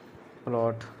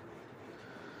 Plot: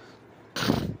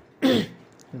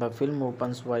 the film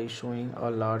opens by showing a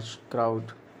large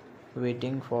crowd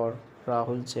waiting for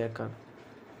Rahul Jacker,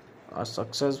 a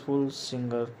successful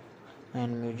singer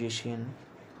and musician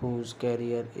whose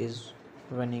career is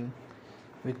waning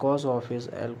because of his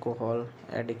alcohol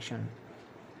addiction,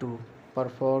 to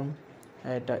perform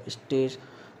at a stage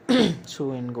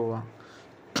show in Goa.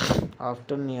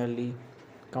 After nearly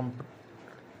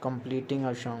completing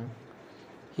a song,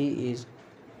 he is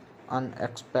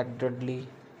unexpectedly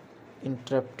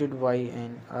interrupted by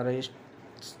an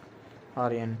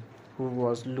Aryan who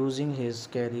was losing his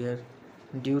career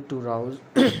due to rouse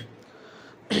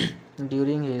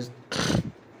during his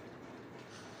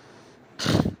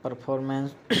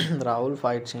performance. Rahul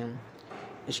fights him,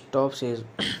 stops his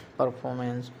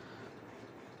performance,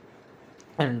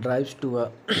 and drives to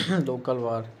a local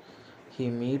bar. He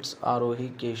meets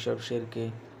Arohi Keshav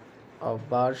Shirke, a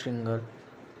bar singer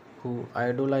who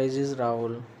idolizes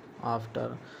Rahul.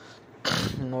 After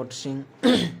noticing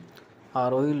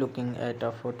Arohi looking at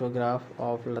a photograph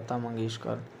of Lata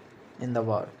Mangeshkar in the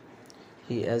bar,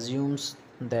 he assumes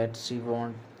that she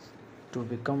wants to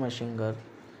become a singer.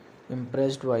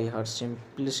 Impressed by her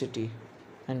simplicity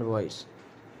and voice,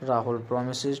 Rahul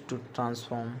promises to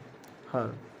transform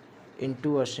her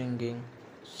into a singing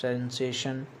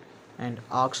sensation and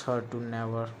asks her to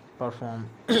never perform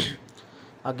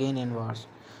again in wars.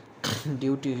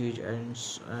 Due to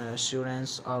his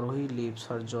assurance, Arohi leaves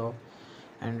her job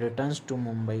and returns to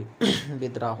Mumbai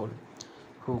with Rahul,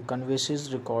 who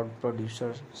convinces record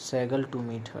producer Sehgal to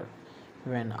meet her.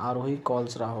 When Arohi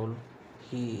calls Rahul,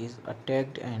 he is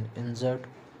attacked and injured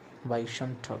by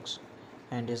some thugs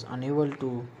and is unable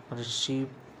to receive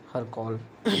her call.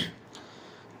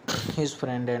 His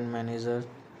friend and manager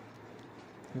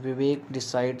Vivek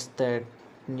decides that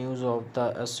news of the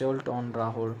assault on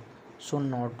Rahul should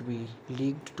not be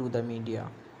leaked to the media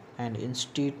and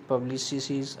instead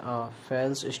publicizes a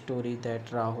false story that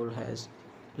Rahul has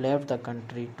left the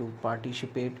country to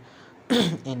participate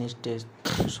in stage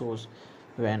shows.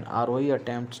 When ROE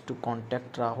attempts to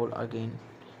contact Rahul again,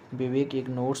 Vivek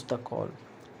ignores the call.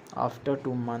 After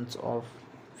 2 months of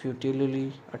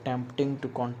futilely attempting to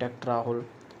contact Rahul,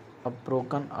 a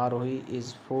broken Arohi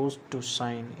is forced to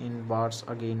sign in bars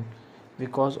again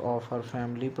because of her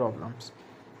family problems.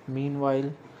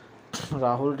 Meanwhile,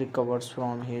 Rahul recovers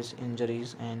from his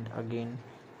injuries and again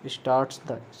starts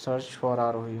the search for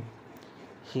Arohi.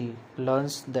 He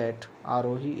learns that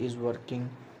Arohi is working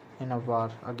in a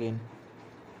bar again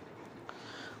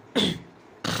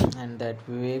and that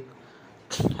Vivek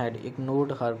had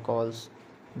ignored her calls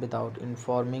without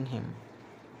informing him.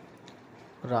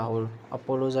 Rahul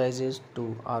apologizes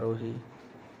to Arohi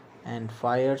and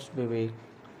fires Vivek,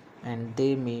 and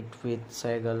they meet with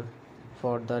Sehgal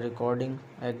for the recording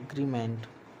agreement.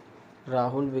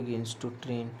 Rahul begins to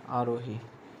train Arohi,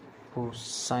 who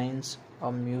signs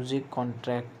a music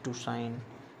contract to sign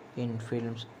in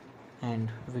films and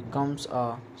becomes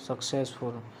a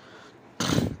successful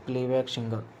playback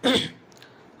singer.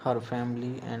 Her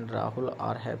family and Rahul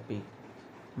are happy,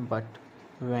 but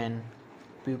when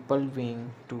people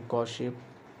begin to gossip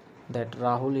that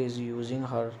Rahul is using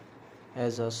her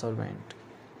as a servant,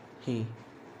 he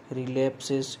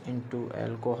relapses into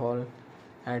alcohol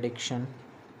addiction.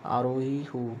 Arohi,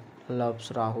 who loves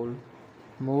Rahul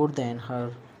more than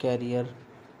her career,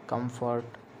 comfort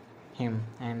him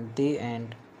and they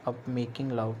end up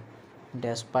making love.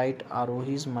 Despite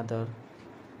Arohi's mother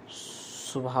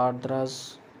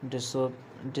Subhadra's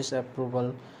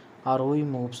disapproval, Arohi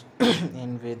moves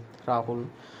in with Rahul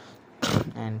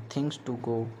and things to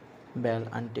go well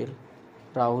until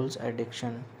Rahul's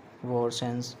addiction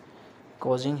worsens,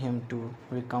 causing him to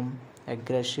become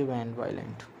aggressive and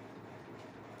violent.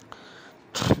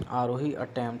 Arohi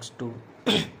attempts to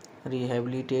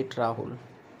rehabilitate Rahul,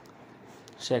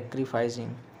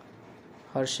 sacrificing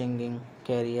her singing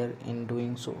career in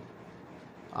doing so.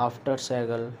 After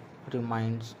Sehgal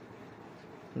reminds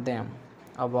them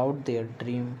about their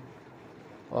dream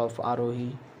of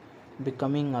Arohi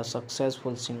becoming a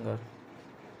successful singer,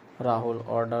 Rahul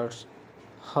orders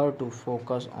her to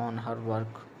focus on her work.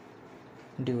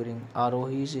 During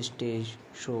Arohi's stage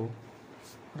show,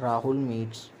 Rahul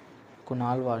meets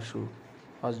Kunal Vasu,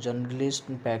 a journalist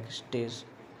backstage,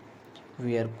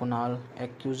 where Kunal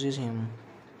accuses him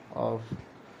of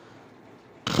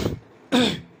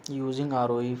using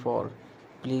Arohi for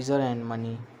pleasure and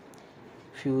money.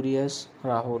 Furious,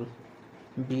 Rahul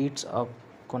beats up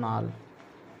Kunal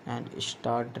and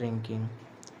starts drinking.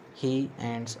 He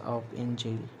ends up in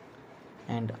jail,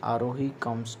 and Arohi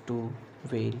comes to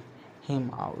bail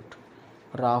him out.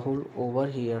 Rahul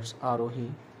overhears Arohi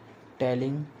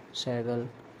telling Sehgal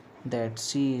that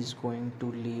she is going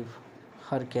to leave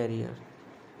her career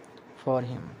for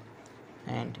him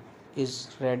and is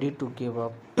ready to give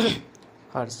up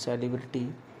her celebrity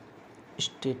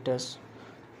status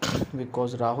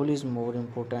because Rahul is more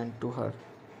important to her.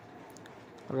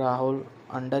 Rahul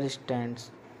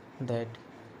understands that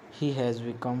he has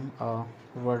become a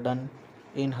burden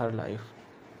in her life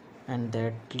and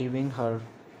that leaving her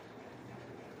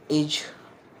is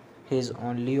his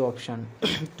only option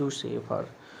to save her.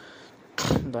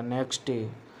 The next day,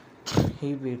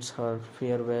 he bids her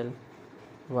farewell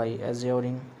by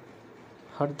assuring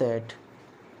her that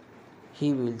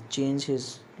he will change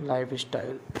his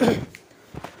lifestyle.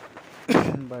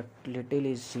 But little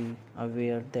is she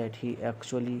aware that he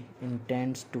actually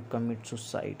intends to commit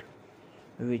suicide,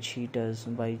 which he does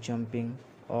by jumping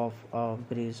off a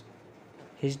bridge.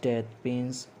 His death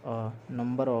pains a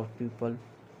number of people,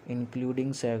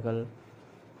 including Sehgal,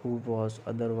 who was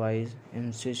otherwise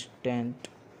insistent,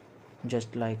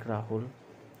 just like Rahul,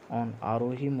 on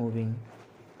Arohi moving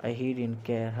ahead in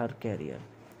her career.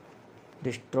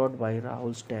 Distraught by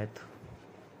Rahul's death,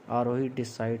 Arohi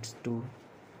decides to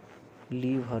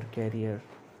leave her career,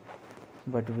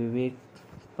 but Vivek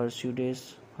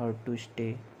persuades her to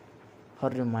stay. Her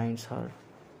reminds her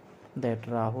that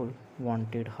Rahul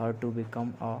wanted her to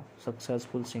become a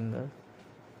successful singer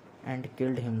and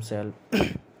killed himself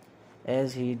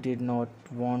as he did not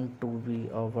want to be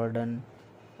a burden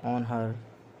on her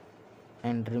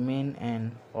and remain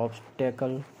an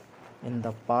obstacle in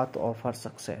the path of her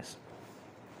success.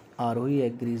 Arohi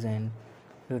agrees and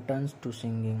returns to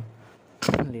singing.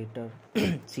 Later,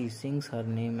 she sings her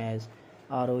name as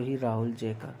Arohi Rahul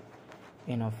Jekar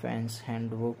in a fan's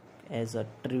handbook as a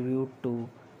tribute to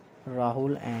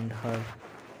Rahul and her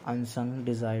unsung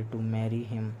desire to marry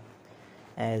him.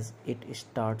 As it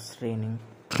starts raining,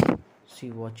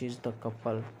 she watches the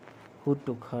couple who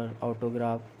took her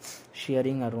autograph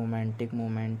sharing a romantic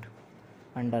moment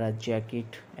under a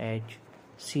jacket as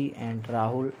she and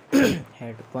Rahul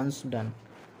had once done.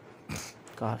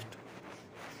 Cast: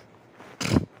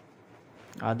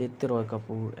 Aditya Roy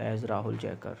Kapoor as Rahul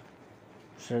Jackar,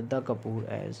 Shraddha Kapoor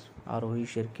as Arohi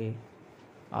Shirke,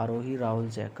 Arohi Rahul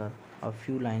Jackar, a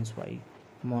few lines by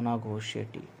Mona Ghosh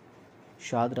Shetty,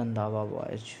 Shad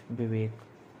Randhawa as Vivek,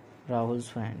 Rahul's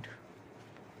friend,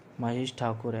 Mahesh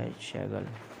Thakur as Shagal,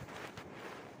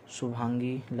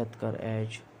 Subhangi Latkar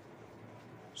as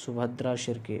Subhadra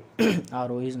Shirke,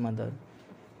 Arohi's mother,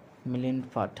 Milind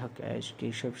Pathak as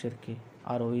Keshav Shirke,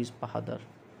 Arohi's father,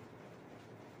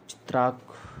 Chitrak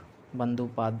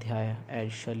Bandyopadhyay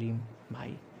as Shalim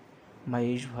Bhai,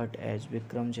 Mahesh Bhatt as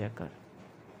Vikram Jackar,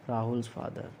 Rahul's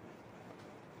father,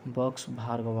 Bucks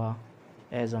Bhargava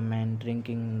as a man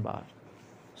drinking in bar,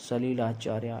 Salil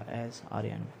Acharya as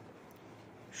Aryan,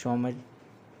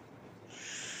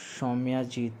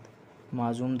 Soumyajit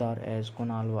Mazumdar as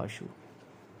Kunal Vasu,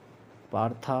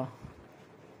 Partha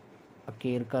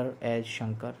Akerkar as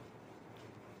Shankar,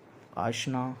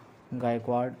 Ashna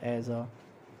Gaikwad as a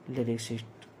lyricist,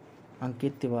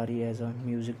 Ankit Tiwari as a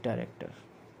music director.